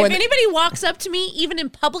done. You know, if and- anybody walks up to me, even in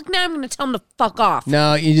public now, I'm going to tell them to fuck off.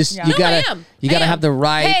 No, you just Yeah. you No, gotta I am. you gotta I am. have the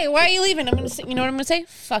right. Hey, why are you leaving? I'm going to say, you know what I'm going to say?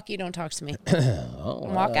 Fuck you, don't talk to me.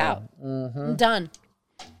 Walk out. I'm done.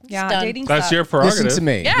 Yeah, done. dating That's sucks. your prerogative. Listen to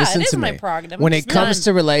me. Yeah, Listen it is to my me. prerogative. When I'm it just comes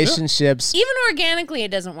done. to relationships, Even organically,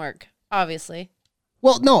 it doesn't work, obviously.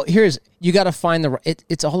 well, no. You got to find the.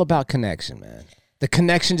 It's all about connection, man. The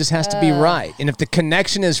connection just has to be right. And if the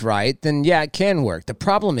connection is right, then yeah, it can work. The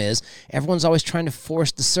problem is everyone's always trying to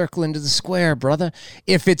force the circle into the square, brother.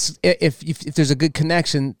 If there's a good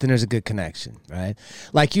connection, then there's a good connection, right?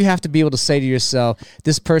 Like you have to be able to say to yourself,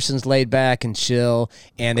 this person's laid back and chill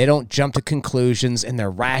and they don't jump to conclusions and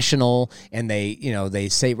they're rational and they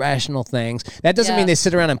say rational things. That doesn't Yeah. mean they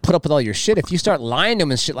sit around and put up with all your shit. If you start lying to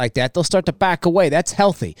them and shit like that, they'll start to back away. That's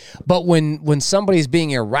healthy. But when somebody's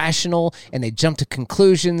being irrational and they jump to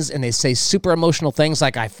conclusions and they say super emotional things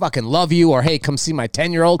like I fucking love you or hey, come see my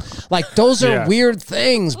 10-year-old, like those are Yeah. weird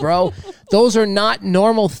things, bro. Those are not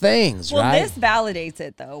normal things, Well, right? this validates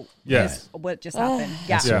it though. Yes. What just happened?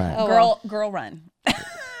 Yeah. Yeah. Oh, well. Girl, run.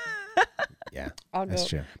 Yeah, I'll that's go.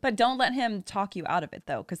 true. But don't let him talk you out of it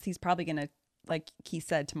though, because he's probably gonna, like he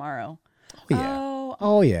said tomorrow.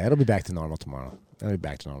 Oh yeah, it'll be back to normal tomorrow. It'll be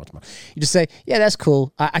back to normal tomorrow. You just say, yeah, that's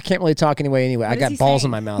cool. I can't really talk anyway. I is got he balls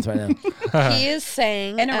in saying? my mouth right now. He is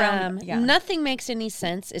saying And around- yeah. nothing makes any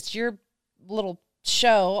sense. It's your little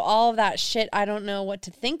show, all of that shit. I don't know what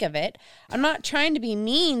to think of it. I'm not trying to be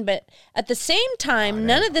mean, but at the same time,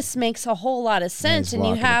 none of this makes a whole lot of sense. he's And you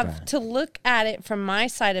walking it have back. to look at it from my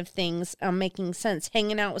side of things, making sense.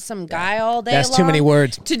 Hanging out with some guy all day That's long too many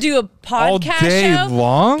words. to do a All podcast day show.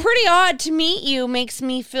 long? Pretty odd to meet you. Makes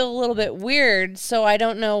me feel a little bit weird. So I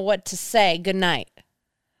don't know what to say. Good night.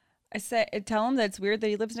 Tell him that it's weird that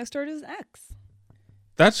he lives next door to his ex.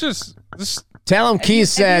 That's just this. Tell him If you Keith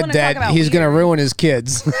said wanna talk that about he's going to weird- ruin his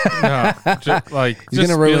kids. No, just, like He's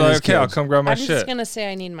just gonna be ruin like, his okay, I'll kids. come grab my I'm just shit. gonna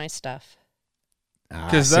say I need my stuff.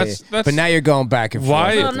 'Cause that's- But now you're going back and forth.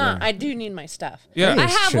 Why- No, with I'm not. I do need my stuff. Yeah. I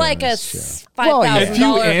It's have true, like a it's true. $5,000 Well, yeah. If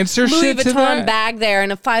you answer Louis shit to Vuitton that- bag there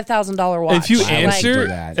and a $5,000 watch. If you Like, answer, do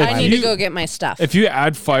that. if I need you- to go get my stuff. If you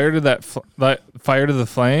add fire to that, fire to the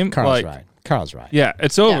flame, Carl's like right. Carl's right. yeah,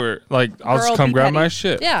 it's over. Like I'll Girl, just come be grab petty. my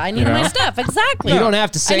shit. yeah, I need you know? my stuff. Exactly. You don't have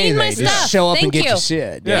to I say need my anything. Just stuff. show up Thank and get you. your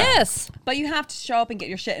shit. Yeah. Yes. But you have to show up and get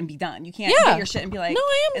your shit and be done. You can't Yeah. get your shit and be like, No,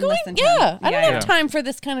 I am and going. listen to Yeah. him. I don't Yeah, have time for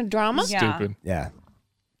this kind of drama. Yeah. Stupid. Yeah.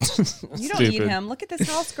 You don't need Stupid. him. Look at this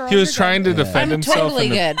house girl. He was You're trying to good. defend I'm himself totally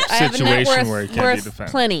in a good. I have a net situation where he can't be worth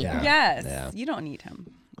defended. plenty. Yeah. Yes. Yeah. You don't need him.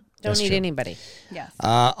 Don't need true. anybody. Yes.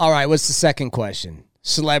 All right. What's the second question?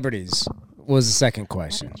 Celebrities. What was the second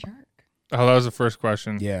question? Jerk. Oh, that was the first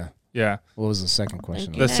question. Yeah. Yeah. What was the second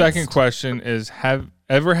question? The Next. second question is: have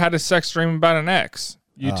ever had a sex dream about an ex?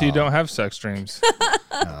 You two don't have sex dreams.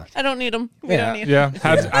 I don't need them. We don't need Yeah,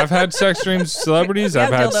 I've had sex dreams. Celebrities.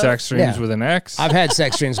 I've had dildos. sex dreams Yeah. with an ex. I've had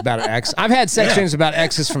sex dreams about an ex. I've had sex dreams about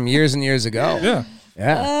exes from years and years ago. yeah.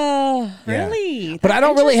 Yeah. Oh, Yeah. Really? But I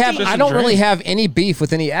don't really have. Just I a don't really dream. have any beef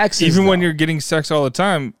with any exes. Even when though. you're getting sex all the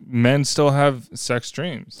time, men still have sex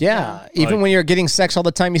dreams. Yeah, even Like- when you're getting sex all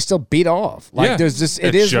the time, you still beat off. Like Yeah. there's just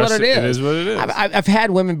it It's is what just- it is. it is what it is. I've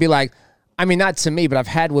had women be like, I mean, not to me, but I've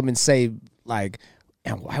had women say like,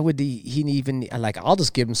 and why would he even like? I'll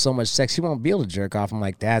just give him so much sex, he won't be able to jerk off. I'm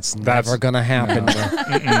like, that's never gonna happen.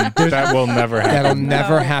 That will never happen. That'll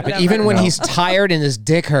never happen. never. Even when he's tired and his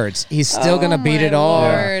dick hurts, he's still gonna beat it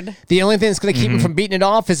off. Lord. The only thing that's gonna keep him from beating it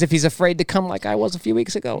off is if he's afraid to come, like I was a few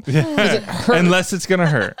weeks ago. 'Cause it hurts. Unless it's gonna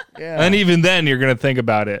hurt. And even then, you're gonna think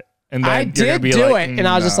about it. And then I you're gonna did be do like, it, and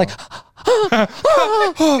I was just no. like,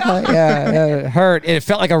 yeah, it hurt. It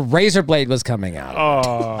felt like a razor blade was coming out.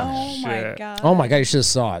 oh, Oh my shit. god. Oh my god, you should have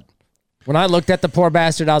saw it. When I looked at the poor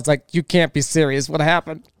bastard, I was like, "You can't be serious. What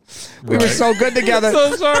happened?" We were so good together.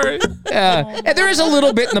 So sorry. Yeah. And there is a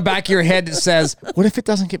little bit in the back of your head that says, what if it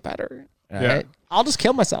doesn't get better? All Yeah. right. I'll just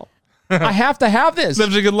kill myself. I have to have this.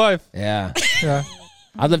 Lived a good life. Yeah. Yeah.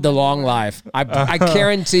 I've lived a long life. I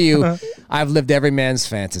guarantee you, I've lived every man's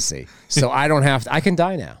fantasy. So I don't have to. I can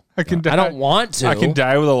die now. I can die. I don't want to. I can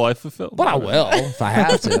die with a life fulfilled. But I will if I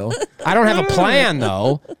have to. I don't have a plan,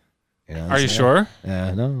 though. You know what Are I'm you saying? sure?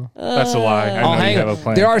 Yeah, no. That's a lie. I I'll know hang you have it. a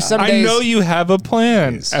plan. There are some I days. know you have a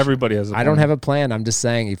plan. Everybody has a plan. I don't have a plan. I'm just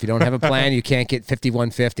saying, if you don't have a plan, you can't get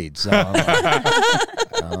 5150'd. So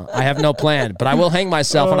I have no plan. But I will hang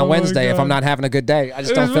myself on a Oh, my Wednesday if God. I'm not having a good day. I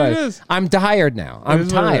just It don't is feel what it. it is. I'm tired now. I'm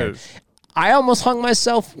is what it tired. is. I almost hung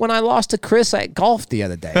myself when I lost to Chris at golf the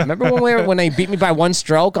other day. Remember when they beat me by one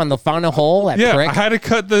stroke on the final hole at Yeah, Prick? I had to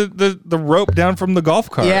cut the rope down from the golf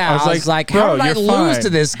cart. Yeah, I was like, bro, how did I you're lose fine. to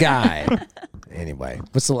this guy? Anyway,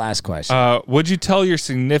 what's the last question? Would you tell your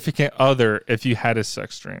significant other if you had a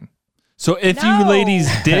sex dream? So if No. you ladies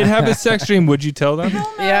did have a sex dream, would you tell them?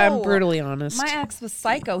 Hell no. Yeah, I'm brutally honest. My ex was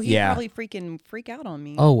psycho. He'd Yeah. probably freak out on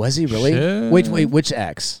me. Oh, was he really? Shit. Which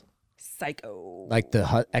ex? Psycho. Like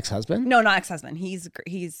the ex-husband? No, not ex-husband. He's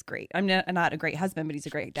great. I'm not a great husband, but he's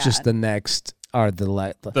a great dad. Just the next or the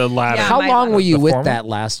The latter. Yeah. How my- long were you the with former? that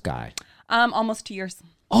last guy? almost 2 years.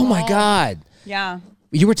 Oh my God! Yeah.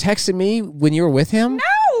 You were texting me when you were with him?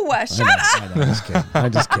 No, shut up. I know, I'm just kidding.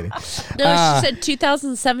 I'm just kidding. No, she said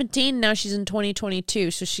 2017. Now she's in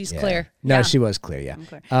 2022, so she's clear. No, Yeah. she was clear. Yeah.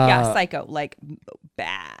 Yeah, psycho, like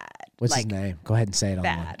bad. What's like, his name? Go ahead and say it on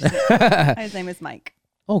Bad. His name is Mike.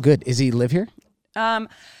 Oh, good. Is he live here?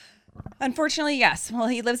 Unfortunately, yes. Well,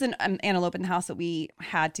 he lives in Antelope in the house that we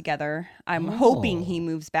had together. I'm hoping he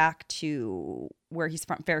moves back to where he's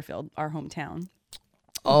from, Fairfield, our hometown.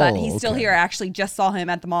 But he's still here. I actually just saw him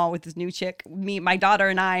at the mall with his new chick. Me, my daughter,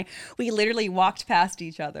 and I. We literally walked past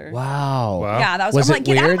each other. Wow. Yeah, that was. Was I'm it like,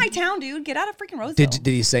 get out of weird? my town, dude. Get out of freaking Roseville. Did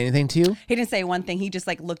he say anything to you? He didn't say one thing. He just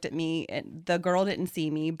like looked at me, and the girl didn't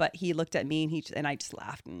see me, but he looked at me, and I just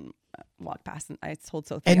laughed and walked past. And I told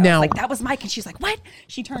Sophie, And I was now- like, that was Mike, and she's like, what?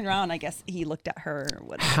 She turned around. I guess he looked at her. Or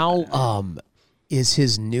whatever. How is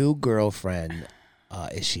his new girlfriend?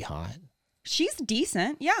 Is she hot? She's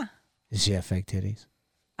decent. Yeah. Does she have fake titties?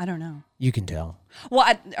 I don't know. You can tell.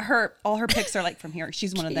 Well, all her pics are like from here.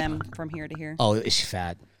 She's one of them from here to here. Oh, is she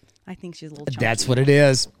fat? I think she's a little chunky. That's what it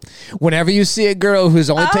is. Whenever you see a girl who's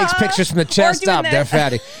only takes pictures from the chest doing up, they're this.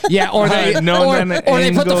 fatty. Yeah, or they No, or no,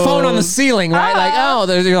 they put the phone on the angles. ceiling, right?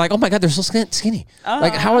 Like, you're like, oh my God, they're so skinny.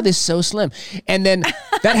 Like, how are they so slim? And then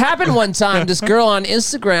that happened one time. This girl on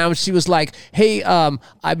Instagram, she was like, hey,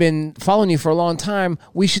 I've been following you for a long time.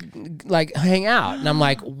 We should like hang out. And I'm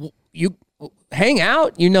like, you hang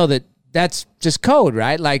out? You know that's just code,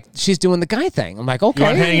 right? Like she's doing the guy thing. I'm like, okay. You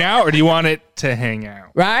want to hang out or do you want it to hang out?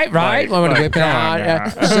 Right. Like, I want to whip it come out. on now.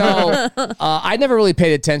 So I never really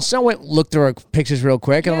paid attention. So I went and looked through her pictures real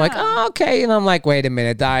quick, and I'm like, oh, okay. And I'm like, wait a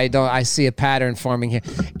minute, I see a pattern forming here.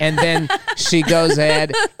 And then she goes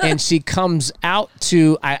ahead and she comes out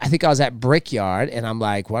to. I think I was at Brickyard, and I'm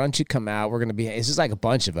like, why don't you come out? We're gonna be. It's just like a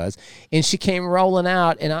bunch of us. And she came rolling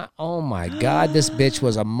out, and oh my God, this bitch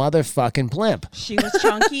was a motherfucking blimp. She was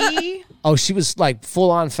chunky. Oh, she was like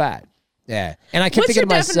full on fat. Yeah, and I kept What's your thinking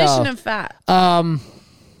to myself, definition of fat?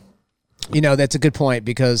 you know, that's a good point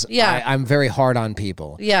because Yeah. I'm very hard on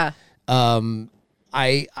people. Yeah.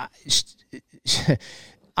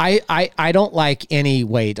 I don't like any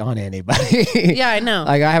weight on anybody. Yeah, I know.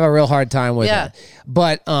 Like I have a real hard time with Yeah.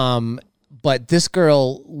 it. But this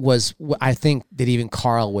girl was. I think that even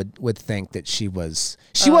Carl would think that she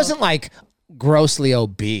wasn't like grossly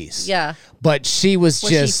obese. Yeah. But she was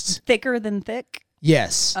Was just she thicker than thick?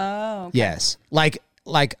 yes. Oh, okay. Yes. Like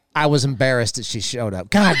I was embarrassed that she showed up.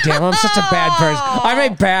 God damn, I'm such a bad person.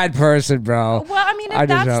 I'm a bad person, bro. Well, I mean, I if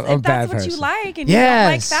just know, that's, I'm a if bad that's what you person. like and you don't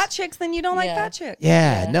like Yes. fat chicks, then you don't like Yeah. fat chicks.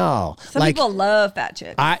 Yeah, no. Some like people love fat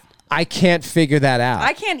chicks. I can't figure that out.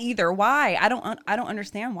 I can't either. Why? I don't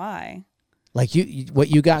understand why. Like you what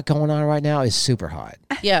you got going on right now is super hot.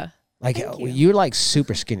 Yeah. Like you're like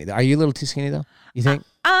super skinny. Are you a little too skinny though? You think?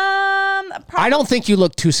 Probably, I don't think you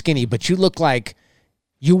look too skinny, but you look like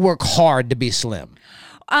you work hard to be slim.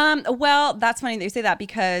 Well, that's funny that you say that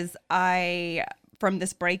because from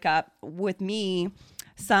this breakup with me,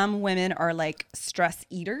 some women are like stress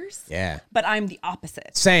eaters. Yeah. But I'm the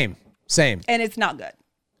opposite. Same. And it's not good.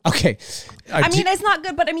 Okay. I mean, it's not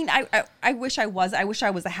good, but I mean, I wish I was. I wish I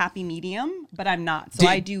was a happy medium, but I'm not. So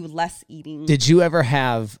I do less eating. Did you ever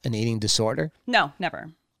have an eating disorder? No, never.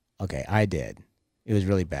 Okay, I did. It was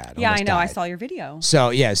really bad. Yeah, I Almost know. I died. saw your video. So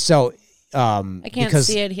yeah, I can't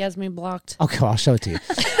see it. He has me blocked. Okay, I'll show it to you.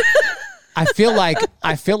 I feel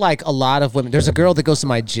like a lot of women. There's a girl that goes to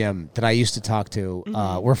my gym that I used to talk to.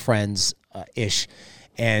 We're friends ish,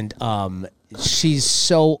 and she's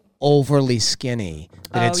so overly skinny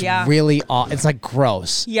that it's really it's like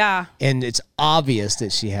gross. Yeah. And it's obvious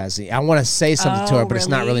that she has I want to say something to her, but it's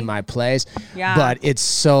not really my place. Yeah. But it's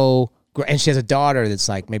so and she has a daughter that's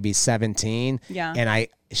like maybe 17. Yeah. And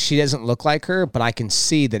she doesn't look like her, but I can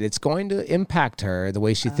see that it's going to impact her the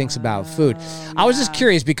way she thinks about food. I was just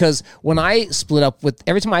curious because when every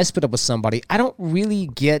time I split up with somebody, I don't really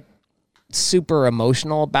get super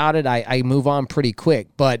emotional about it. I move on pretty quick,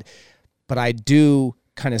 but I do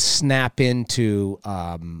kind of snap into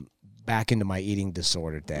back into my eating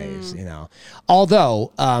disorder days,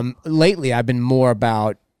 Although lately I've been more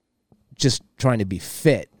about just trying to be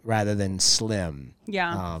fit rather than slim.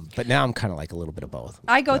 Yeah. But now I'm kind of like a little bit of both.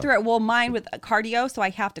 I go through it. Well, mine with cardio, so I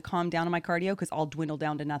have to calm down on my cardio because I'll dwindle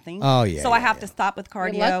down to nothing. Oh, yeah. So I have to stop with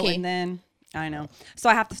cardio lucky. and then I know. So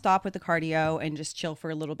I have to stop with the cardio and just chill for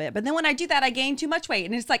a little bit. But then when I do that, I gain too much weight,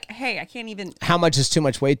 and it's like, hey, I can't even. How much is too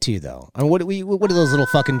much weight to you, though? I mean, what do those little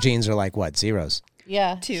fucking jeans are like? What, zeros?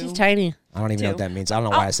 Yeah, 2. she's tiny. I don't even know what that means. I don't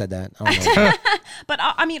know why I said that. I don't know. But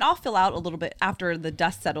I'll fill out a little bit after the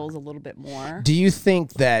dust settles a little bit more. Do you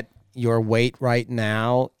think that your weight right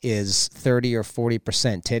now is 30 or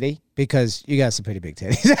 40% titty? Because you got some pretty big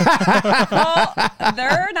titties. Well,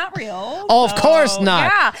 they're not real. Oh, of course not.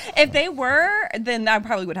 Yeah. If they were, then I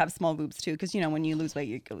probably would have small boobs too. Because, when you lose weight,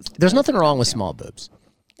 it goes. There's nothing wrong with small boobs.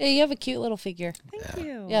 Yeah, you have a cute little figure. Thank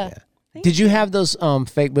you. Yeah. Did you have those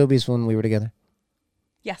fake boobies when we were together?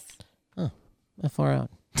 Yes. That far out.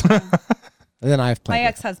 And then I've played. My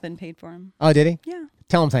ex-husband paid for them. Oh, did he? Yeah.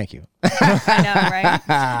 Tell him thank you. I know,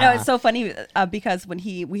 right? No, it's so funny because when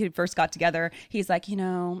we had first got together, he's like,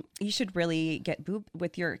 you should really get boob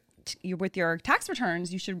with your tax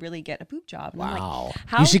returns. You should really get a boob job. And I'm Wow. like,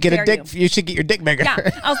 how You should get a dare dick. You should get your dick bigger.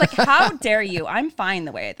 Yeah. I was like, how dare you? I'm fine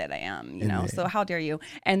the way that I am, so how dare you?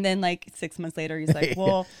 And then like 6 months later, he's like,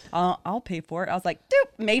 well, I'll pay for it. I was like,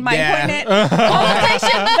 dude, made my appointment.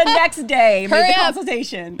 Consultation the next day. Made the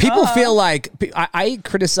consultation. People feel like I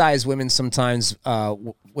criticize women sometimes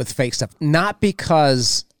with fake stuff, not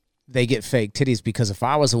because they get fake titties, because if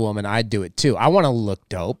I was a woman, I'd do it too. I want to look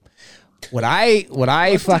dope. What I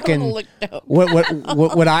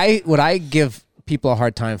give people a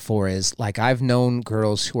hard time for is, like, I've known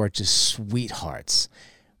girls who are just sweethearts,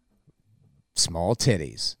 small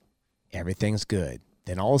titties, everything's good.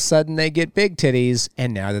 Then all of a sudden they get big titties,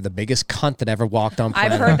 and now they're the biggest cunt that ever walked on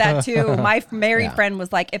planet. I've heard that too. My married friend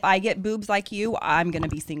was like, if I get boobs like you, I'm going to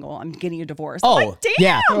be single. I'm getting a divorce. Oh, like, damn.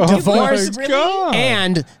 yeah. Divorce. Really? God.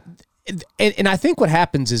 And I think what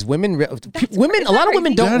happens is a lot of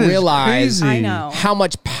women don't That is realize crazy. I know. how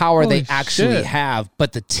much power Holy they actually shit. have,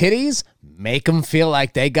 but the titties make them feel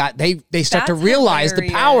like they start to That's realize the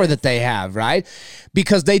power hilarious. that they have, right?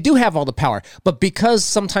 Because they do have all the power, but because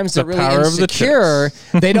sometimes they're really power of the insecure,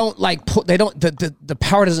 they don't the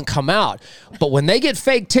power doesn't come out. But when they get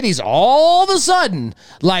fake titties, all of a sudden,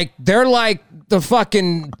 like, they're like the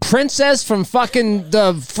fucking princess from fucking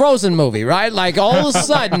the Frozen movie, right? Like, all of a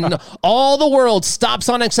sudden, all the world stops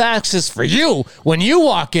on its axis for you when you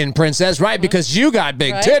walk in, princess, right? Because you got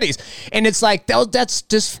big titties. And it's like, that's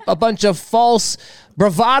just a bunch of false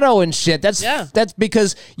bravado and shit. That's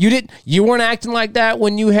because you weren't acting like that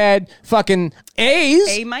when you had fucking A's.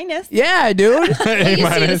 A minus. Yeah, dude. You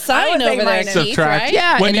see the sign I was over there, A-minus. Keith, Subtract. right?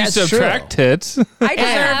 Yeah, When and you that's subtract true. tits. I I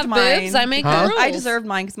have deserved mine. boobs. I make the rules. I deserved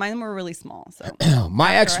mine because mine were really small. So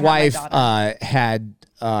My ex-wife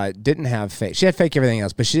daughter. didn't have fake. She had fake everything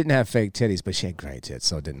else, but she didn't have fake titties. But she had great tits,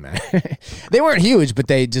 so it didn't matter. They weren't huge, but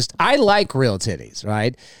I like real titties,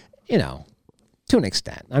 right? To an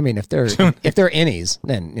extent. I mean, if they're innies,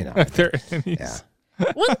 then yeah.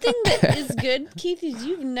 One thing that is good, Keith, is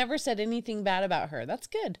you've never said anything bad about her. That's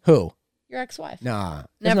good. Who? Your ex-wife. Nah,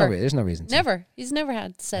 Never. There's no reason to. Never. He's never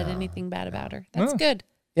had said anything bad about her. That's good.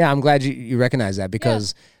 Yeah, I'm glad you recognize that,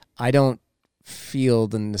 because I don't feel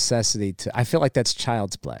the necessity to. I feel like that's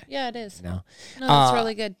child's play. Yeah, it is. No, No, that's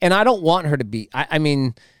really good. And I don't want her to be. I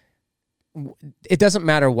mean, it doesn't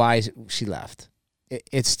matter why she left.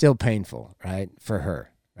 It's still painful, right, for her,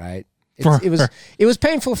 right? It was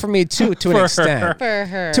painful for me too, to an extent. For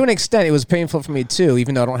her. To an extent, it was painful for me too,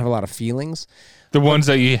 even though I don't have a lot of feelings. The ones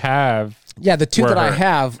that you have. Yeah, the two were that I hurt.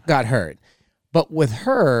 have got hurt, but with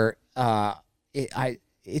her,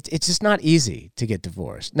 it's just not easy to get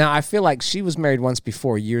divorced. Now, I feel like she was married once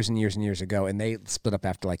before, years and years and years ago, and they split up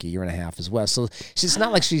after like a year and a half as well. So it's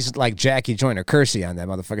not like she's like Jackie Joyner Kersey on that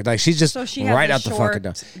motherfucker. Like she's just she has right the out the fucking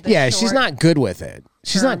door. short- Yeah, the she's short not good with it.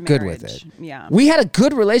 She's not good with marriage. it. Yeah. We had a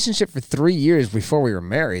good relationship for 3 years before we were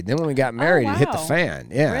married. Then when we got married, it hit the wow. fan.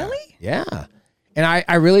 Yeah. Really? Yeah. And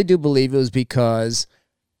I really do believe it was because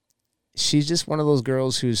she's just one of those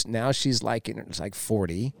girls who's now she's like it's like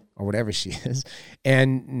 40 or whatever she is,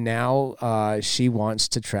 and now she wants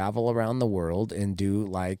to travel around the world and do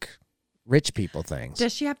like rich people things.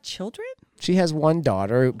 Does she have children? She has one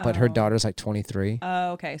daughter, but her daughter's like 23.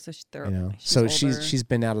 Oh, okay. So they're, You know, she's so older. she's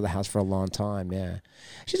been out of the house for a long time. Yeah,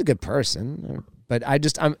 she's a good person, but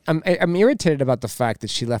I'm irritated about the fact that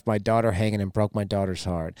she left my daughter hanging and broke my daughter's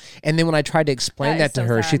heart. And then when I tried to explain That that is to so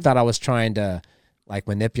her, she sad. thought I was trying to like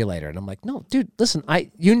manipulate her, and I'm like, no, dude, listen,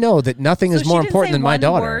 you know that nothing is So more she didn't important say than my one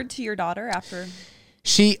daughter. word to your daughter after.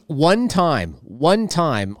 She one time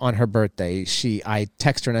on her birthday, I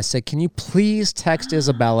texted her and I said, "Can you please text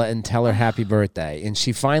Isabella and tell her happy birthday?" And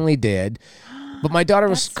she finally did. But my daughter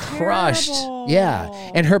was That's crushed. terrible.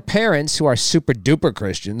 Yeah. And her parents, who are super duper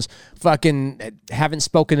Christians, fucking haven't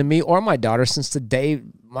spoken to me or my daughter since the day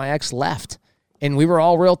my ex left. And we were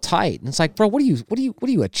all real tight. And it's like, bro, what are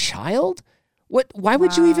you, a child? Why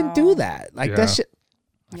would you even do that? Like that shit.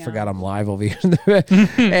 I forgot I'm live over here.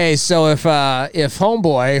 Hey, so if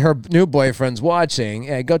homeboy, her new boyfriend's watching,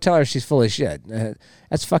 hey, go tell her she's full of shit.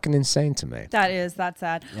 That's fucking insane to me. That's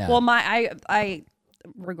sad. Yeah. Well, I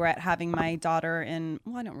regret having my daughter and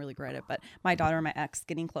I don't really regret it, but my daughter and my ex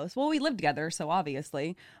getting close. Well, we lived together, so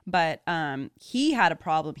obviously, but he had a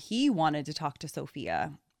problem. He wanted to talk to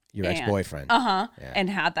Sophia, Your ex-boyfriend. and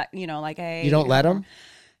had that, like a. You don't let him?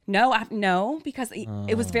 No, because it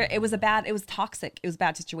was toxic. It was a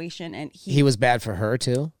bad situation, and He was bad for her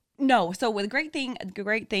too? No, so the great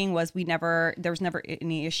thing was there was never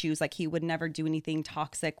any issues. Like he would never do anything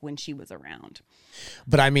toxic when she was around.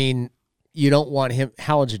 But I mean, you don't want him.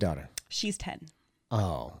 How old's your daughter? She's 10.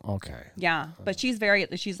 Oh, okay. Yeah, but she's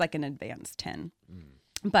like an advanced 10.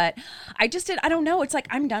 But I don't know. It's like,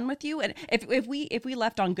 I'm done with you. And if we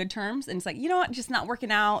left on good terms and it's like, you know what, just not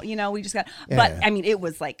working out, we just got, but I mean, it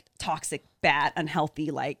was like toxic, bad,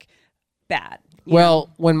 unhealthy, like bad.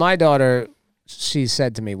 Well, when my daughter, she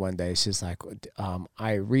said to me one day, she's like,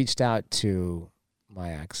 I reached out to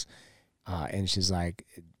my ex and she's like,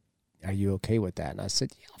 are you okay with that? And I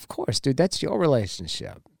said, yeah, of course, dude, that's your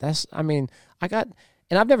relationship. And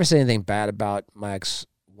I've never said anything bad about my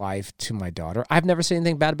ex-wife to my daughter. I've never said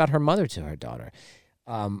anything bad about her mother to her daughter.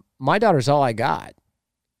 My daughter's all I got.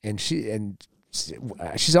 And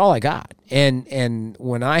she's all I got. And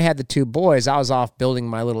when I had the two boys, I was off building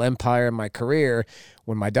my little empire and my career.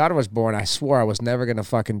 When my daughter was born, I swore I was never going to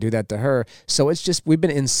fucking do that to her. So it's just, we've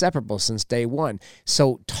been inseparable since day one.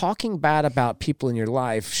 So talking bad about people in your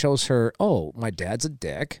life shows her, oh, my dad's a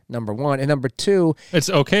dick, number one. And number two, It's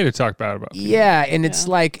okay to talk bad about people. yeah. And it's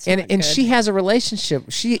like, it's not and good. she has a relationship.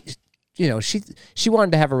 She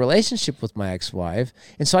wanted to have a relationship with my ex-wife,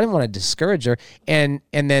 and so I didn't want to discourage her. And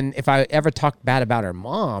then if I ever talked bad about her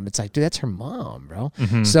mom, it's like, dude, that's her mom, bro.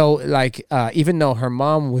 So like, even though her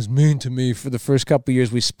mom was mean to me for the first couple of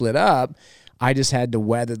years we split up, I just had to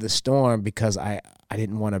weather the storm because I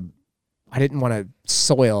didn't want to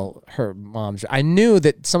soil her mom's. I knew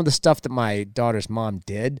that some of the stuff that my daughter's mom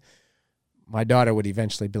did, my daughter would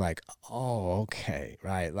eventually be like, oh, okay,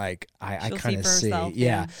 right. Like I She'll kind of see for see. herself, Yeah.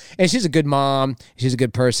 yeah. And she's a good mom. She's a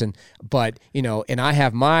good person. But, and I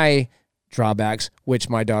have my drawbacks, which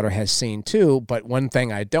my daughter has seen too. But one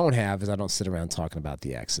thing I don't have is I don't sit around talking about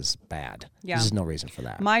the ex is bad. Yeah. There's no reason for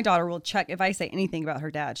that. My daughter will check if I say anything about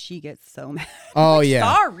her dad. She gets so mad. Oh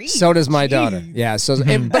yeah. Sorry. So does my daughter. Yeah. So,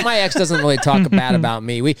 but my ex doesn't really talk bad about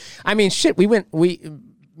me.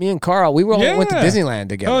 Me and Carl, we went to Yeah. Disneyland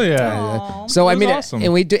together. Oh, yeah. So I That was mean, awesome.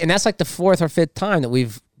 and and that's like the 4th or 5th time that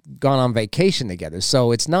we've gone on vacation together.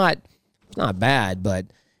 So it's not bad, but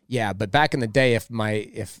yeah. But back in the day, if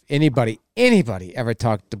anybody ever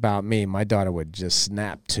talked about me, my daughter would just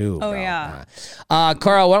snap too. Oh, bro. yeah.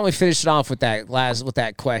 Carl, why don't we finish it off with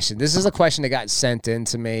that question? This is a question that got sent in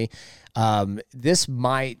to me. This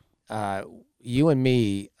might you and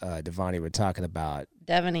me, Devani, were talking about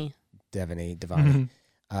Devaney. Devani.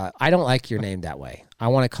 I don't like your name that way. I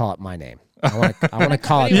want to call it my name. I want to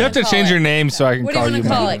call it You have to change your name so I can What do you call wanna you.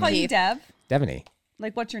 call my it? name. Call you Keith. Dev. Devani.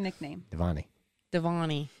 Like, what's your nickname? Devani.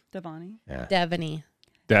 Devani. Devani. Devaney.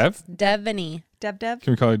 Dev? Devaney. Dev.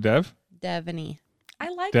 Can we call you Dev? Devaney. I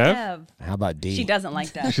like Dev? Dev. How about D? She doesn't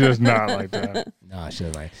like Dev. She does not like that. No, she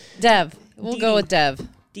doesn't like. Dev. We'll go with Dev.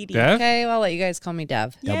 Dee Dee. Dev? Okay, well, I'll let you guys call me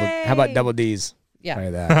Dev. How about double D's? Yeah, Try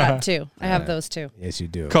that. that too. I have those too. Yes, you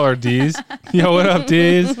do. Call her D's. Yo, what up,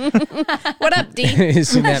 D's? What up, D? You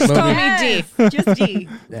seen that Just call movie? me D. Yes, just D.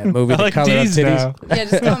 That movie, I The like Color of D's Titties? now. Yeah,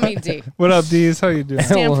 just call me D. What up, D's? How you doing?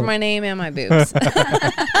 Stand for my name and my boobs. It's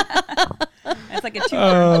like a two.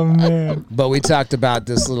 Oh man. But we talked about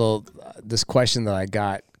this question that I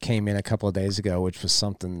got came in a couple of days ago, which was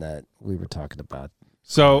something that we were talking about.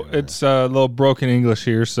 So it's a little broken English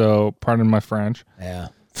here, so pardon my French. Yeah.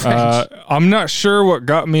 I'm not sure what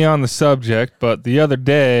got me on the subject, but the other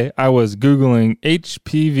day I was Googling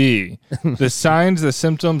HPV, the signs, the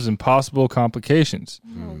symptoms, and possible complications.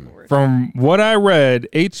 From what I read,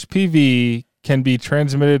 HPV can be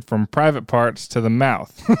transmitted from private parts to the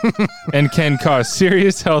mouth and can cause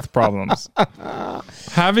serious health problems.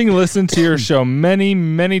 Having listened to your show many,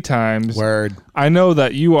 many times, Word. I know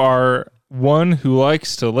that you are one who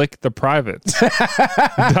likes to lick the privates. ...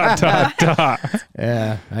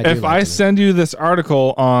 Yeah. If I send you this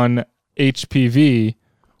article on HPV,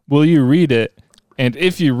 will you read it? And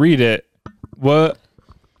if you read it, if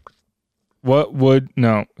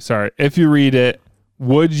you read it,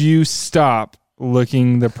 would you stop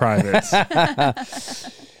licking the privates?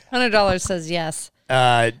 $100 says yes.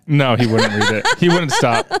 No, he wouldn't read it. He wouldn't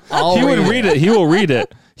stop. I'll He would read read it. He will read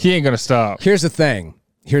it. He ain't gonna stop. Here's the thing.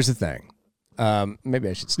 Maybe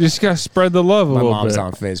I should. You just gotta spread the love a My little mom's bit.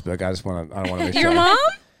 on Facebook. I don't want to make sure. Your mom?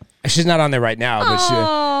 She's not on there right now, but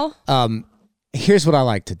Oh. here's what I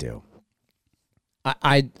like to do.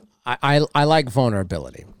 I like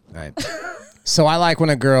vulnerability, right? So I like when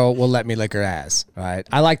a girl will let me lick her ass, right?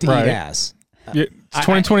 I like to Right. eat ass. Yeah, it's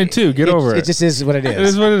 2022. Get over it. It just is what it is. It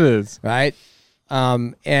is what it is. Right?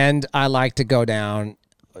 And I like to go down.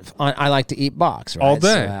 I like to eat box, right? All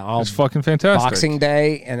day. So It's fucking fantastic. Boxing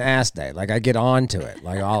day and ass day. Like I get on to it,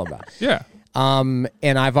 like all about it. Yeah. And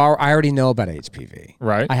I already know about HPV.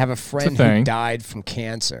 Right. I have a friend who thing. died from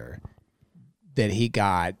cancer that he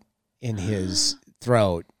got in his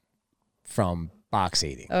throat from box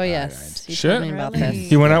eating. Oh, yes. You Shit. told me about Really? this.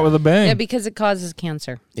 He went out with a bang. Yeah, because it causes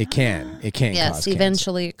cancer. It can Yes, cause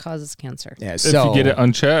eventually it causes cancer. cancer. Yeah, if so you get it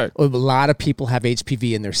unchecked. a lot of people have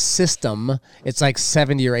HPV in their system. It's like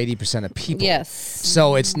 70 or 80% of people. Yes.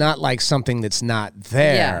 So it's not like something that's not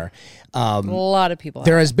there. A lot of people.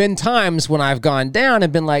 There has been times when I've gone down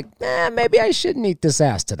and been like, maybe I shouldn't eat this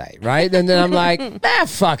ass today, right? And then I'm like,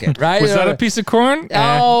 fuck it, right? Was that a piece of corn?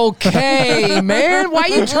 Okay, man. Why are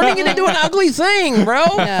you turning it into an ugly thing, bro?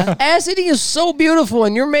 Yeah. Ass eating is so beautiful,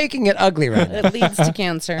 and you're making it ugly right now. It leads to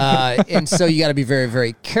cancer. And so you got to be very,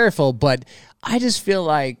 very careful. But I just feel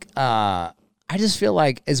like,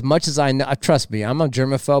 as much as I know, trust me, I'm a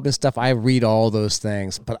germaphobe and stuff. I read all those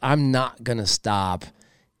things, but I'm not gonna stop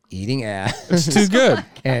eating ass. It's too good.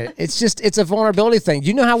 And it's a vulnerability thing. Do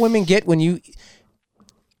you know how women get when you?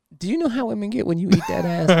 Do you know how women get when you eat that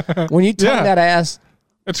ass? When you tongue Yeah. that ass,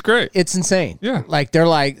 It's great. it's insane. Yeah. like they're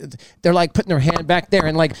putting their hand back there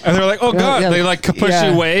and like. And they're like, oh God, Yeah, they like push yeah.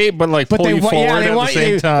 you away, but like pull you forward at the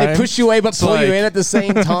same time. They push you away, but It's pull you like- in at the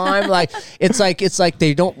same time. It's like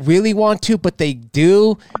they don't really want to, but they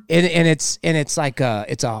do, and it's like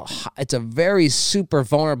it's a very super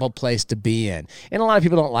vulnerable place to be in, and a lot of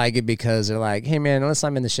people don't like it because they're like, hey man, unless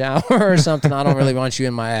I'm in the shower or something, I don't really want you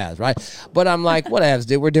in my ass, right? But I'm like, whatevs,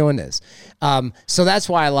 dude, we're doing this. So that's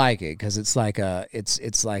why I like it, because it's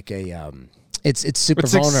super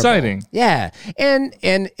It's vulnerable. exciting. Yeah, and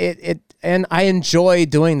I enjoy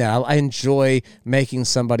doing that. I enjoy making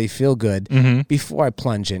somebody feel good before I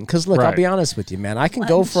plunge in. Because look, I'll Right. be honest with you, man. I can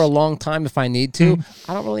go for a long time if I need to.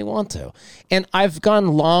 I don't really want to, and I've gone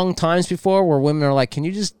long times before where women are like,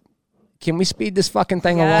 Can we speed this fucking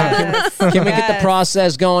thing Yes. along? Can we get the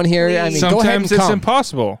process going here? I mean, go ahead and Sometimes it's come.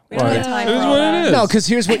 impossible. We don't have Like, time it for is all what that. it is. No, because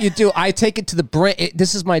here's what you do. I take it to the brink.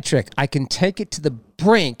 This is my trick. I can take it to the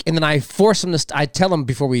brink, and then I force them to. I tell them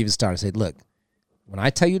before we even start. I say, "Look, when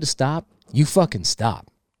I tell you to stop, you fucking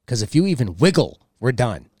stop. Because if you even wiggle, we're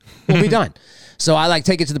done. We'll be done." So I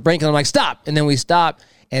take it to the brink, and I'm like, "Stop," and then we stop,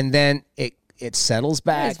 and then it settles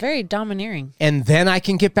back, It's very domineering. and then I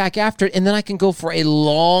can get back after it, and then I can go for a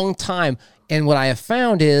long time. And what I have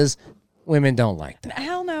found is women don't like that.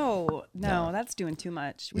 Hell no. No, that's doing too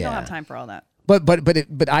much. We don't Yeah. have time for all that.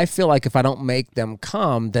 But I feel like if I don't make them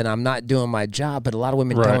come, then I'm not doing my job. But a lot of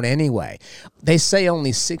women Right. don't anyway. They say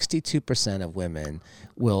only 62% of women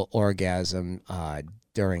will orgasm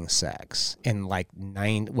during sex, and like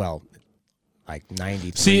 93.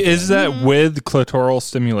 See, is that with clitoral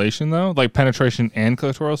stimulation though? Like penetration and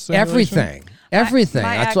clitoral stimulation? everything?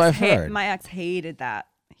 My That's what I've heard. My ex hated that.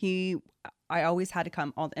 I always had to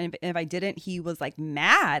come. And if I didn't, he was like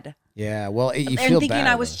mad Yeah, well, you and feel thinking bad.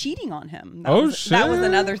 I was cheating on him. That Oh, was, That was shit.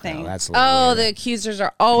 another thing. Oh, that's a little Oh, weird. the accusers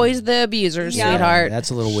are always the abusers, Yeah. sweetheart. That's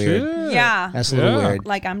a little weird. Shit. yeah. That's a little Yeah. weird.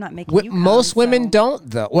 Like I'm not making you Most come, women so- don't,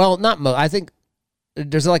 though. Well, not most. I think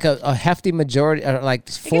there's like a hefty majority, like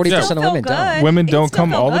It can 40% still of feel women good. don't. Women It can don't still come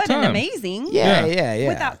feel all the good and time. amazing. Yeah, Yeah. yeah, yeah.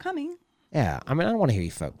 Without coming. Yeah, I mean, I don't want to hear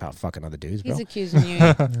you about fucking other dudes, bro. He's accusing you.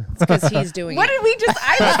 It's because he's doing What it. did we just?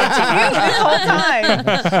 I listened to you this whole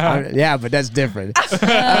time. Yeah, but that's different.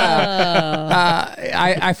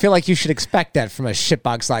 I feel like you should expect that from a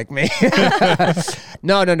shitbox like me.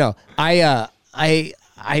 No.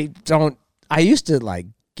 I don't. I used to like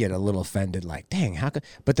get a little offended, like, dang, how could?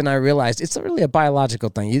 But then I realized it's really a biological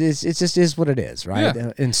thing. It just is what it is, right?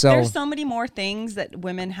 Yeah. And so, There's so many more things that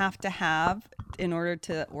women have to have in order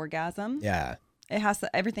to orgasm. yeah, It has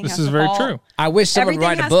to. Everything. This has is to very fall. true. I wish someone would Everything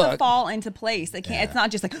write a has book. to fall into place. It can't. It's not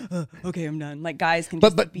just like, okay, I'm done. Like guys can.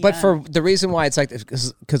 But just be but done. for the reason why it's like this,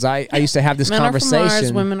 because I used to have this Men are from conversation.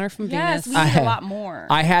 Mars, women are from yes, Venus. we need I- a lot more.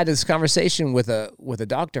 I had this conversation with a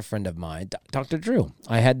doctor friend of mine, Dr. Drew.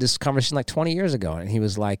 I had this conversation like 20 years ago, and he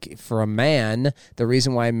was like, for a man, the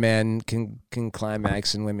reason why men can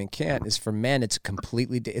climax and women can't is for men, it's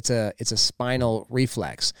completely it's a spinal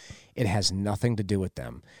reflex. It has nothing to do with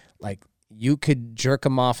them. Like you could jerk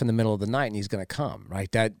him off in the middle of the night and he's going to come, right?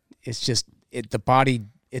 That it's just the body.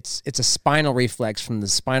 It's a spinal reflex from the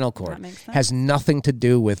spinal cord. That makes sense. Has nothing to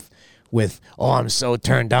do with oh, I'm so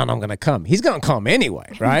turned on, I'm gonna come. He's gonna come anyway,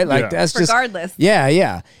 right? Like Yeah. that's just Regardless.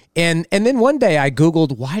 Yeah. And then one day I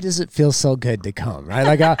Googled, why does it feel so good to come, right?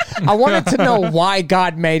 Like I wanted to know why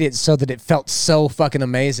God made it so that it felt so fucking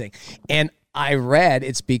amazing. And I read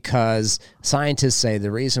it's because scientists say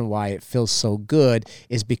the reason why it feels so good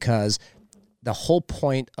is because the whole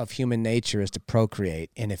point of human nature is to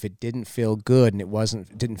procreate, and if it didn't feel good and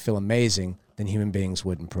it didn't feel amazing, then human beings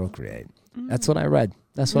wouldn't procreate. That's what I read.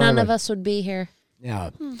 That's what I None read. of us would be here.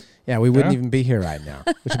 Yeah, yeah, we wouldn't Yeah. even be here right now,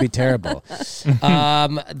 which would be terrible.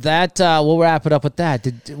 We'll wrap it up with that.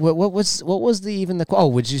 What was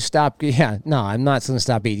would you stop? Yeah, no, I'm not going to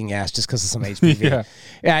stop eating ass just because of some HPV.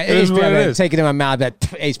 Yeah. It is what it is. Take it in my mouth. That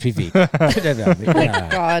HPV. yeah,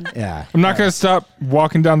 God. yeah, I'm not gonna stop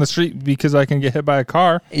walking down the street because I can get hit by a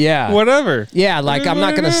car. yeah. Whatever. Yeah, like It is I'm not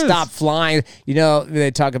what going to it is. stop flying. You know,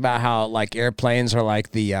 they talk about how like airplanes are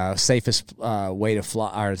like the safest way to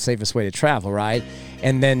fly or safest way to travel, right?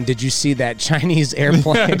 And then did you see that Chinese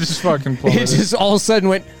airplane? Yeah, just fucking It plummeted. just all of a sudden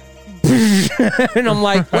went, and I'm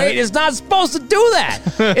like, wait, it's not supposed to do that.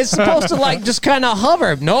 It's supposed to like just kind of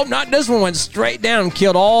hover. Nope, not this one. Went straight down and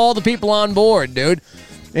killed all the people on board, dude.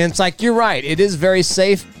 And it's like, you're right. It is very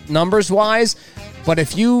safe numbers wise, but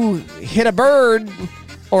if you hit a bird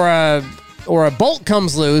or a bolt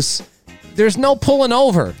comes loose, there's no pulling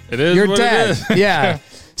over. It is You're what it dead. is. Yeah.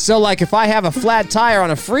 So, like, if I have a flat tire on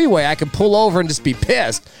a freeway, I can pull over and just be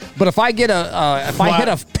pissed. But if I get I hit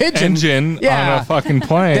a pigeon engine yeah, on a fucking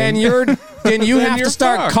plane, then you have Then to you're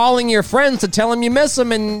start fucked. calling your friends to tell them you miss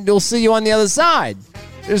them, and they'll see you on the other side.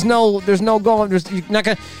 There's no going. You're not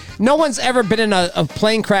gonna. No one's ever been in a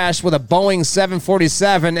plane crash with a Boeing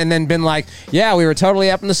 747 and then been like, yeah, we were totally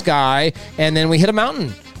up in the sky, and then we hit a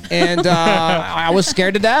mountain, and I was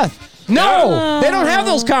scared to death. No, they don't have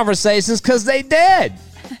those conversations because they did.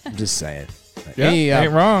 I'm just saying. yeah, Any,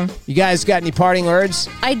 ain't wrong. You guys got any parting words?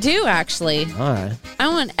 I do actually. All right. I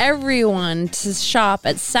want everyone to shop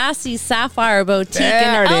at Sassy Sapphire Boutique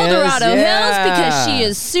There in it El is, Dorado yeah. Hills because she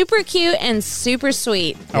is super cute and super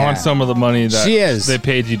sweet. I want some of the money that She is. they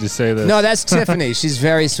paid you to say this. No, that's Tiffany. She's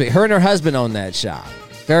very sweet. Her and her husband own that shop.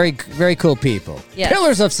 Very, very cool people. Yes.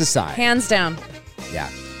 Pillars of society. Hands down. Yeah.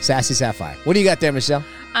 Sassy Sapphire. What do you got there, Michelle?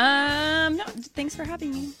 No, thanks for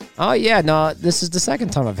having me. Oh, yeah. No, this is the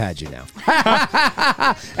second time I've had you now.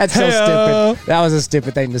 That's so Heyo. stupid. That was a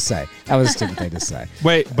stupid thing to say.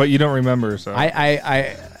 Wait, but you don't remember, so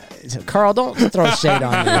Carl, don't throw shade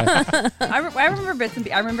on me. I remember bits and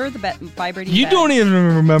I remember the vibrating. you bed. don't even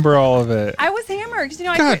remember all of it. I was hammered because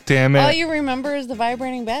I God damn it! All you remember is the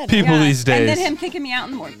vibrating bed. People these days. And then him kicking me out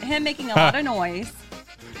in the morning. Him making a lot of noise.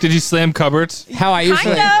 Did you slam cupboards? How I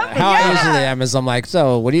usually yeah. am is I'm like,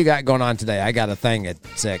 so what do you got going on today? I got a thing at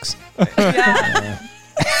 6. Yeah.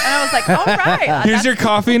 And I was like, all right. Here's your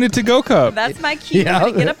coffee in a to-go cup. That's my cue Yeah.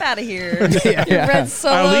 to get up out of here. Red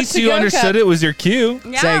Solo At least you to-go understood cup. it was your cue.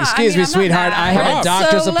 Yeah, Say, excuse me, I'm not sweetheart. mad. I had a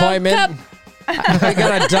doctor's Solo appointment. cup. I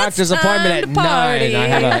got a doctor's appointment at time 9. to party. I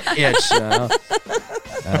have an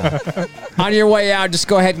itch. On your way out, just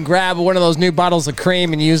go ahead and grab one of those new bottles of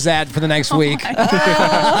cream and use that for the next week.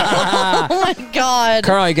 Oh my God.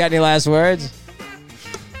 Carl, you got any last words?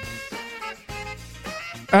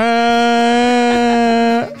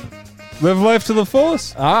 Live life to the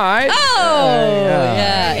fullest. All right. Oh,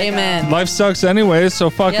 yeah. Amen. Life sucks anyways, so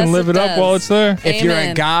fucking Yes, live it it up does. while it's there. If you're a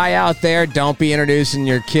Amen. guy out there, don't be introducing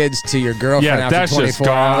your kids to your girlfriend Yeah, after that's 24 just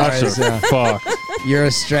gone. hours. That's just fucked. You're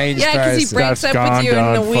a strange Yeah, because he person. breaks That's up with gone, you in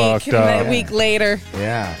done, a week, fucked and then up. a week later.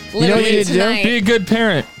 Yeah. You know what Literally you need to do? tonight. Be a good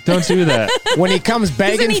parent. Don't do that. When he comes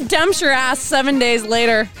Then he begging, dumps your ass 7 days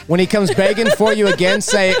later. when he comes begging for you again,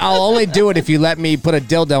 say, "I'll only do it if you let me put a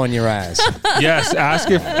dildo in your ass." Yes, ask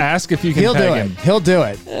if you can He'll do peg it. him. He'll do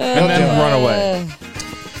it. And then run away.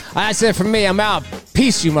 That's it from me. I'm out.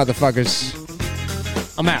 Peace, you motherfuckers.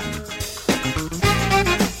 I'm out.